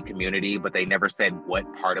LGBT community, but they never said what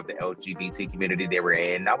part of the LGBT community they were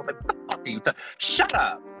in. I was like, what the fuck are you talking? Shut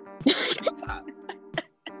up. Shut up.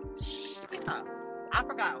 Shut up. I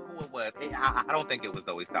forgot who it was. I don't think it was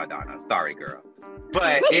Zoe Saldana. Sorry, girl.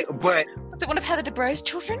 But was it one of Heather Dubrow's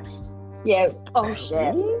children? Yeah. Oh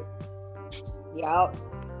shit. Yeah.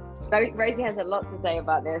 Rosie has a lot to say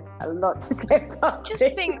about this.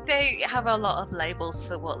 Just think they have a lot of labels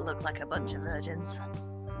for what look like a bunch of virgins.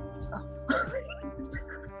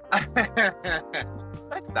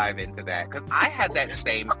 Let's dive into that, because I had that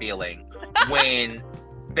same feeling when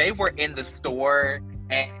they were in the store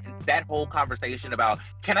and that whole conversation about,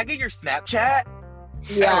 can I get your Snapchat?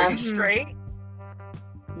 Yeah. Are you straight?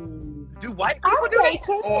 Do white people do it?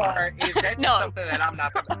 Or is that just something that I'm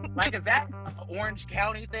not... Like, is that an Orange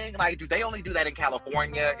County thing? Like, do they only do that in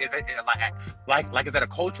California? Is it like is that a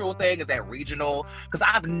cultural thing? Is that regional? Because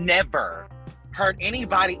I've never heard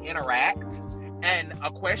anybody interact, and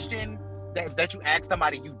a question that you ask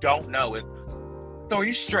somebody you don't know is, so are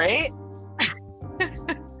you straight?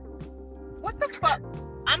 What the fuck?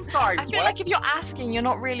 I'm sorry. I feel like if you're asking, you're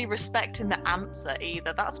not really respecting the answer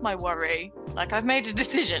either. That's my worry. Like, I've made a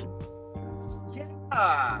decision.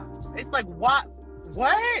 Yeah. It's like, what?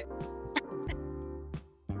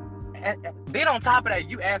 And then on top of that,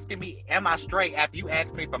 you asking me, am I straight, after you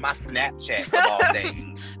asked me for my Snapchat of all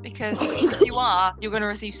days? Because if you are, you're going to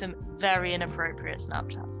receive some very inappropriate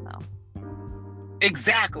Snapchats now.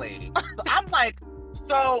 Exactly. So I'm like,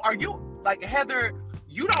 so are you, like, Heather,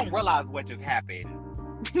 you don't realize what just happened.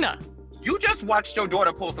 No. You just watched your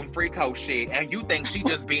daughter pull some freako shit and you think she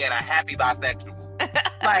just being a happy bisexual.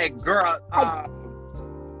 Like, girl,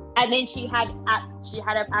 and then she had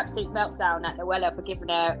an absolute meltdown at the Weller for giving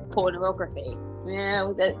her pornography.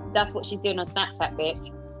 Yeah, that's what she's doing on Snapchat,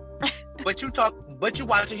 bitch. But you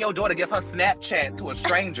watching your daughter give her Snapchat to a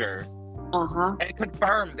stranger, and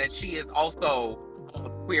confirm that she is also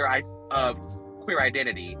queer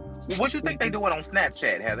identity. What you think they doing on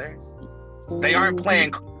Snapchat, Heather? They aren't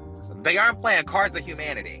playing Cards of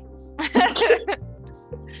Humanity.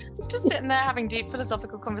 Just sitting there having deep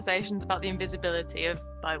philosophical conversations about the invisibility of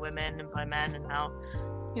by women and by men, and how,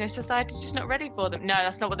 society's just not ready for them. No,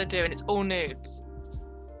 that's not what they're doing. It's all nudes.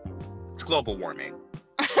 It's global warming.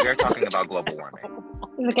 We're talking about global warming.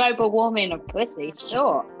 The global warming of pussy,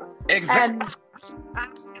 sure. Exactly.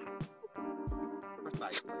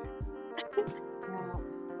 Precisely.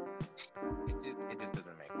 It just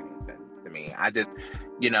doesn't make any sense to me. I just,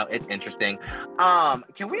 it's interesting.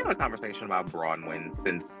 Can we have a conversation about Bronwyn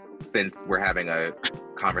since we're having a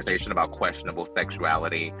conversation about questionable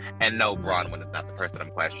sexuality. And no, Bronwyn is not the person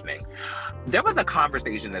I'm questioning. There was a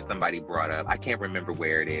conversation that somebody brought up. I can't remember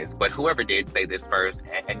where it is, but whoever did say this first,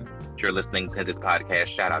 and you're listening to this podcast,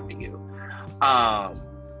 shout out to you.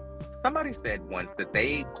 Somebody said once that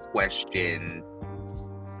they questioned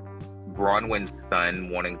Bronwyn's son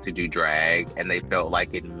wanting to do drag, and they felt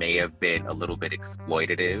like it may have been a little bit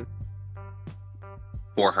exploitative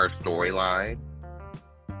for her storyline.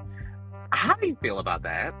 How do you feel about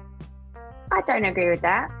that? I don't agree with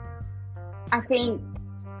that. I think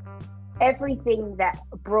everything that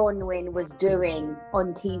Bronwyn was doing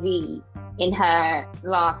on TV in her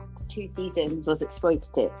last 2 seasons was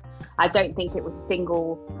exploitative. I don't think it was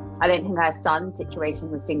I don't think her son's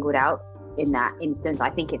situation was singled out in that instance. I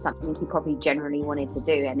think it's something he probably generally wanted to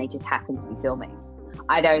do and they just happened to be filming.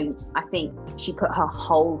 I think she put her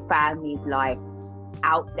whole family's life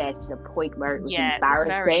out there to the point where it was embarrassing.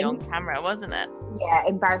 It was very on camera, wasn't it? Yeah,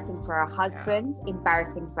 embarrassing for her husband,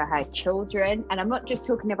 embarrassing for her children. And I'm not just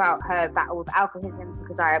talking about her battle with alcoholism,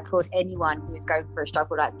 because I applaud anyone who is going through a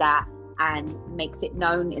struggle like that and makes it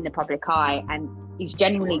known in the public eye and is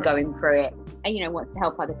genuinely going through it and, you know, wants to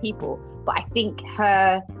help other people. But I think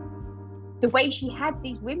the way she had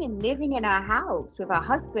these women living in her house with her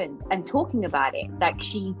husband and talking about it, like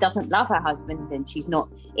she doesn't love her husband and she's not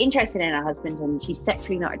interested in her husband and she's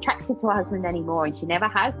sexually not attracted to her husband anymore and she never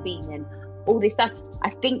has been, and all this stuff. I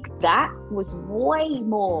think that was way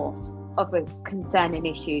more of a concerning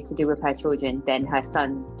issue to do with her children than her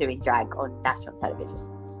son doing drag on national television.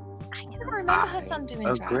 I never remember her son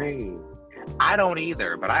doing drag. Agree. I don't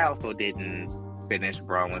either, but I also didn't finish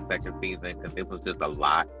Bronwyn's second season because it was just a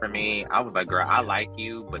lot for me. I was like, girl, I like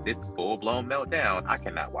you, but this full-blown meltdown, I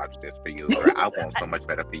cannot watch this for you, girl. I want so much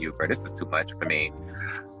better for you, girl. This is too much for me.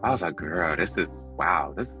 I was like, girl, this is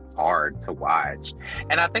hard to watch.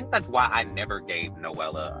 And I think that's why I never gave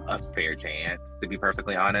Noella a fair chance, to be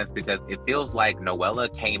perfectly honest, because it feels like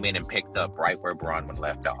Noella came in and picked up right where Bronwyn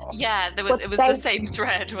left off. Yeah, it was the same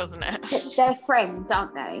thread, wasn't it? They're friends,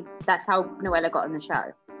 aren't they? That's how Noella got on the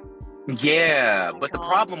show. Yeah, but the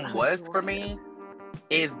problem was for me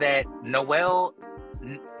is that Noella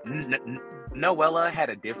had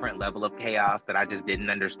a different level of chaos that I just didn't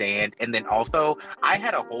understand. And then also, I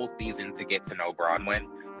had a whole season to get to know Bronwyn.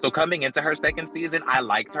 So coming into her second season, I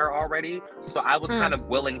liked her already. So I was kind of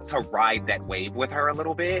willing to ride that wave with her a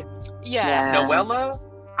little bit. Yeah. Noella,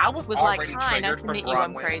 I was already like, hi, nice triggered to from meet you,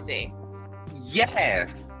 I'm Bronwyn. crazy.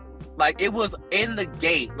 Yes. Like, it was in the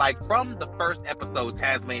gate, like, from the first episode,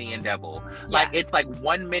 Tasmanian Devil. Like, it's like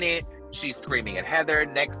 1 minute, she's screaming at Heather.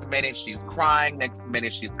 Next minute, she's crying. Next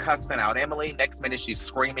minute, she's cussing out Emily. Next minute, she's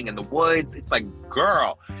screaming in the woods. It's like,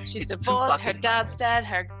 girl. She's divorced. Her dad's dead.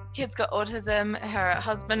 Her kids got autism. Her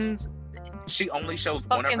husband's... She only shows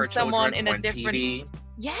one of her children on TV.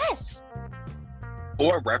 Yes.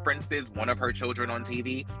 Or references one of her children on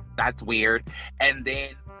TV. That's weird. And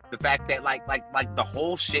then the fact that like the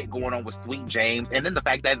whole shit going on with Sweet James, and then the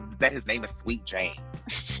fact that his name is Sweet James.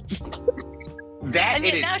 That and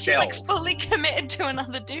in now itself. She's like fully committed to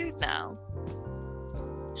another dude now.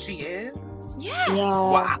 She is? Yeah.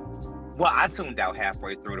 Well, I tuned out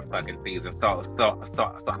halfway through the fucking season, so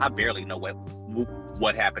I barely know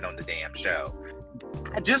what happened on the damn show.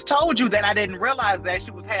 I just told you that I didn't realize that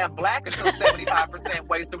she was half black until 75%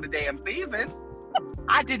 way through the damn season.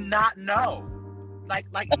 I did not know. Like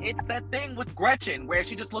it's that thing with Gretchen where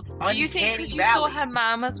she just looks uncanny. Do you think because you saw her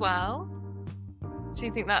mom as well? Do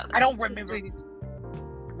you think that? I don't remember.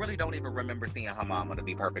 Really don't even remember seeing her mama, to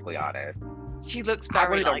be perfectly honest. She looks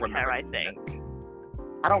very like her, I think.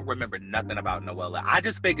 I don't remember nothing about Noella. I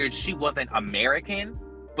just figured she wasn't American,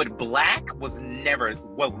 but black was never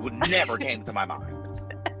came to my mind.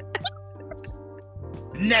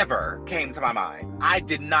 Never came to my mind. I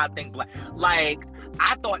did not think black. Like,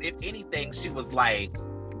 I thought if anything, she was like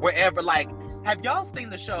wherever. Like, have y'all seen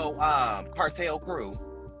the show Cartel Crew?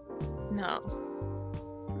 No.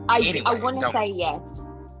 I want to say yes.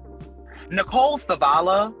 Nicole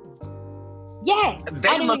Savala. Yes.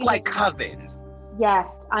 They look like cousins.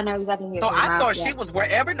 Yes, I know exactly who you're talking about. So I thought she was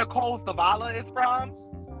wherever Nicole Savala is from.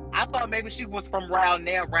 I thought maybe she was from around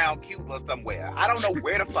Cuba somewhere. I don't know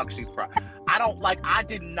where the fuck she's from. I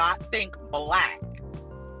did not think black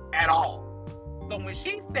at all. So when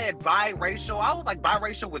she said biracial, I was like,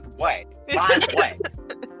 biracial with what? By what?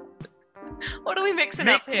 What are we mixing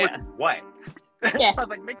up here? Mixed with what? Yeah. I was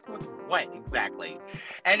like, mixed with what exactly?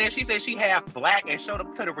 And then she said she half black and showed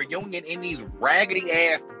up to the reunion in these raggedy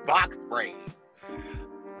ass box braids.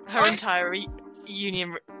 Her entire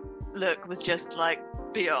union look was just like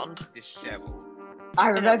beyond disheveled. I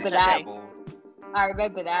remember that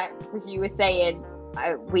because you were saying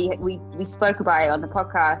we spoke about it on the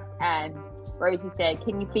podcast, and Rosie said,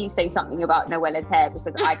 "Can you please say something about Noella's hair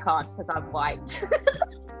because I can't because I'm white."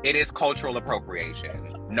 It is cultural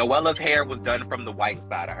appropriation. Noella's hair was done from the white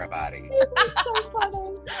side of her body. It's so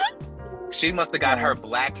funny. She must have got her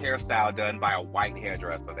black hairstyle done by a white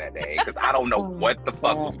hairdresser that day, because I don't know what the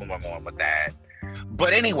fuck was going on with that.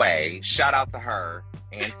 But anyway, shout out to her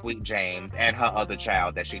and Sweet James and her other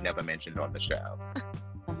child that she never mentioned on the show.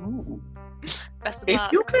 Best of luck.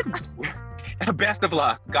 If you could, best of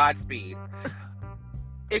luck, Godspeed.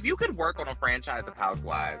 If you could work on a franchise of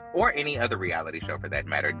Housewives, or any other reality show for that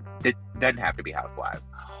matter, it doesn't have to be Housewives,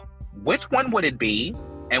 which one would it be?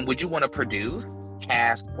 And would you want to produce,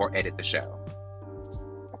 cast, or edit the show?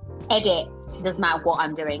 Edit. Doesn't matter what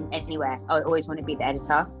I'm doing anywhere. I always want to be the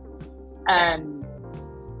editor.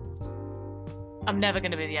 I'm never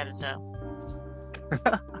going to be the editor.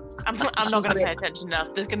 I'm not going to pay attention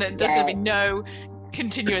enough. There's going to be no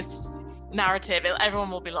continuous narrative. Everyone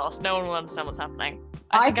will be lost. No one will understand what's happening.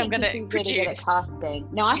 I think I'm going to produce. Really good at casting.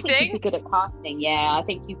 No, I think you'd be good at casting. Yeah, I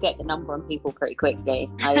think you get the number on people pretty quickly.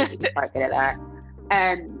 I think you're quite good at that.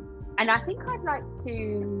 And I think I'd like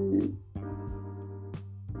to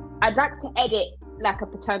edit like a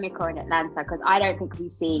Potomac or an Atlanta, because I don't think we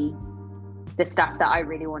see the stuff that I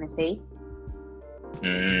really want to see.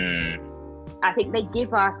 I think they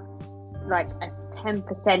give us like a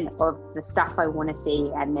 10% of the stuff I want to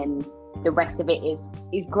see, and then the rest of it is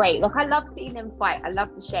great. Like, I love seeing them fight. I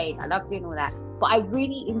love the shade. I love doing all that. But I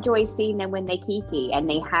really enjoy seeing them when they kiki and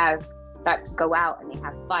they have like go out and they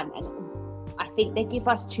have fun. And I think they give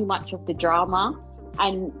us too much of the drama,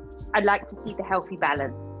 and I'd like to see the healthy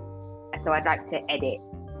balance. And so I'd like to edit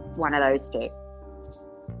one of those two.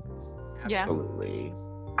 Yeah. Absolutely.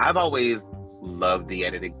 I've always loved the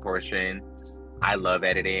editing portion. I love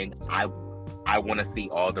editing. I want to see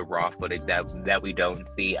all the raw footage that we don't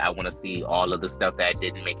see. I want to see all of the stuff that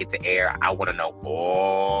didn't make it to air. I want to know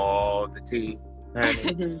all the tea.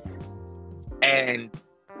 And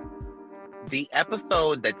the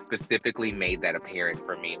episode that specifically made that apparent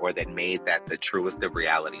for me, or that made that the truest of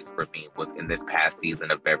realities for me, was in this past season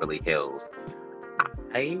of Beverly Hills.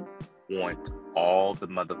 I want all the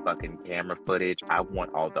motherfucking camera footage. I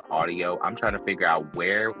want all the audio. I'm trying to figure out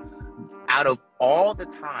where, out of all the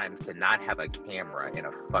times to not have a camera in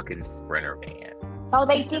a fucking Sprinter van. Oh,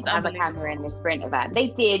 they did have a camera in the Sprinter van. They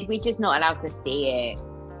did. We're just not allowed to see it.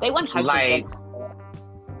 They 100%. Like,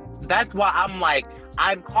 that's why I'm like,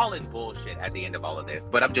 I'm calling bullshit at the end of all of this.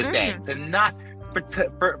 But I'm just saying, to not,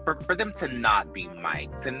 for them to not be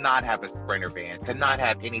mic'd, to not have a Sprinter van, to not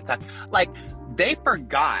have any time. Like, they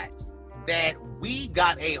forgot that we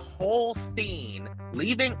got a whole scene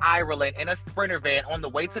leaving Ireland in a Sprinter van on the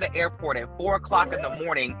way to the airport at 4 o'clock in the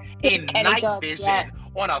morning in night vision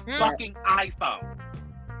on a fucking iPhone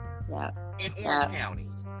in Orange County.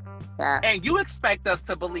 And you expect us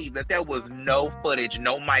to believe that there was no footage,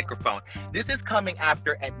 no microphone. This is coming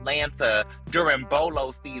after Atlanta during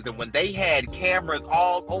Bolo season, when they had cameras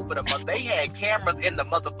all over they had cameras in the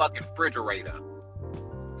motherfucking refrigerator.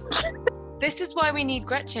 This is why we need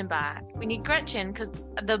Gretchen back. We need Gretchen because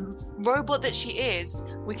the robot that she is,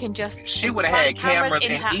 we can just... She would have had cameras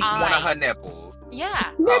in each one of her nipples.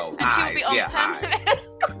 Yeah. Oh, and she would be on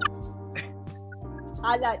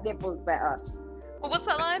I like nipples better. Well, what's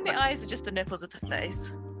that line? The eyes are just the nipples of the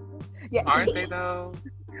face. Yeah. Aren't they though?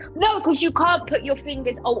 No, because you can't put your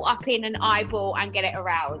fingers all up in an eyeball and get it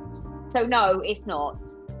aroused. So no, it's not.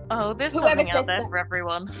 Oh, there's something out there for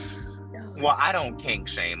everyone. Well, I don't kink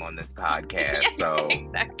shame on this podcast, so...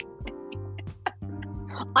 Exactly.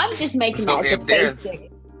 I'm just making that as a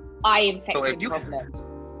basic eye infection problem.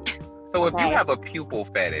 So if you have a pupil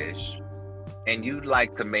fetish and you'd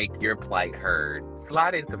like to make your plight heard,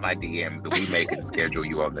 slide into my DMs and we may can schedule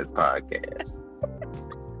you on this podcast.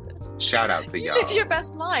 Shout out to y'all. Live your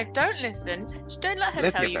best life. Don't listen. Don't let her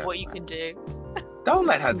tell you what you can do. Don't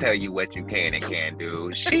let her tell you what you can and can't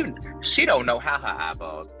do. She don't know how her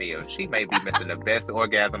eyeballs feel. She may be missing the best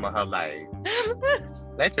orgasm of her life.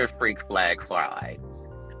 Let your freak flag fly.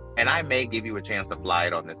 And I may give you a chance to fly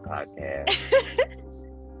it on this podcast.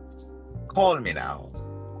 Call me now.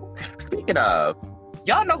 Speaking of,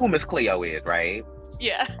 y'all know who Miss Cleo is, right?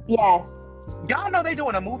 Yeah. Yes. Y'all know they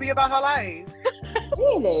doing a movie about her life.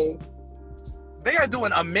 Really? They are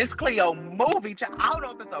doing a Miss Cleo movie. I don't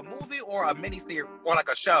know if it's a movie or a miniseries or like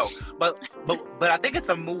a show, but I think it's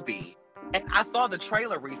a movie. And I saw the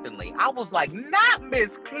trailer recently. I was like, not Miss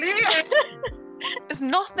Cleo. There's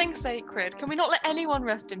nothing sacred. Can we not let anyone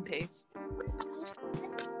rest in peace?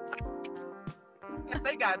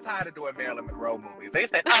 They got tired of doing Marilyn Monroe movies. They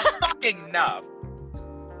said, fucking enough.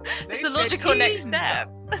 It's the logical next step.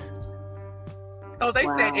 So they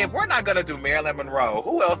said, if we're not gonna do Marilyn Monroe,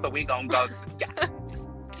 who else are we gonna go to?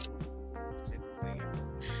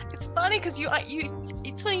 It's funny because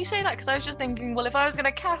it's funny you say that because I was just thinking, well, if I was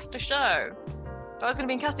gonna cast a show, if I was gonna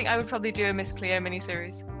be in casting, I would probably do a Miss Cleo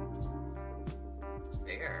miniseries.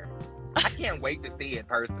 There, I can't wait to see it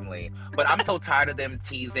personally, but I'm so tired of them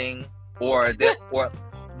teasing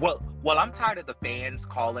Well, I'm tired of the fans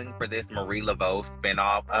calling for this Marie Laveau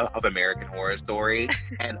spinoff of American Horror Story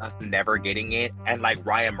and us never getting it. And like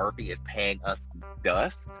Ryan Murphy is paying us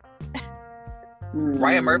dust.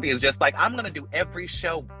 Ryan Murphy is just like, I'm going to do every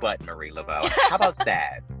show but Marie Laveau. How about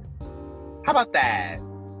that? How about that?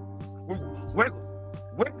 We're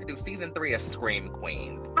going to do season 3 of Scream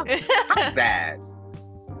Queens. How's that?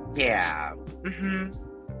 Yeah.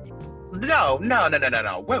 No.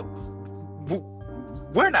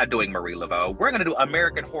 We're not doing Marie Laveau. We're going to do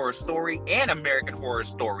American Horror Story and American Horror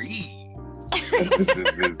Stories.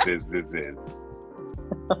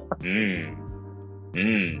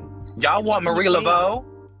 Y'all want Marie Laveau?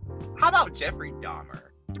 How about Jeffrey Dahmer?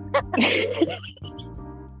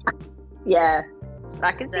 Yeah.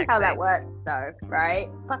 I can see how that works, though, right?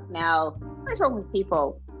 Fuck now. What's wrong with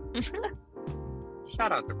people?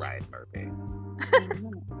 Shout out to Ryan Murphy.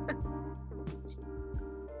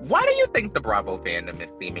 Why do you think the Bravo fandom is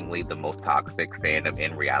seemingly the most toxic fandom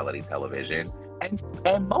in reality television?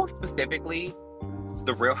 And most specifically,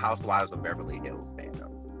 the Real Housewives of Beverly Hills fandom?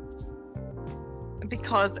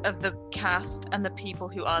 Because of the cast and the people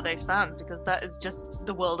who are those fans, because that is just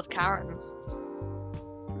the world of Karens.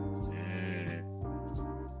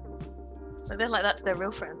 They're like that to their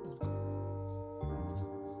real friends.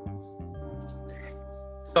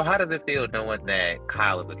 So how does it feel knowing that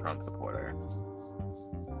Kyle is a Trump supporter?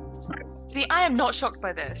 See, I am not shocked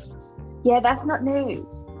by this. Yeah, that's not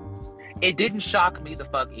news. It didn't shock me the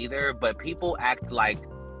fuck either, but people act like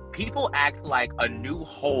a new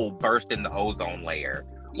hole burst in the ozone layer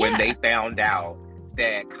when they found out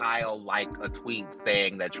that Kyle liked a tweet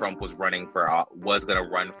saying that Trump was gonna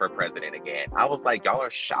run for president again. I was like, y'all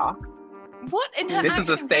are shocked? What in her This is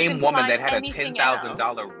the same woman that had a $10,000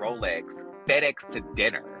 else? Rolex FedEx to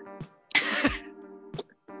dinner.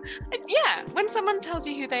 Yeah, when someone tells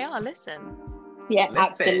you who they are, listen. Yeah,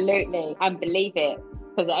 absolutely. And believe it,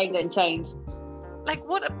 because it ain't going to change. Like,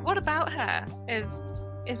 what about her is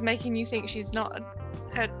making you think she's not...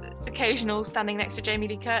 Her occasional standing next to Jamie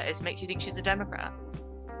Lee Curtis makes you think she's a Democrat.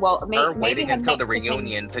 Well, her waiting until the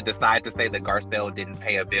reunion to decide to say that Garcelle didn't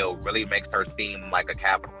pay a bill really makes her seem like a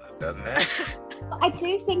capitalist, doesn't it? I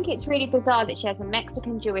do think it's really bizarre that she has a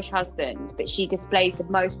Mexican Jewish husband, but she displays the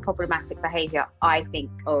most problematic behavior, I think,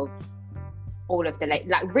 of all of the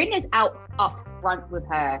like Rin is up front with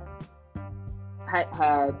her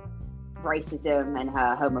racism and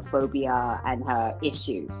her homophobia and her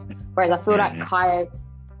issues, whereas I feel like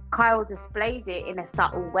Kyle displays it in a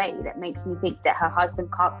subtle way that makes me think that her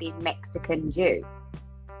husband can't be Mexican Jew,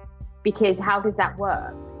 because how does that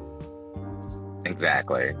work?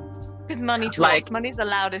 Exactly. Because money talks. Money's the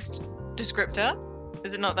loudest descriptor.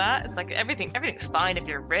 Is it not that? It's like everything's fine if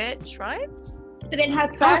you're rich, right? But then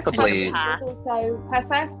her first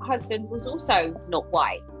husband was also not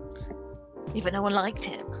white. Even no one liked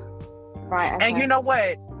him. Right. Okay. And you know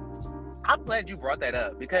what? I'm glad you brought that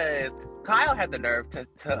up, because Kyle had the nerve to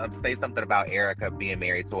say something about Erica being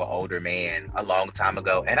married to an older man a long time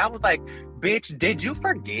ago. And I was like, bitch, did you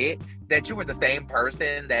forget that you were the same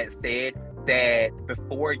person that said that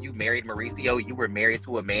before you married Mauricio, you were married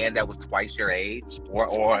to a man that was twice your age?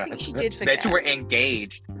 Or I think she did forget. That you were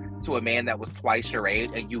engaged to a man that was twice your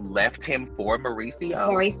age and you left him for Mauricio?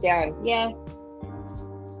 Mauricio, yeah.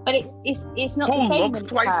 But it's not who the same. Who looks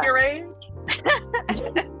twice your age?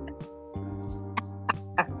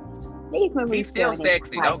 He's still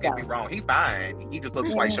sexy, don't get me wrong. He's fine. He just looks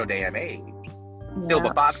twice your damn age. Yeah.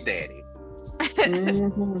 Silver Fox Daddy.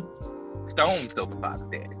 Stone Silver Fox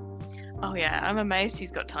Daddy. Oh yeah, I'm amazed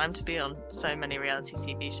he's got time to be on so many reality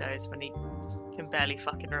TV shows when he can barely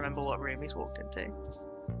fucking remember what room he's walked into.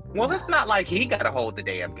 Well, it's not like he gotta hold the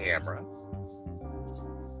damn camera.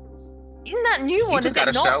 Isn't that new one? Is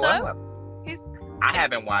it not though? I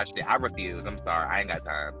haven't watched it. I refuse. I'm sorry. I ain't got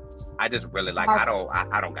time. I just really I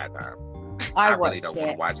don't got time. I really don't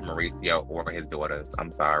want to watch Mauricio or his daughters.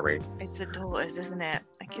 I'm sorry. It's the daughters, isn't it?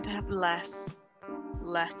 I could have less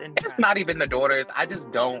interest. It's not even the daughters. I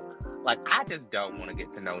just don't want to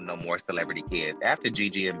get to know no more celebrity kids. After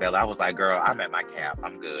Gigi and Bella, I was like, girl, I'm at my cap.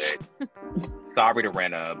 I'm good. Sorry to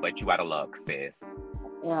Renna, but you out of luck, sis.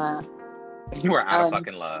 Yeah. You are out of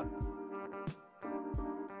fucking luck.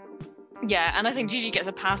 Yeah, and I think Gigi gets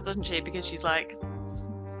a pass, doesn't she? Because she's like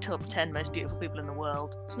top 10 most beautiful people in the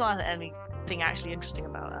world. It's not anything actually interesting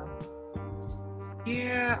about her.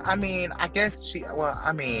 Yeah, I mean, I guess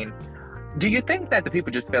do you think that the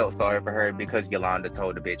people just felt sorry for her because Yolanda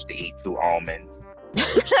told the bitch to eat 2 almonds?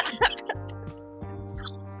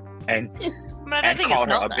 and called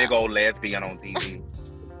her a big old lesbian on TV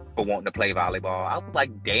for wanting to play volleyball. I was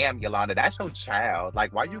like, damn, Yolanda, that's your child.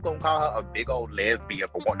 Like, why you gonna call her a big old lesbian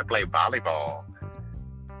for wanting to play volleyball?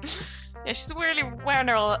 Yeah, she's really wearing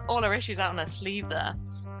all her issues out on her sleeve there.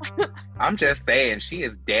 I'm just saying, she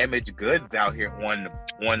is damaged goods out here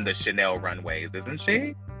on the Chanel runways, isn't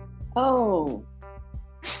she? Oh.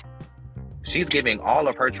 She's giving all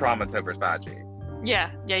of her trauma to Versace.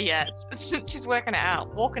 Yeah. She's working it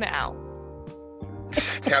out, walking it out.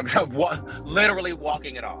 Literally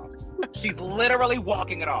walking it off. She's literally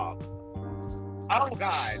walking it off. Oh,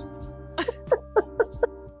 God.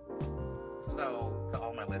 So, to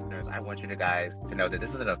all my listeners, I want you guys to know that this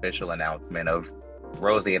is an official announcement of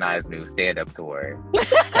Rosie and I's new stand-up tour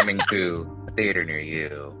coming to a theater near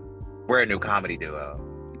you. We're a new comedy duo.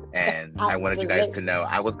 And I wanted you guys to know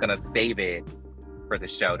I was going to save it for the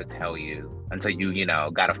show to tell you until you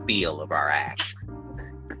got a feel of our act.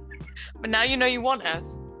 But now you know you want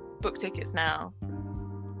us. Book tickets now.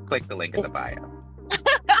 Click the link in the bio.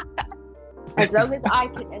 As long as I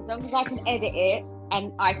can edit it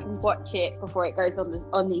and I can watch it before it goes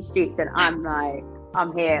on these streets, and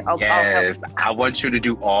I'm here. Yes, I want you to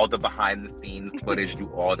do all the behind the scenes footage, do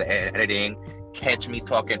all the editing. Catch me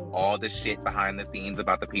talking all the shit behind the scenes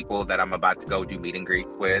about the people that I'm about to go do meet and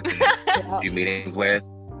greets with, and do meetings with,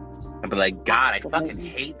 and be like, God, I fucking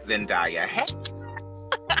hate Zendaya.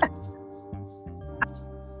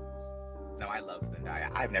 No, I love Zendaya.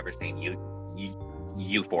 I've never seen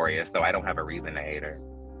Euphoria, so I don't have a reason to hate her.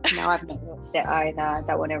 No, I've not watched it either. I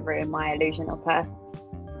don't want to ruin my illusion of her.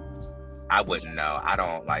 I wouldn't know. I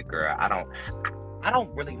don't like her. I don't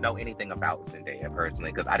really know anything about Zendaya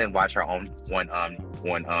personally because I didn't watch her on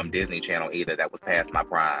Disney Channel either. That was past my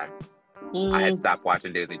prime. I had stopped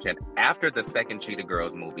watching Disney Channel after the second Cheetah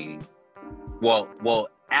Girls movie. Well,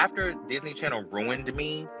 after Disney Channel ruined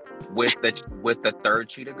me with the third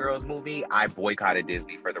Cheetah Girls movie, I boycotted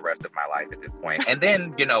Disney for the rest of my life at this point. And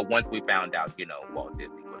then, once we found out, Walt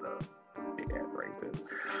Disney was a big ass racist.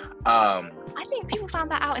 I think people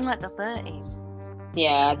found that out in like the 30s.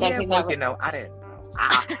 Yeah, I don't think that was... I didn't know.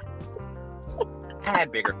 I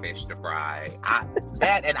had bigger fish to fry. I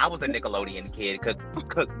was a Nickelodeon kid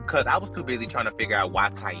because I was too busy trying to figure out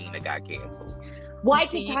why Taina got canceled. Why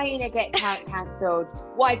did Taina get cancelled?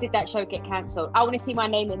 Why did that show get cancelled? I want to see my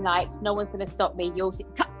name in lights. No one's going to stop me. You'll see.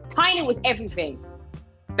 Taina was everything.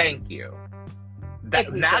 Thank you.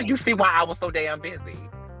 Now you see why I was so damn busy.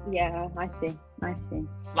 Yeah, I see.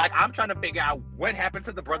 Like, I'm trying to figure out what happened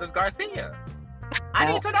to the Brothers Garcia.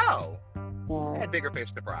 I need to know. I had bigger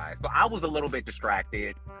fish to fry. So I was a little bit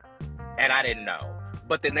distracted, and I didn't know.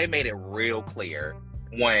 But then they made it real clear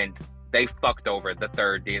once they fucked over the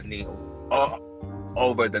third Disney,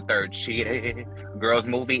 over the third Cheetah Girls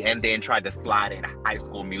movie, and then tried to slide in High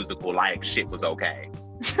School Musical like shit was okay.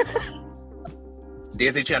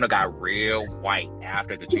 Disney Channel got real white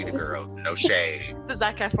after the Cheetah Girls. No shade. The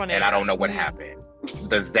Zac Efron. And I don't know what happened.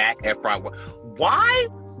 The Zac Efron. Why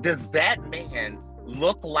does that man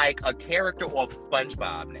look like a character of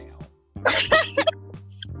SpongeBob now?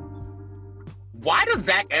 Why does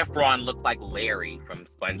Zac Efron look like Larry from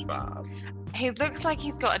SpongeBob? He looks like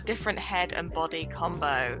he's got a different head and body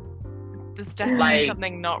combo. There's definitely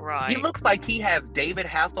something not right. He looks like he has David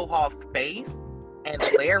Hasselhoff's face and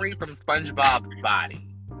Larry from SpongeBob's body.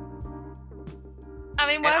 I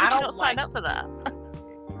mean, why would you not sign up for that?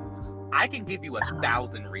 I can give you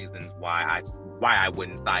 1,000 reasons why I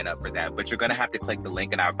wouldn't sign up for that, but you're gonna have to click the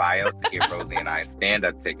link in our bio to get Rosie and I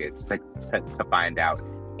stand-up tickets to find out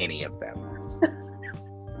any of them.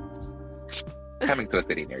 Coming to a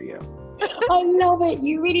city near you. I love it.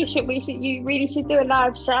 You really should do a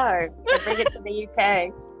live show and bring it to the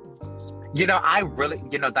UK.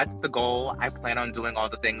 That's the goal. I plan on doing all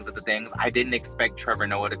the things. I didn't expect Trevor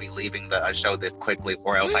Noah to be leaving the show this quickly,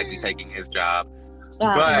 or else I'd be taking his job.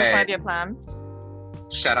 But 5-year plan.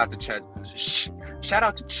 Shout out to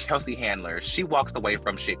Chelsea Handler. She walks away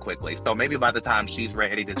from shit quickly, so maybe by the time she's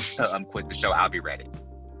ready to quit the show, I'll be ready.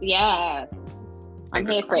 Yeah, I'm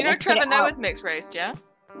here for it. You know Trevor Noah's mixed race, yeah?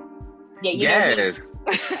 Yeah, yes.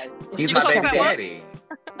 He's my baby daddy.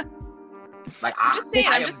 Like, I'm just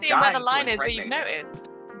seeing where the line is where you've noticed.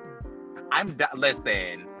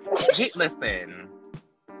 Listen.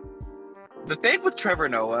 The thing with Trevor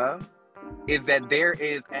Noah is that there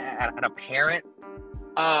is an apparent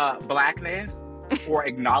blackness or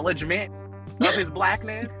acknowledgement of his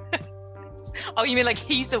blackness. Oh, you mean like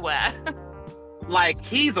he's aware? Like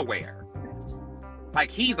he's aware.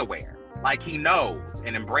 Like he's aware. Like he knows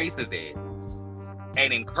and embraces it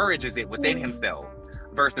and encourages it within himself.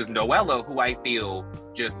 Versus Noella, who I feel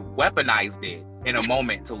just weaponized it in a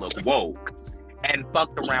moment to look woke and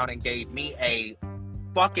fucked around and gave me a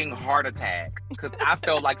fucking heart attack because I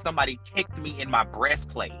felt like somebody kicked me in my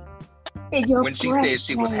breastplate when she said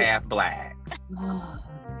she was half black. Oh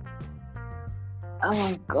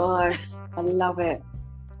my god, I love it.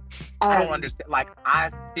 I don't understand. Like,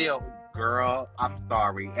 I still, girl, I'm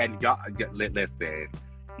sorry. And y'all, listen,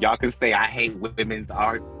 y'all can say I hate women's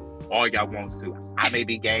art all y'all want to. I may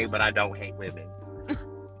be gay, but I don't hate women.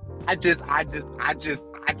 I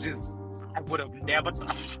would have never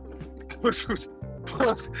thought. I would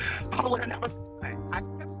have never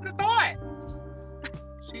thought.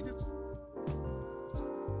 She just.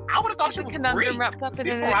 I would have thought she was Greek wrapped up in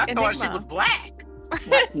before I thought she was black.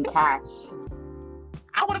 Wrapped in cash.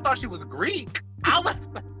 I would have thought she was Greek. I was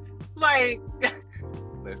like,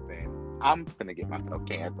 listen, I'm gonna get myself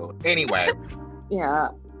canceled. Anyway.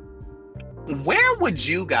 Yeah. Where would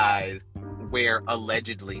you guys wear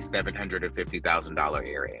allegedly $750,000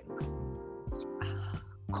 earrings?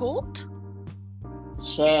 Court?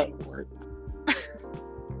 Shit.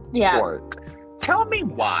 Yeah. Court. Tell me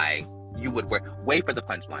why you would wear. Wait for the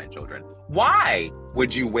punchline, children. Why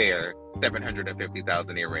would you wear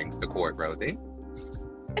 750,000 earrings to court, Rosie?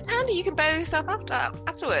 It's handy. You can buy yourself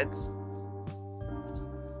afterwards.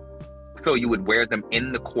 So you would wear them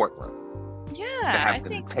in the courtroom? Yeah, to have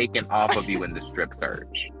them taken off of you in the strip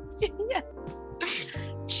search. Yeah.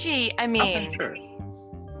 I mean, okay, sure.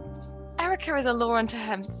 Erica is a law unto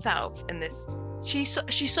herself in this. She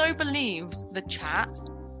so believes the chat.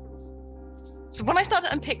 So when I start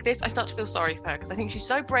to unpick this, I start to feel sorry for her because I think she's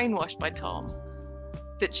so brainwashed by Tom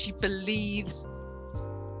that she believes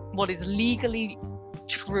what is legally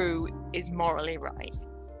true is morally right.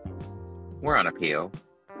 We're on appeal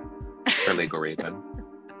for legal reasons.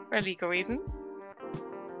 For legal reasons?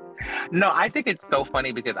 No, I think it's so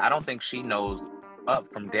funny because I don't think she knows up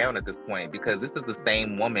from down at this point because this is the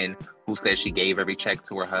same woman who says she gave every check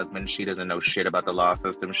to her husband. She doesn't know shit about the law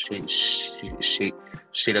system. She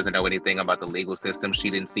doesn't know anything about the legal system. She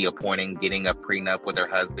didn't see a point in getting a prenup with her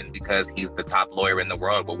husband because he's the top lawyer in the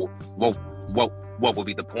world. Well, what would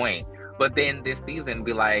be the point? But then this season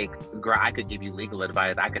be like, girl, I could give you legal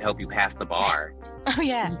advice. I could help you pass the bar. Oh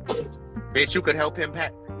yeah. Bitch, you could help him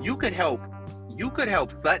pass. You could help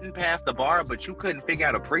Sutton pass the bar, but you couldn't figure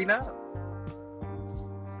out a prenup?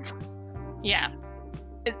 Yeah.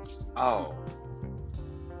 It's... Oh.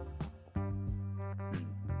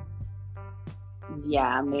 Yeah,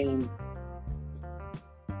 I mean...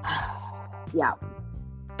 yeah.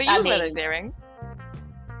 But you wear those earrings.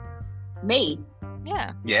 Me?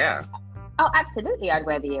 Yeah. Yeah. Oh, absolutely, I'd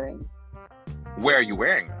wear the earrings. Where are you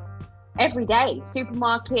wearing them? Every day.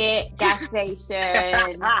 Supermarket, gas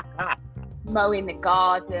station, mowing the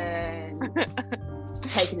garden,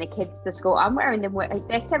 taking the kids to school. I'm wearing them.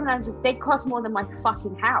 They're $700. They cost more than my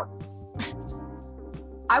fucking house.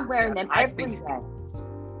 I'm wearing them every day.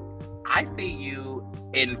 I see you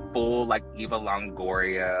in full, like, Eva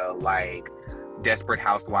Longoria, like, Desperate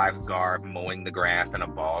Housewives garb, mowing the grass in a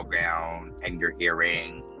ball gown, and your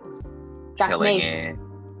earrings. That's me. It.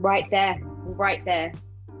 Right there.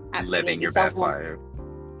 Absolutely. Living your best life.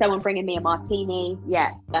 Someone bringing me a martini.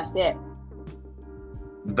 Yeah, that's it.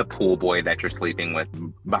 The pool boy that you're sleeping with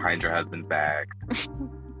behind your husband's back.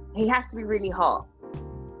 He has to be really hot.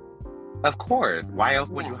 Of course. Why else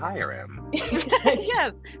would you hire him?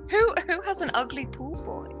 Yeah. Who has an ugly pool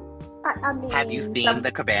boy? I mean, have you seen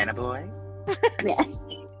the Cabana Boy? Yeah.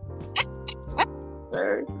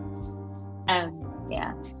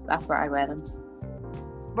 Yeah, that's where I wear them.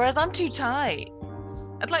 Whereas I'm too tight.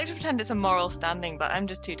 I'd like to pretend it's a moral standing, but I'm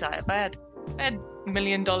just too tight. If I had $1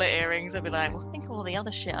 million earrings, I'd be like, well, think of all the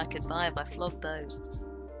other shit I could buy if I flogged those.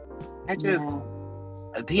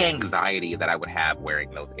 The anxiety that I would have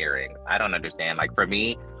wearing those earrings, I don't understand. Like, for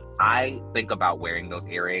me, I think about wearing those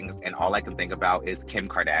earrings, and all I can think about is Kim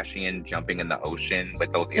Kardashian jumping in the ocean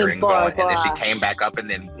with those earrings on, and then she came back up, and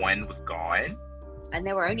then one was gone. And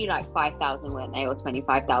they were only like 5,000, weren't they, or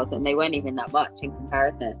 25,000? They weren't even that much in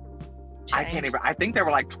comparison. I can't even. I think they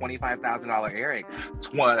were like $25,000 earrings,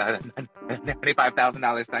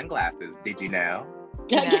 $25,000 sunglasses. Did you know?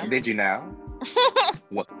 Yeah. Did you know?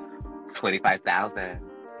 What? 25,000.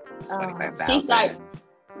 25,000.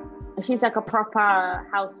 She's like a proper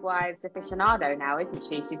Housewives aficionado now, isn't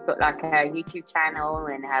she? She's got like a YouTube channel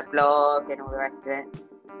and her blog and all the rest of it.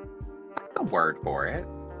 That's a word for it.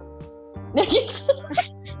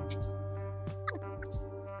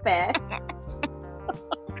 Fair.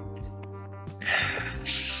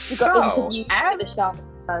 You got interviewed for the shark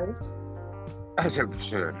shows.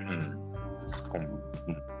 Sure.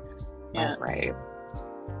 Yeah. All right.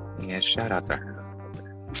 Yeah, shout out to her.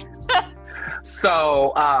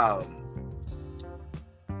 So,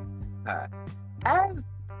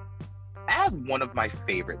 as one of my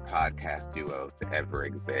favorite podcast duos to ever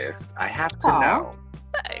exist, I have to know,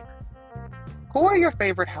 who are your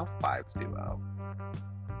favorite Housewives duo?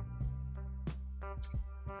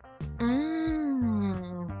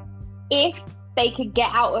 If they could get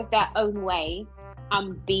out of their own way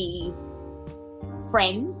and be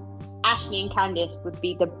friends, Ashley and Candice would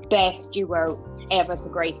be the best duo ever to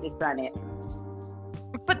grace this planet.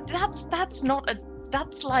 But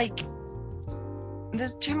that's like,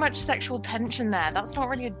 there's too much sexual tension there. That's not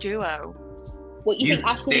really a duo. What, you think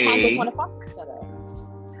Ashley and Candice want to fuck each other?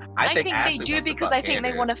 I think they do, because I think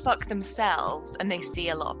they want to fuck themselves and they see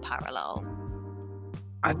a lot of parallels.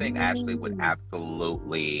 I think Ashley would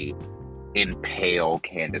absolutely impale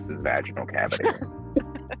Candice's vaginal cavity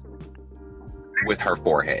with her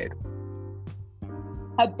forehead.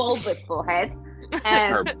 Her bulbous forehead.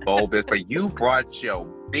 Her bulbous, but you brought your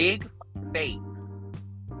big face.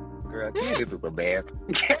 Girl, Candice is a mess.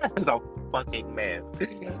 Candice is a fucking mess.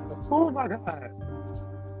 Oh my God.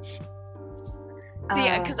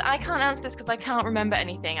 Yeah, because I can't answer this because I can't remember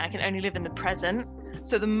anything. I can only live in the present.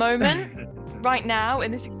 So the moment, right now,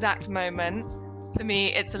 in this exact moment, for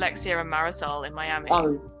me, it's Alexia and Marisol in Miami.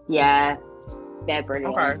 Oh, yeah. They're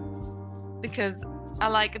brilliant. Okay. Because I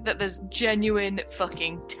like that there's genuine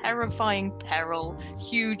fucking terrifying peril,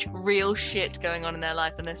 huge real shit going on in their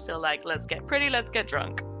life, and they're still like, let's get pretty, let's get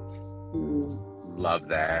drunk. Love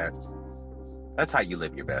that. That's how you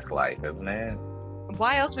live your best life, isn't it?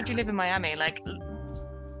 Why else would you live in Miami? Like,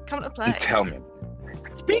 come to play. Tell me.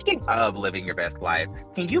 Speaking of living your best life,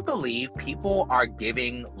 can you believe people are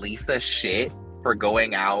giving Lisa shit for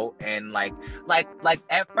going out and like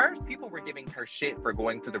at first people were giving her shit for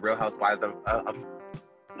going to the Real Housewives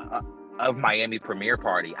of Miami premiere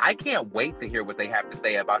party. I can't wait to hear what they have to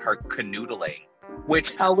say about her canoodling,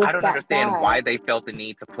 which I don't understand why they felt the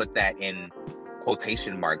need to put that in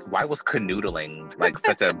quotation marks. Why was canoodling like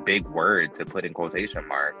such a big word to put in quotation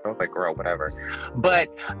marks? I was like, girl, whatever. But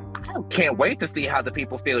I can't wait to see how the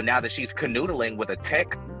people feel now that she's canoodling with a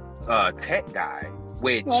tech guy,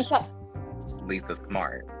 which Lisa's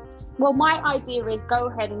smart. Well, my idea is go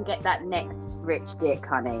ahead and get that next rich dick,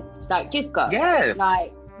 honey. Like, just go. Yes.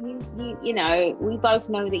 Like, you know, we both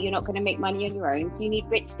know that you're not going to make money on your own, so you need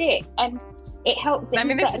rich dick. And it helps. I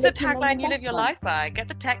mean, this is the tagline you live your life by. Get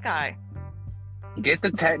the tech guy. Get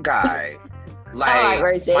the tech guy. Like, all right,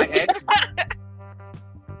 Rosie.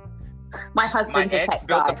 My husband's a tech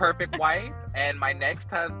built guy. the perfect wife, and my next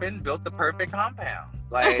husband built the perfect compound.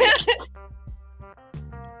 Like,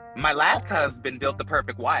 my last husband built the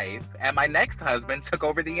perfect wife, and my next husband took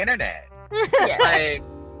over the internet. Yeah. Like,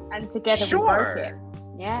 and together we broke it.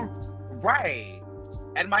 Yeah. Right.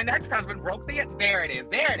 And my next husband broke the... There it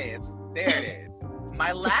is.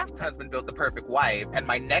 My last husband built the perfect wife, and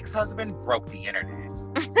my next husband broke the internet.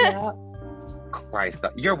 Yeah. Christ.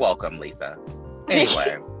 You're welcome, Lisa.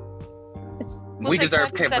 Anyway. We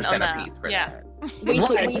deserve 10% apiece for that. We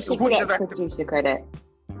should get producer credit.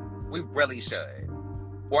 We really should.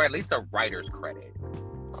 Or at least a writer's credit.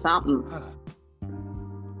 Something.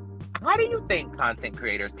 How do you think content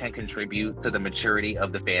creators can contribute to the maturity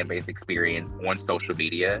of the fan base experience on social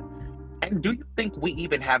media? And do you think we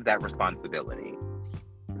even have that responsibility?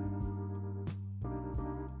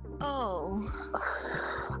 Oh.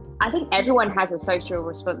 I think everyone has a social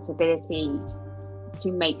responsibility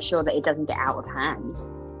to make sure that it doesn't get out of hand.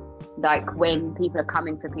 Like when people are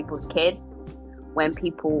coming for people's kids, when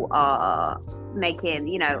people are making,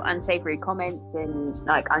 you know, unsavory comments and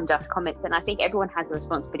like unjust comments. And I think everyone has a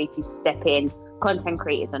responsibility to step in. Content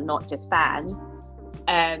creators are not just fans.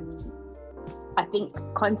 I think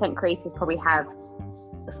content creators probably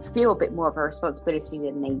feel a bit more of a responsibility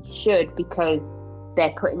than they should, because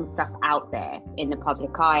they're putting stuff out there in the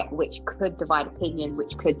public eye, which could divide opinion,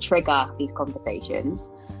 which could trigger these conversations.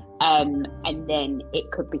 And then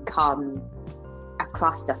it could become a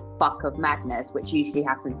clusterfuck of madness, which usually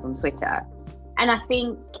happens on Twitter. And I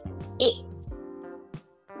think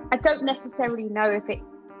I don't necessarily know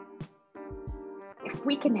if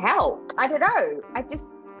we can help. I don't know.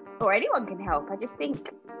 Or anyone can help. I just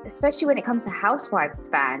think, especially when it comes to Housewives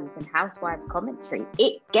fans and Housewives commentary,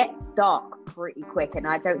 it gets dark pretty quick, and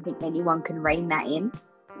I don't think anyone can rein that in.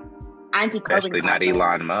 Especially not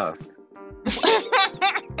Elon Musk.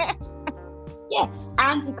 Yeah,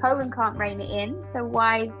 Andy Cohen can't rein it in, so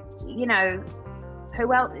why, you know,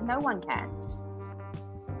 Who else? No one can.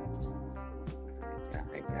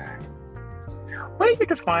 What do you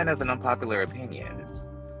define as an unpopular opinion?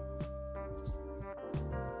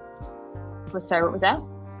 Sorry, what was that?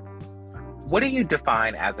 What do you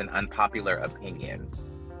define as an unpopular opinion?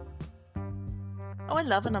 Oh, I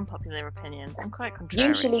love an unpopular opinion. I'm quite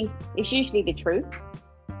contrary. It's usually the truth.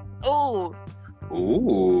 Oh.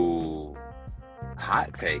 Ooh.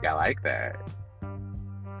 Hot take. I like that.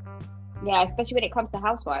 Yeah, especially when it comes to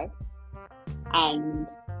Housewives. And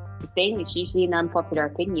the thing, it's usually an unpopular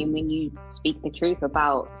opinion when you speak the truth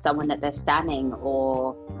about someone that they're standing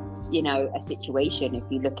or, you know, a situation. If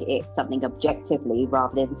you look at it something objectively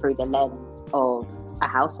rather than through the lens of a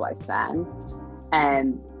Housewives fan,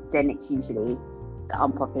 then it's usually the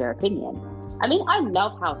unpopular opinion. I mean, I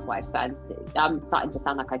love Housewives fans. I'm starting to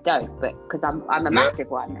sound like I don't, but because I'm a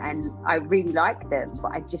massive one and I really like them.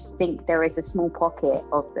 But I just think there is a small pocket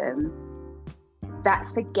of them that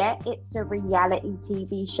forget it's a reality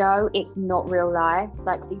TV show. It's not real life.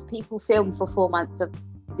 Like, these people film for 4 months of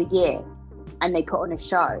the year and they put on a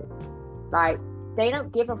show. Like, they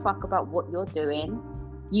don't give a fuck about what you're doing.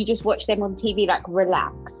 You just watch them on TV, like,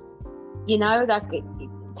 relax. You know, like,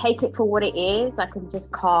 take it for what it is, like, and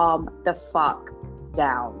just calm the fuck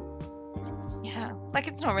down. Yeah, like,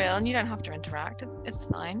 it's not real and you don't have to interact. It's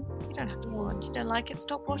fine. You don't have to watch. You don't like it,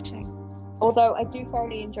 stop watching. Although I do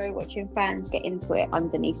thoroughly enjoy watching fans get into it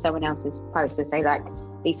underneath someone else's post. So say, like,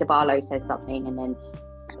 Lisa Barlow says something and then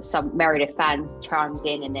some Meredith fans chimes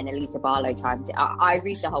in and then Elisa Barlow chimes in. I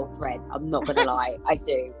read the whole thread. I'm not going to lie. I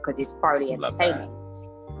do, because it's thoroughly entertaining.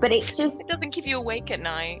 But it's just... It doesn't keep you awake at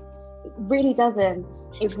night. It really doesn't.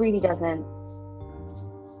 It really doesn't.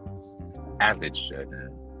 As it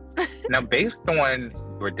shouldn't. Now, based on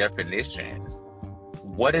your definition,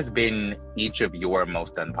 what has been each of your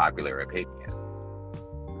most unpopular opinions?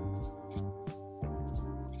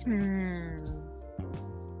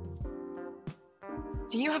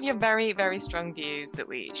 So you have your very, very strong views that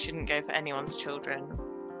we shouldn't go for anyone's children.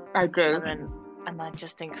 I do. And I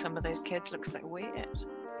just think some of those kids look so weird.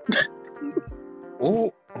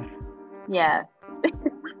 Ooh. Yeah.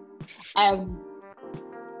 I'm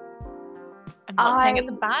not saying it's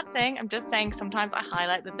a bad thing. I'm just saying sometimes I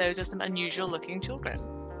highlight that those are some unusual looking children.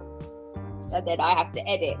 And then I have to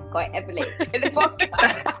edit quite heavily in the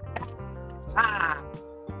podcast.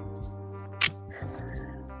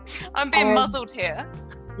 I'm being muzzled here.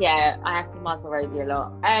 Yeah, I have to muzzle Rosie a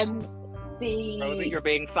lot. Rosie, you're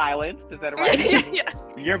being silenced. Is that right? Yeah.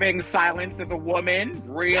 You're being silenced as a woman?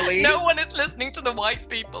 Really? No one is listening to the white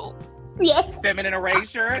people. Yes. Feminine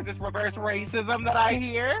erasure? Is this reverse racism that I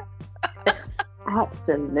hear?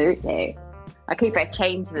 Absolutely. I keep it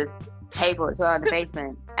chained to the table as well in the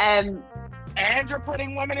basement. And you're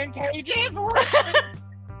putting women in cages? What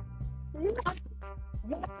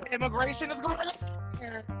immigration is going on?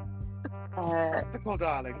 Spectacle,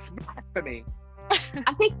 darlings. Blasphemy.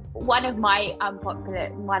 I think one of my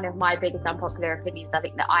biggest unpopular opinions I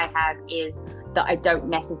think that I have is that I don't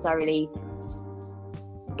necessarily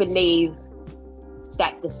believe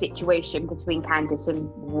that the situation between Candice and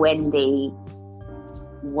Wendy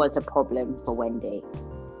was a problem for Wendy.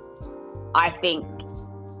 I think,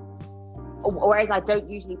 whereas I don't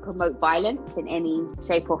usually promote violence in any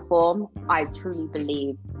shape or form, I truly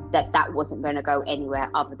believe that wasn't going to go anywhere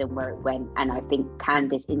other than where it went. And I think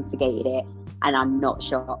Candice instigated it, and I'm not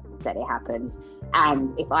shocked that it happened.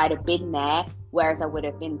 And if I'd have been there, whereas I would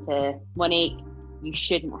have been to Monique, you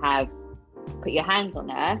shouldn't have put your hands on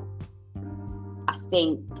her, I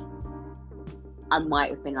think I might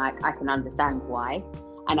have been like, I can understand why.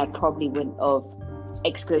 And I probably wouldn't have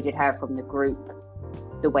excluded her from the group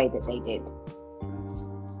the way that they did.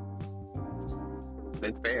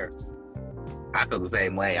 That's fair. I feel the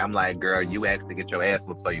same way. I'm like, girl, you asked to get your ass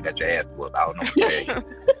whooped, so you got your ass whooped. I don't know what to tell you.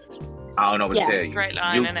 I don't know what to tell you. Straight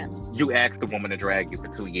line, innit? You asked the woman to drag you for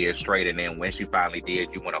 2 years straight, and then when she finally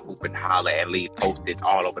did, you want to hoop and holler and leave Post-its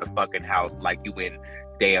all over the fucking house like you in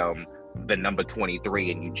damn the number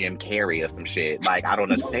 23 and you Jim Carrey or some shit. Like, I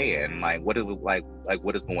don't understand. Like, what is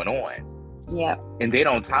what is going on? Yeah. And then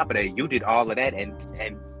on top of that, you did all of that and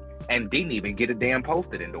didn't even get a damn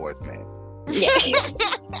Post-it endorsement. Yeah.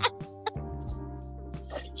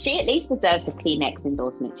 She at least deserves a Kleenex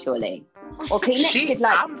endorsement, surely. Or Kleenex should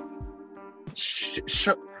like...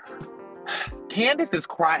 Candice's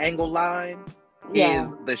triangle line is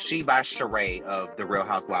the She by Sheree of the Real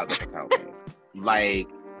Housewives of Potomac. Like,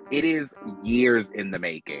 it is years in the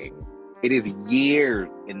making. It is years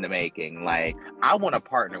in the making. Like, I want to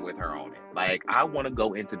partner with her on it. Like, I want to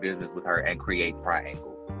go into business with her and create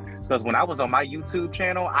triangles. Because when I was on my YouTube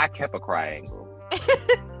channel, I kept a triangle.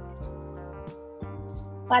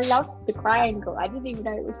 I love the triangle. I didn't even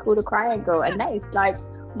know it was called a triangle, and that is like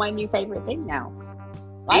my new favorite thing now.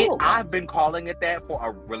 I've been calling it that for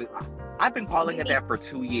I've been calling it that for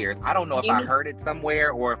 2 years. I don't know if I heard it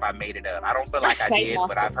somewhere or if I made it up. I don't feel like I did,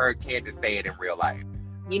 but I've heard Candace say it in real life.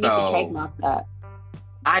 You need to trademark that.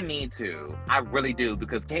 I need to. I really do,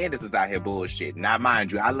 because Candace is out here bullshitting. Now,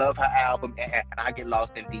 mind you, I love her album, and I get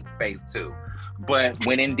lost in deep space too. But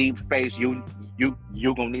when in deep space, you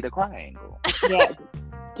gonna need a triangle. Yeah,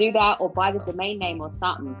 do that or buy the domain name or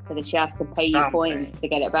something, so that she has to pay you coins to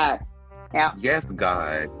get it back. Yeah. Yes,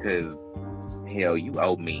 God, because hell, you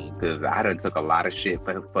owe me, because I done took a lot of shit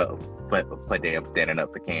for damn standing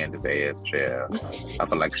up for Candace ass, child. I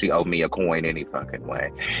feel like she owed me a coin any fucking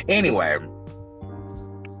way. Anyway,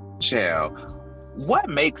 child, what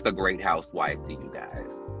makes a great housewife to you guys?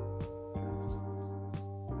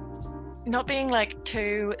 Not being like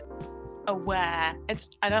too aware.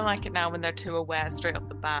 I don't like it now when they're too aware straight off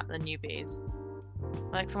the bat, the newbies.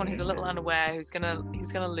 I like someone who's a little unaware, who's gonna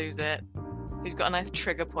lose it, who's got a nice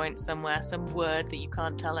trigger point somewhere, some word that you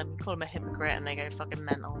can't tell them. You call them a hypocrite and they go fucking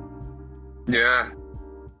mental. Yeah.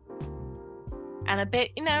 And a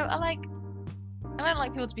bit, I don't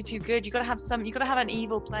like people to be too good. You gotta have an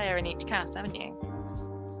evil player in each cast, haven't you?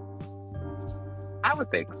 I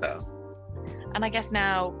would think so. And I guess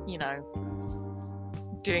now,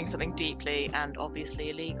 doing something deeply and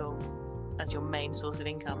obviously illegal as your main source of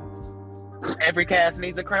income. Every cast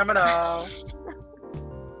needs a criminal.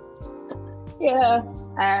 Yeah.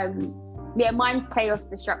 Mine's chaos,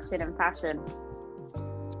 disruption, and passion.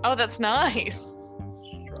 Oh, that's nice.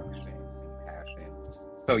 Disruption and passion.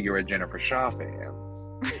 So you're a Jennifer Shaw fan?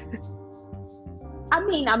 I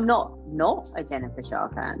mean, I'm not a Jennifer Shaw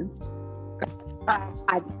fan.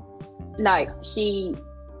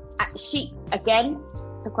 She again,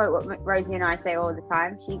 to quote what Rosie and I say all the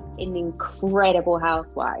time, she's an incredible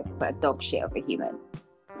housewife, but a dog shit of a human.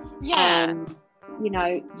 Yeah.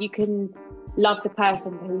 You can love the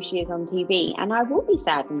person for who she is on TV, and I will be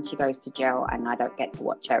sad when she goes to jail and I don't get to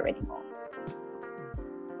watch her anymore.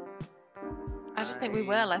 I just think we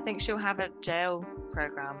will. I think she'll have a jail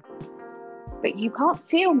program. But you can't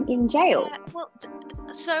film in jail. Yeah, well,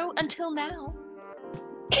 so until now.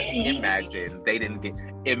 Imagine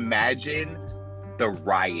the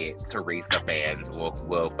riot Teresa fans will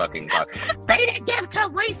fucking go. They didn't give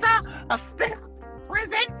Teresa a special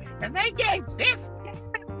prison, and they gave this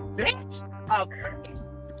bitch a freaking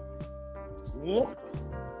what?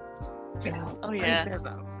 Oh yeah.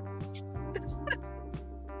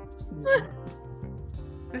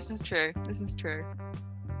 This is true. This is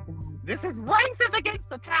racist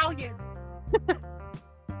against Italians.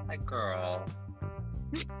 Like, girl,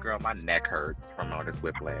 my neck hurts from all this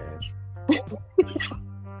whiplash.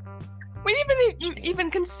 We didn't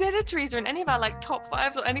even consider Teresa in any of our top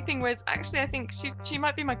fives or anything. Whereas actually, I think she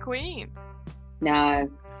might be my queen. No,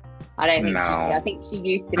 I don't think I think she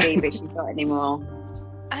used to be, but she's not anymore.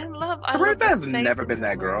 Teresa has never been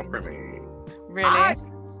that girl for me. Really?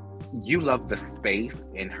 You love the space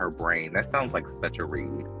in her brain. That sounds like such a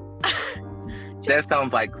read. That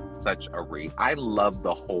sounds like such a read. I love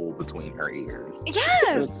the hole between her ears.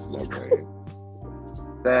 Yes. That's so great.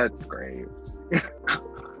 That's great.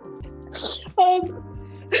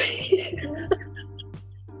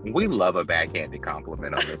 We love a backhanded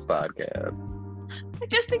compliment on this podcast. I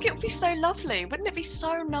just think it would be so lovely. Wouldn't it be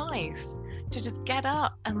so nice to just get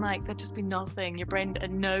up and there'd just be nothing? Your brain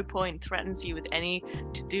at no point threatens you with any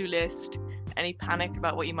to-do list, any panic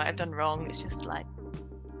about what you might have done wrong. It's just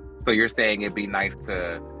So you're saying it'd be nice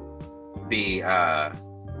to be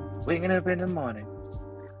waking up in the morning.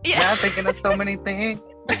 Yeah. Now thinking of so many things.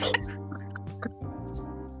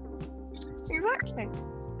 Exactly.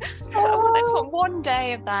 So let's want one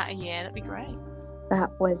day of that a year. That'd be great. That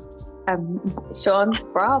was Sean,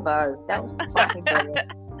 bravo. That was fucking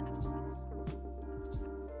brilliant.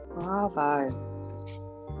 Bravo.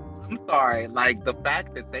 I'm sorry, the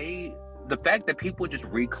fact that people just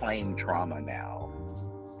reclaim trauma now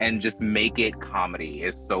and just make it comedy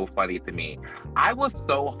is so funny to me. I was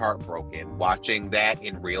so heartbroken watching that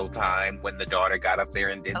in real time when the daughter got up there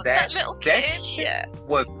and did that. That little kid. That shit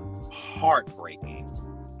was heartbreaking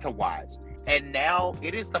to watch. And now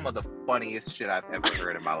it is some of the funniest shit I've ever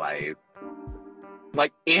heard in my life.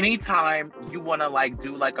 Anytime you want to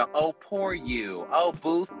do a, oh, poor you, oh,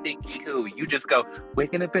 boo, stinky coo, you just go,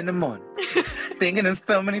 waking up in the morning, thinking of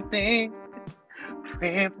so many things,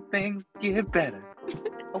 praying for things to get better.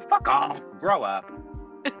 Oh, fuck off. Grow up.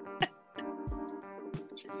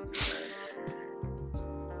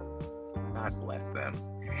 God bless them.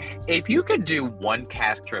 If you could do one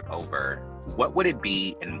cast trip over, what would it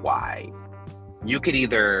be and why? You could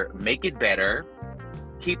either make it better,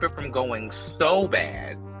 keep it from going so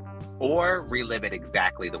bad, or relive it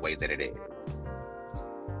exactly the way that it is.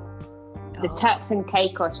 The Turks and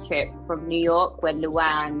Caicos trip from New York, when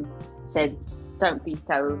Luann said,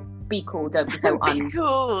 be cool, don't be so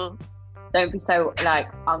cool. Don't be so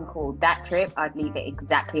like uncool. That trip, I'd leave it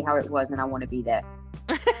exactly how it was, and I want to be there.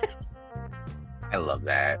 I love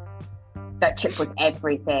that. That trip was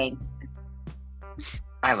everything.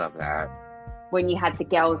 I love that. When you had the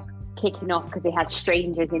girls kicking off because they had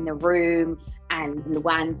strangers in the room, and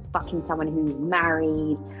Luann's fucking someone who's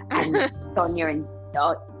married, and Sonia and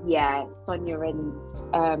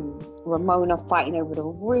Ramona fighting over the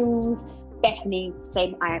rooms. Bethany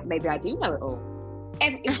saying, maybe I do know it all.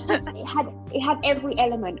 It's just it had every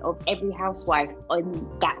element of every housewife on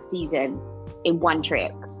that season in one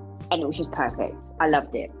trip, and it was just perfect. I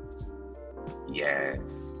loved it. Yes.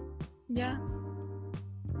 Yeah.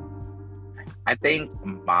 I think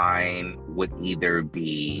mine would either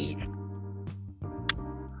be,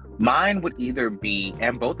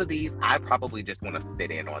 and both of these, I probably just want to sit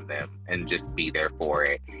in on them and just be there for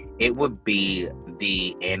it. It would be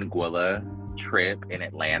the Anguilla trip in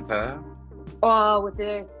Atlanta. Oh, with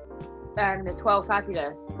the 12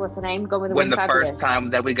 Fabulous. What's the name? Go with the When Win the Fabulous. first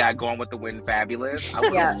time that we got going with the Win Fabulous, I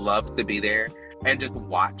would have loved to be there and just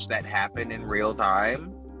watch that happen in real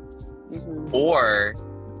time. Mm-hmm. Or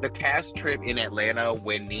the cast trip in Atlanta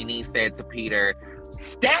when Nene said to Peter,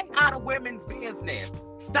 "Stay out of women's business.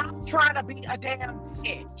 Stop trying to be a damn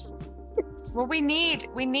bitch." Well, we need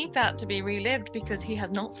that to be relived because he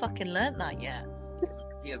has not fucking learned that yet.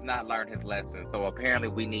 He has not learned his lesson. So apparently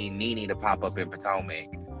we need Nene to pop up in Potomac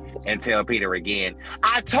and tell Peter again,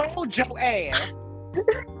 "I told your ass,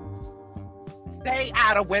 stay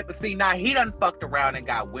out of women." See, now he done fucked around and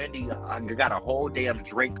got Wendy, got a whole damn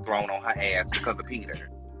drink thrown on her ass because of Peter.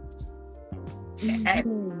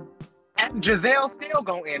 And Giselle still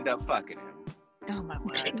gonna end up fucking him. Oh my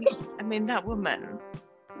word. I mean, that woman,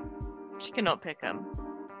 she cannot pick him.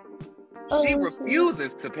 She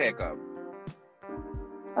refuses to pick him.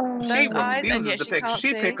 She refuses to pick.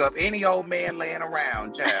 She pick up any old man laying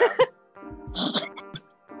around, child.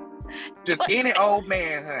 Just any old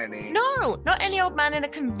man, honey. No, not any old man in a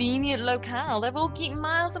convenient locale. They're all keeping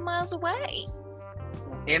miles and miles away.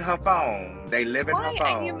 In her phone. They live in her phone.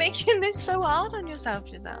 Why are you making this so hard on yourself,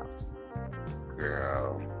 Giselle?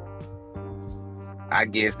 Girl. I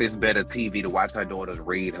guess it's better TV to watch her daughters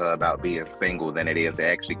read her about being single than it is to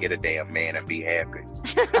actually get a damn man and be happy.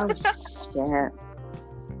 Oh, shit.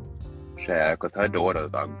 Child, because her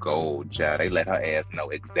daughters are gold, child. They let her ass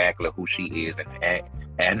know exactly who she is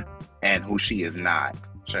and who she is not,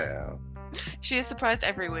 child. She is surprised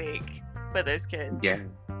every week by those kids. Yeah.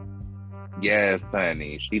 Yes,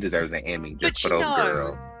 honey. She deserves an Emmy just for those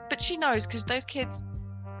girls. But she knows because those kids,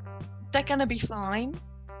 they're going to be fine.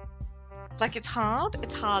 Like, it's hard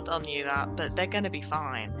on you that, but they're going to be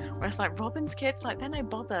fine. Whereas, like, Robin's kids, like, they're no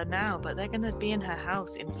bother now, but they're going to be in her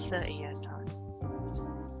house in 30 years' time.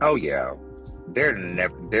 Oh, yeah. They're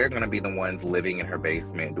going to be the ones living in her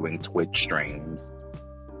basement doing Twitch streams.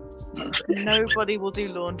 Nobody will do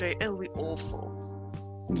laundry. It'll be awful.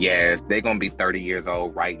 Yes, they're going to be 30 years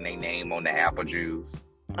old writing their name on the apple juice.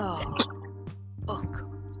 Oh, God.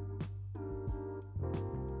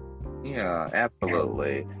 Yeah,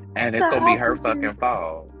 absolutely. And it's going to be her fucking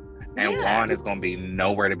fault. And Juan is going to be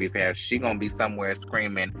nowhere to be found. She's going to be somewhere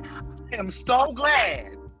screaming, "I am so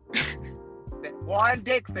glad that Juan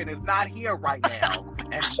Dixon is not here right now."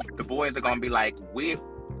 And the boys are going to be like,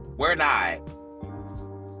 we're not.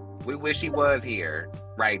 We wish he was here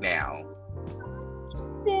right now.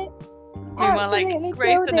 Meanwhile, like,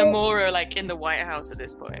 Grace and Amora, like, in the White House at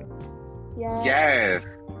this point. Yeah. Yes.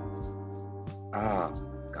 Oh,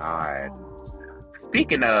 God.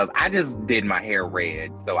 Speaking of, I just did my hair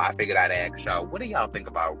red, so I figured I'd ask y'all, what do y'all think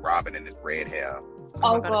about Robin and this red hair?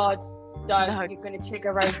 Oh God, don't. No. You're going to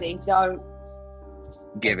trigger Rosie. Don't.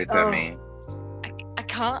 Give it to me. I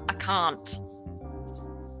can't.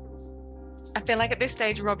 I feel like at this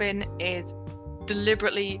stage, Robin is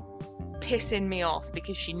deliberately pissing me off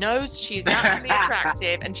because she knows she's naturally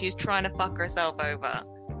attractive and she's trying to fuck herself over.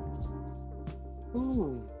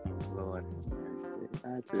 Ooh, Lord.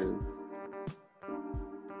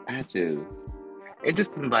 It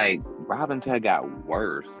just seemed like Robin's hair got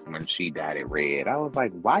worse when she dyed it red. I was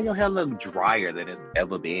like, why your hair look drier than it's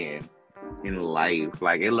ever been in life?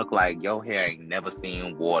 Like, it looked like your hair ain't never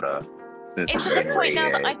seen water since it's it's been to the point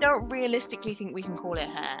red. now that I don't realistically think we can call it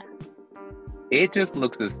hair. It just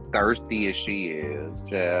looks as thirsty as she is.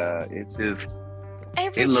 It just...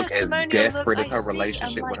 Every it looks as desperate as her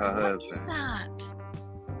relationship with her husband. What is that?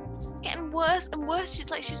 It's getting getting worse and worse.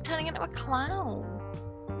 She's turning into a clown.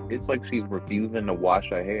 It's like she's refusing to wash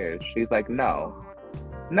her hair. She's like, no.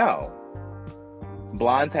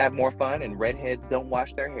 Blondes have more fun and redheads don't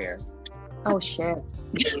wash their hair. Oh shit.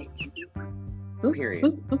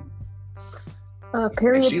 Period.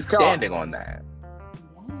 Period. And she's standing on that.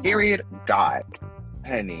 Period. Dot.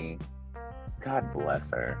 Honey. God bless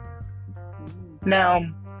her. Now,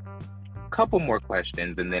 couple more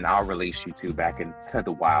questions and then I'll release you two back into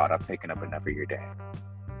the wild. I've taken up enough of your day.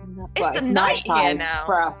 It's the night here now.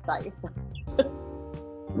 For us, that you said.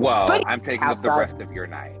 Well, I'm taking up the rest of your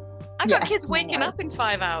night. I got kids waking up in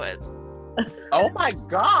 5 hours. Oh my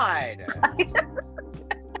God!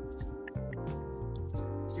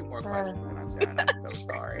 2 more questions and I'm done. I'm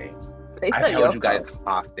so sorry. I held you guys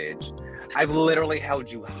hostage. I've literally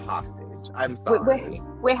held you hostage. I'm sorry.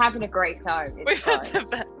 We're having a great time. We've had the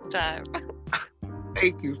best time.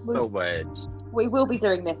 Thank you so much. We will be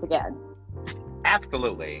doing this again.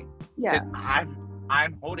 Absolutely. Yeah.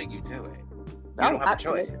 I'm holding you to it. You don't have a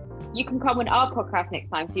choice. You can come on our podcast next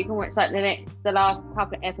time, so you can watch like the last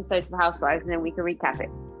couple of episodes of Housewives, and then we can recap it.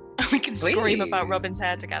 We can scream about Robin's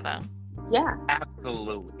hair together. Yeah.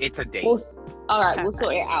 Absolutely. It's a date. All right, We'll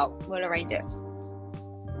sort it out. We'll arrange it.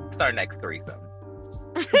 It's our next threesome.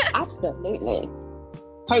 Absolutely.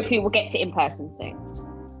 Hopefully we'll get to in-person soon.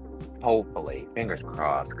 Hopefully. Fingers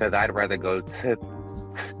crossed. Because I'd rather go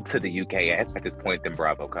to the UK at this point than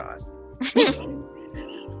BravoCon.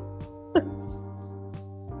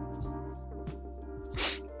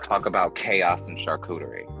 Talk about chaos and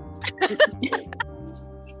charcuterie.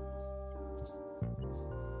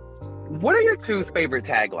 What are your 2's favorite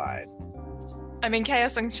taglines? I mean,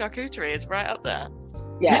 chaos and charcuterie is right up there.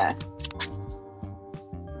 Yeah.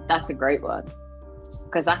 That's a great one.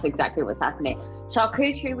 Because that's exactly what's happening.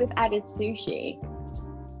 Charcuterie with added sushi.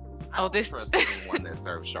 Oh, this I don't trust anyone that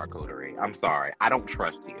serves charcuterie. I'm sorry. I don't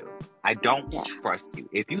trust you. I don't trust you.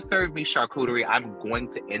 If you serve me charcuterie, I'm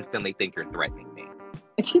going to instantly think you're threatening me.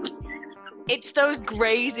 It's those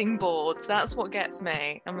grazing boards. That's what gets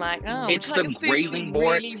me. I'm like, oh, it's the grazing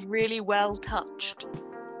board. Really, really well touched.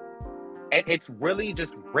 And it's really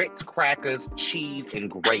just Ritz crackers, cheese, and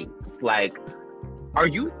grapes. Like, are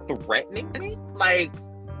you threatening me? Like,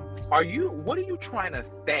 what are you trying to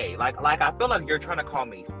say? Like I feel like you're trying to call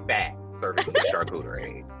me fat serving me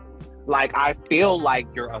charcuterie. Like, I feel like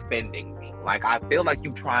you're offending me. Like, I feel like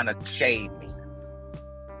you're trying to shade me.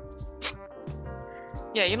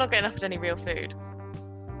 Yeah, you're not getting offered any real food.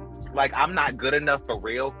 Like, I'm not good enough for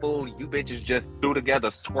real food. You bitches just threw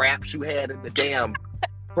together scraps you had in the damn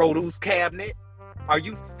produce cabinet. Are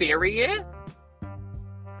you serious?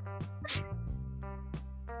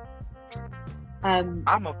 I'm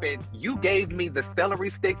offended. You gave me the celery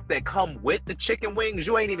sticks that come with the chicken wings.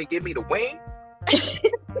 You ain't even give me the wing.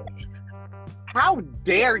 How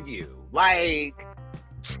dare you? Like,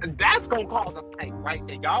 that's gonna cause a fight, right?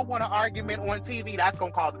 If y'all want an argument on TV, that's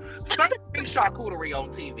gonna cause big charcuterie on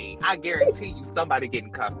TV. I guarantee you, somebody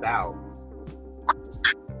getting cussed out.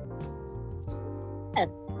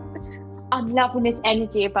 I'm loving this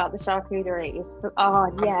energy about the charcuterie.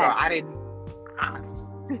 Oh yeah. Sorry,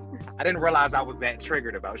 I didn't realize I was that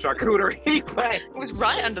triggered about charcuterie. But it was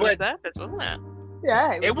right under the surface, wasn't it?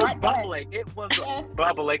 Yeah, it was bubbling. There. It was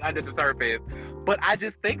bubbling under the surface. But I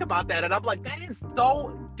just think about that and I'm like, that is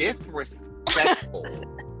so disrespectful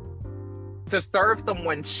to serve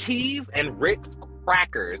someone cheese and Ritz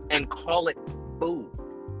crackers and call it food.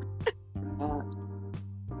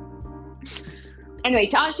 Anyway,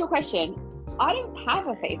 to answer your question, I don't have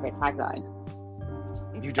a favorite tagline.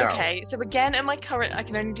 You don't. Okay, so again, I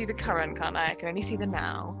can only do the current, can't I? I can only see the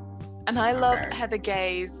now. And I love Heather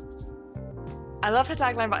Gay's. I love her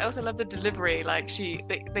tagline, but I also love the delivery. Like,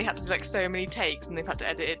 they had to do like so many takes and they've had to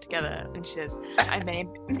edit it together. And she says, I may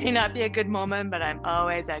not be a good woman, but I'm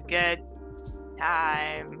always a good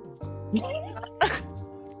time.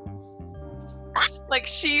 Like,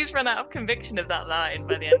 she's run out of conviction of that line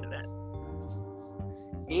by the end of it.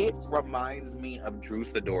 It reminds me of Drew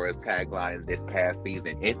Sidora's tagline this past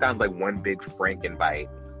season. It sounds like one big Frankenbite.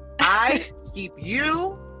 I keep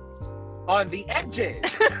you on the edges.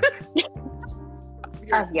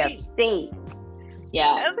 Of your seat.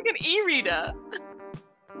 Yeah. That's like an e-reader.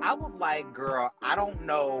 I was like, girl, I don't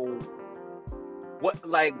know what,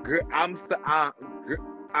 like, girl, I'm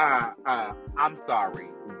sorry.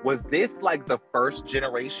 Was this like the first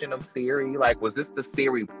generation of Siri? Like, was this the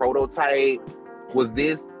Siri prototype? Was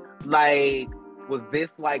this like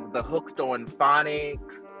the hooked on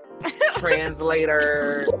phonics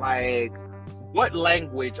translator? Like, what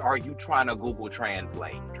language are you trying to Google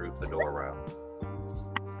Translate, Drew Sidora?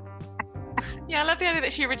 Yeah, I love the idea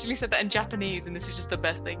that she originally said that in Japanese, and this is just the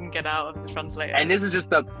best they can get out of the translator. And this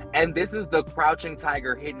is the Crouching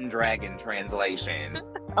Tiger, Hidden Dragon translation.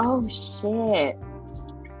 Oh shit!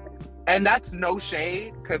 And that's no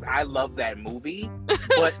shade, because I love that movie,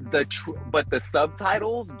 but the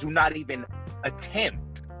subtitles do not even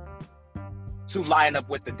attempt to line up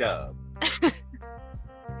with the dub.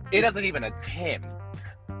 It doesn't even attempt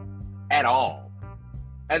at all,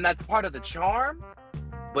 and that's part of the charm.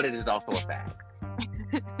 But it is also a fact.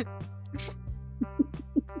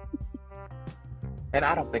 And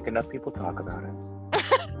I don't think enough people talk about it.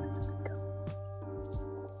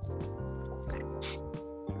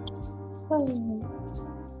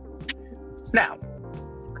 Now,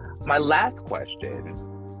 my last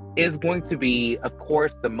question is going to be, of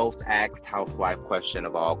course, the most asked housewife question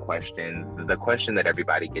of all questions, the question that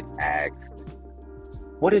everybody gets asked.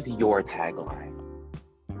 What is your tagline?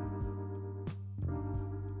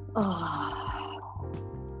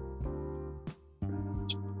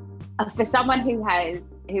 For someone who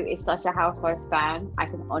is such a Housewives fan, I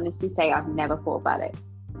can honestly say I've never thought about it.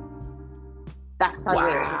 That's so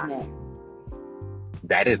weird, isn't it?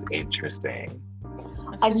 That is interesting.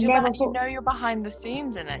 You know you're behind the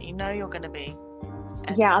scenes in it. You know you're going to be.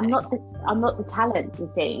 Yeah, I'm not the talent. You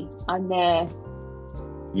see, I'm the.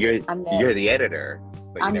 You're the editor.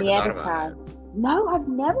 I'm the editor. No, I've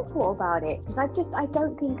never thought about it because I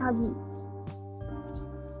don't think I'm.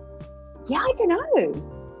 Yeah, I don't know.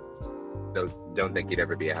 Don't think you'd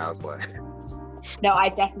ever be a housewife. No, I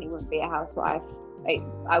definitely wouldn't be a housewife.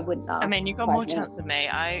 I wouldn't. I mean, you got more chance than me.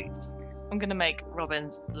 I'm gonna make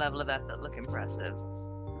Robin's level of effort look impressive.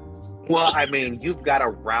 Well, I mean, you've got a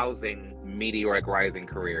rousing, meteoric rising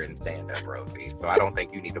career in stand-up, Rosie. So I don't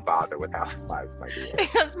think you need to bother with housewives, my dear.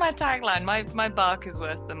 That's my tagline. My bark is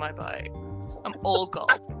worse than my bite. I'm all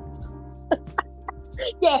gold.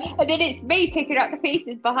 Yeah, and then it's me picking up the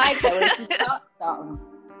pieces behind her when she starts something.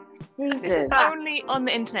 This is only on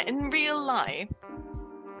the internet. In real life,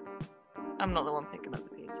 I'm not the one picking up the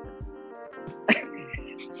pieces.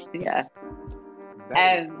 Yeah. So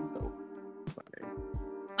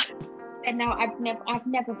and now I've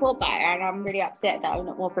never thought about it, and I'm really upset that I'm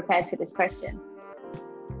not more prepared for this question.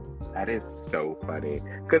 That is so funny,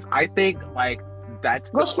 because I think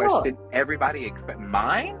that's the question everybody expects.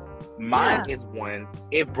 Mine is one.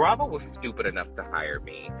 If Bravo was stupid enough to hire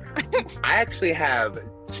me, I actually have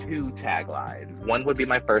two taglines. One would be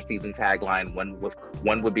my first season tagline.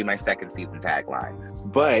 One would be my second season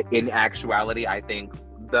tagline. But in actuality, I think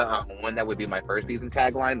the one that would be my first season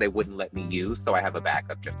tagline, they wouldn't let me use, so I have a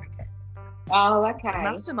backup just in case. Oh, okay.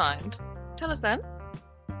 Mastermind. Tell us then.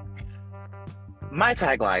 My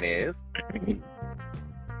tagline is,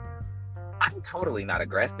 I'm totally not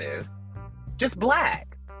aggressive, just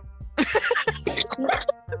black. Oh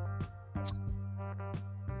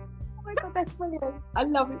my God, that's brilliant. I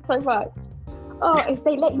love it so much. Oh, if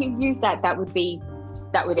they let you use that would it.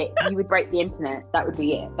 You would break the internet. That would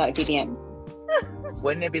be it. That would be the end.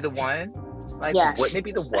 Wouldn't it be the one? Yeah. Wouldn't it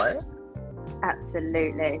be the what?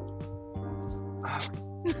 Absolutely. I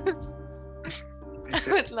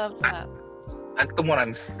would love that. That's the one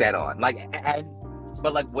I'm set on.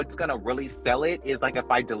 But what's gonna really sell it is if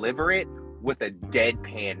I deliver it with a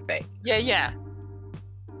deadpan face. Yeah.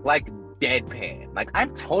 Deadpan.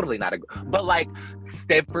 I'm totally not but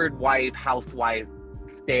Stepford wife, housewife,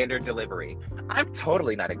 standard delivery. I'm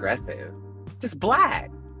totally not aggressive. Just black.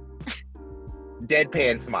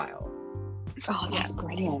 Deadpan smile. Oh, that's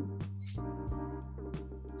brilliant.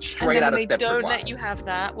 Straight out of Stepford Wives. When they don't let you have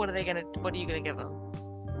that, what are you gonna give them?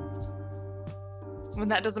 When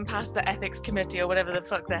that doesn't pass the ethics committee or whatever the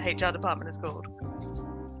fuck their HR department is called.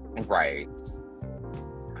 Right.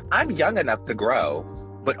 I'm young enough to grow,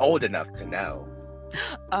 but old enough to know.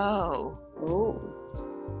 Oh.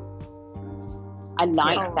 I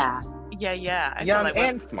like that. Yeah. I young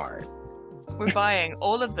and smart. We're buying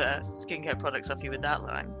all of the skincare products off you with that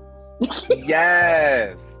line.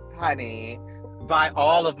 Yes, honey. Buy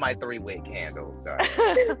all of my 3-wick candles,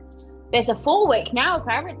 darling. There's a 4-wick now,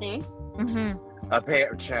 apparently. Mm-hmm.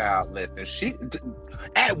 Child, listen.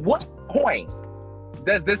 At what point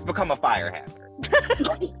does this become a fire hazard?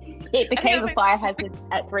 It became a fire hazard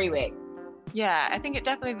at 3-wick. Yeah, I think it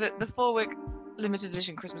definitely the 4-wick limited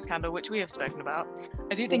edition Christmas candle, which we have spoken about.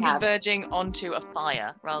 I do think is verging onto a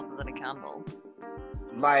fire rather than a candle.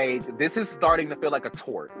 This is starting to feel like a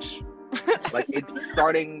torch. It's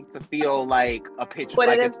starting to feel like a pitch.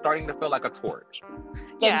 It's starting to feel like a torch.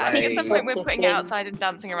 Yeah, I think at some point we're putting it outside and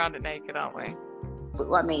dancing around it naked, aren't we?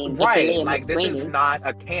 I mean, right? This is not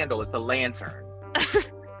a candle; it's a lantern.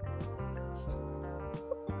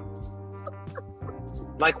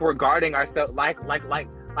 like we're guarding ourselves. Like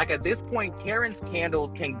at this point, Karen's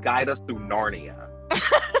candles can guide us through Narnia.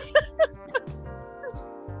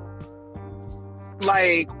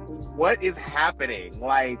 Like, what is happening?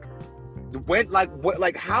 Like, when, like, what,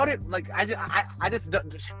 like, how did, like, I just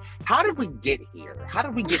don't, how did we get here? How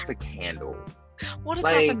did we get to candles? What has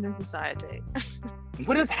happened in society?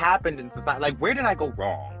 What has happened in society? Like, where did I go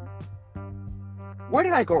wrong? Where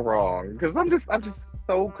did I go wrong? Because I'm just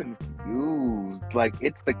so confused. Like,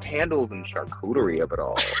 it's the candles and charcuterie of it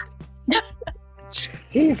all.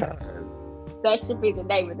 Jesus. That should be the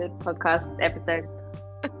name of this podcast episode.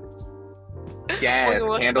 Yes,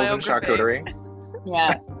 candles and charcuterie.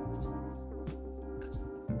 Yeah.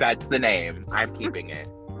 That's the name. I'm keeping it.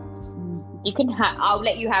 You can I'll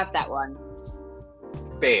let you have that one.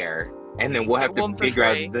 Fair. And then we'll have to figure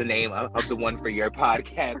out the name of the one for your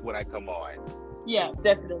podcast when I come on. Yeah,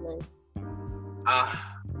 definitely.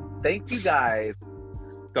 Thank you guys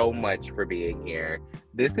so much for being here.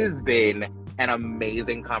 This has been an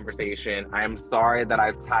amazing conversation. I am sorry that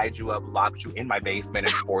I've tied you up, locked you in my basement, and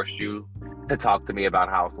forced you to talk to me about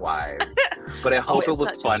Housewives. But I hope it was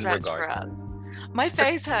fun regardless. My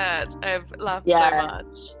face hurts. I've laughed so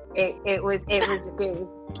much. It was good.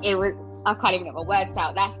 It was. I can't even get my words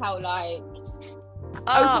out. That's how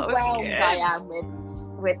overwhelmed I am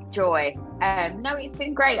with joy. No, it's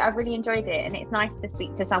been great. I've really enjoyed it, and it's nice to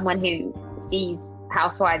speak to someone who sees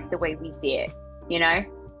Housewives the way we see it. You know?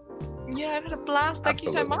 Yeah, I've had a blast. Thank you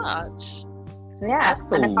so much. Yeah,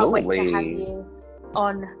 absolutely. And I can't wait to have you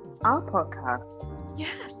on our podcast.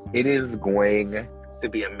 Yes. It is going to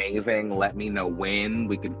be amazing. Let me know when.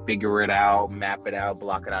 We can figure it out, map it out,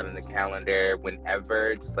 block it out in the calendar,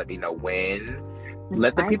 whenever. Just let me know when. Okay.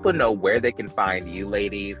 Let the people know where they can find you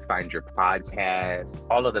ladies, find your podcast,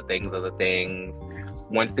 all of the things are the things.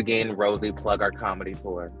 Once again, Rosie, plug our comedy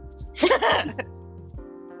tour.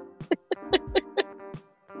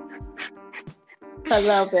 I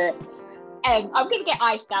love it. I'm going to get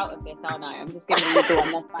iced out of this, aren't I? I'm just going to be the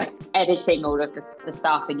one that's like editing all of the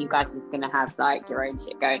stuff, and you guys are just going to have like your own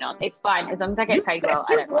shit going on. It's fine. As long as I get paid well,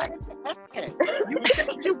 I don't mind. You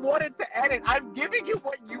said you wanted to edit. I'm giving you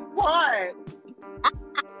what you want.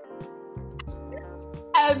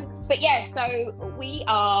 But yeah, so we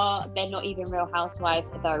are They're Not Even Real Housewives,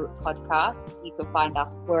 though, podcast. You can find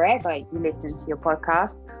us wherever you listen to your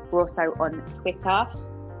podcast. We're also on Twitter.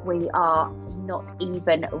 We are Not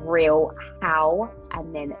Even Real How,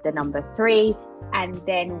 and then the number 3. And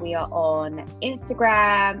then we are on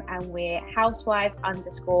Instagram, and we're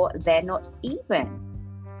housewives_they're not even.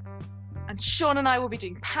 And Sean and I will be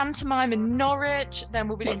doing pantomime in Norwich. Then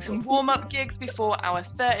we'll be doing some warm-up gigs before our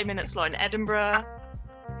 30-minute slot in Edinburgh.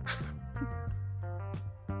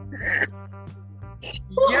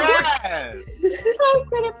 Yes! I'm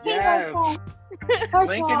gonna pee myself.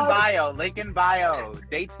 Link in bio.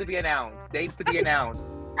 Dates to be announced.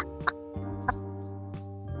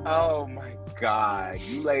 Oh my God.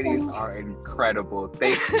 You ladies are incredible.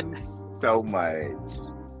 Thank you so much.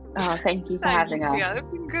 Oh, thank you for having us. Yeah, it's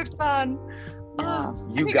been good fun. Yeah.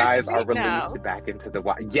 You guys are released back into the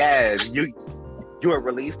wild. Yes, you are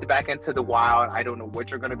released back into the wild. I don't know what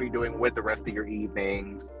you're going to be doing with the rest of your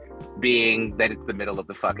evenings, being that it's the middle of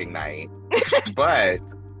the fucking night. But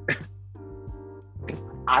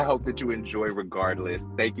I hope that you enjoy regardless.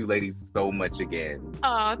 Thank you, ladies, so much again.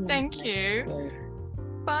 Oh, thank you.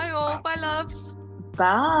 Bye all. Bye, loves.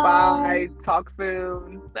 Bye. Bye. Talk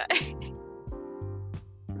soon. Bye.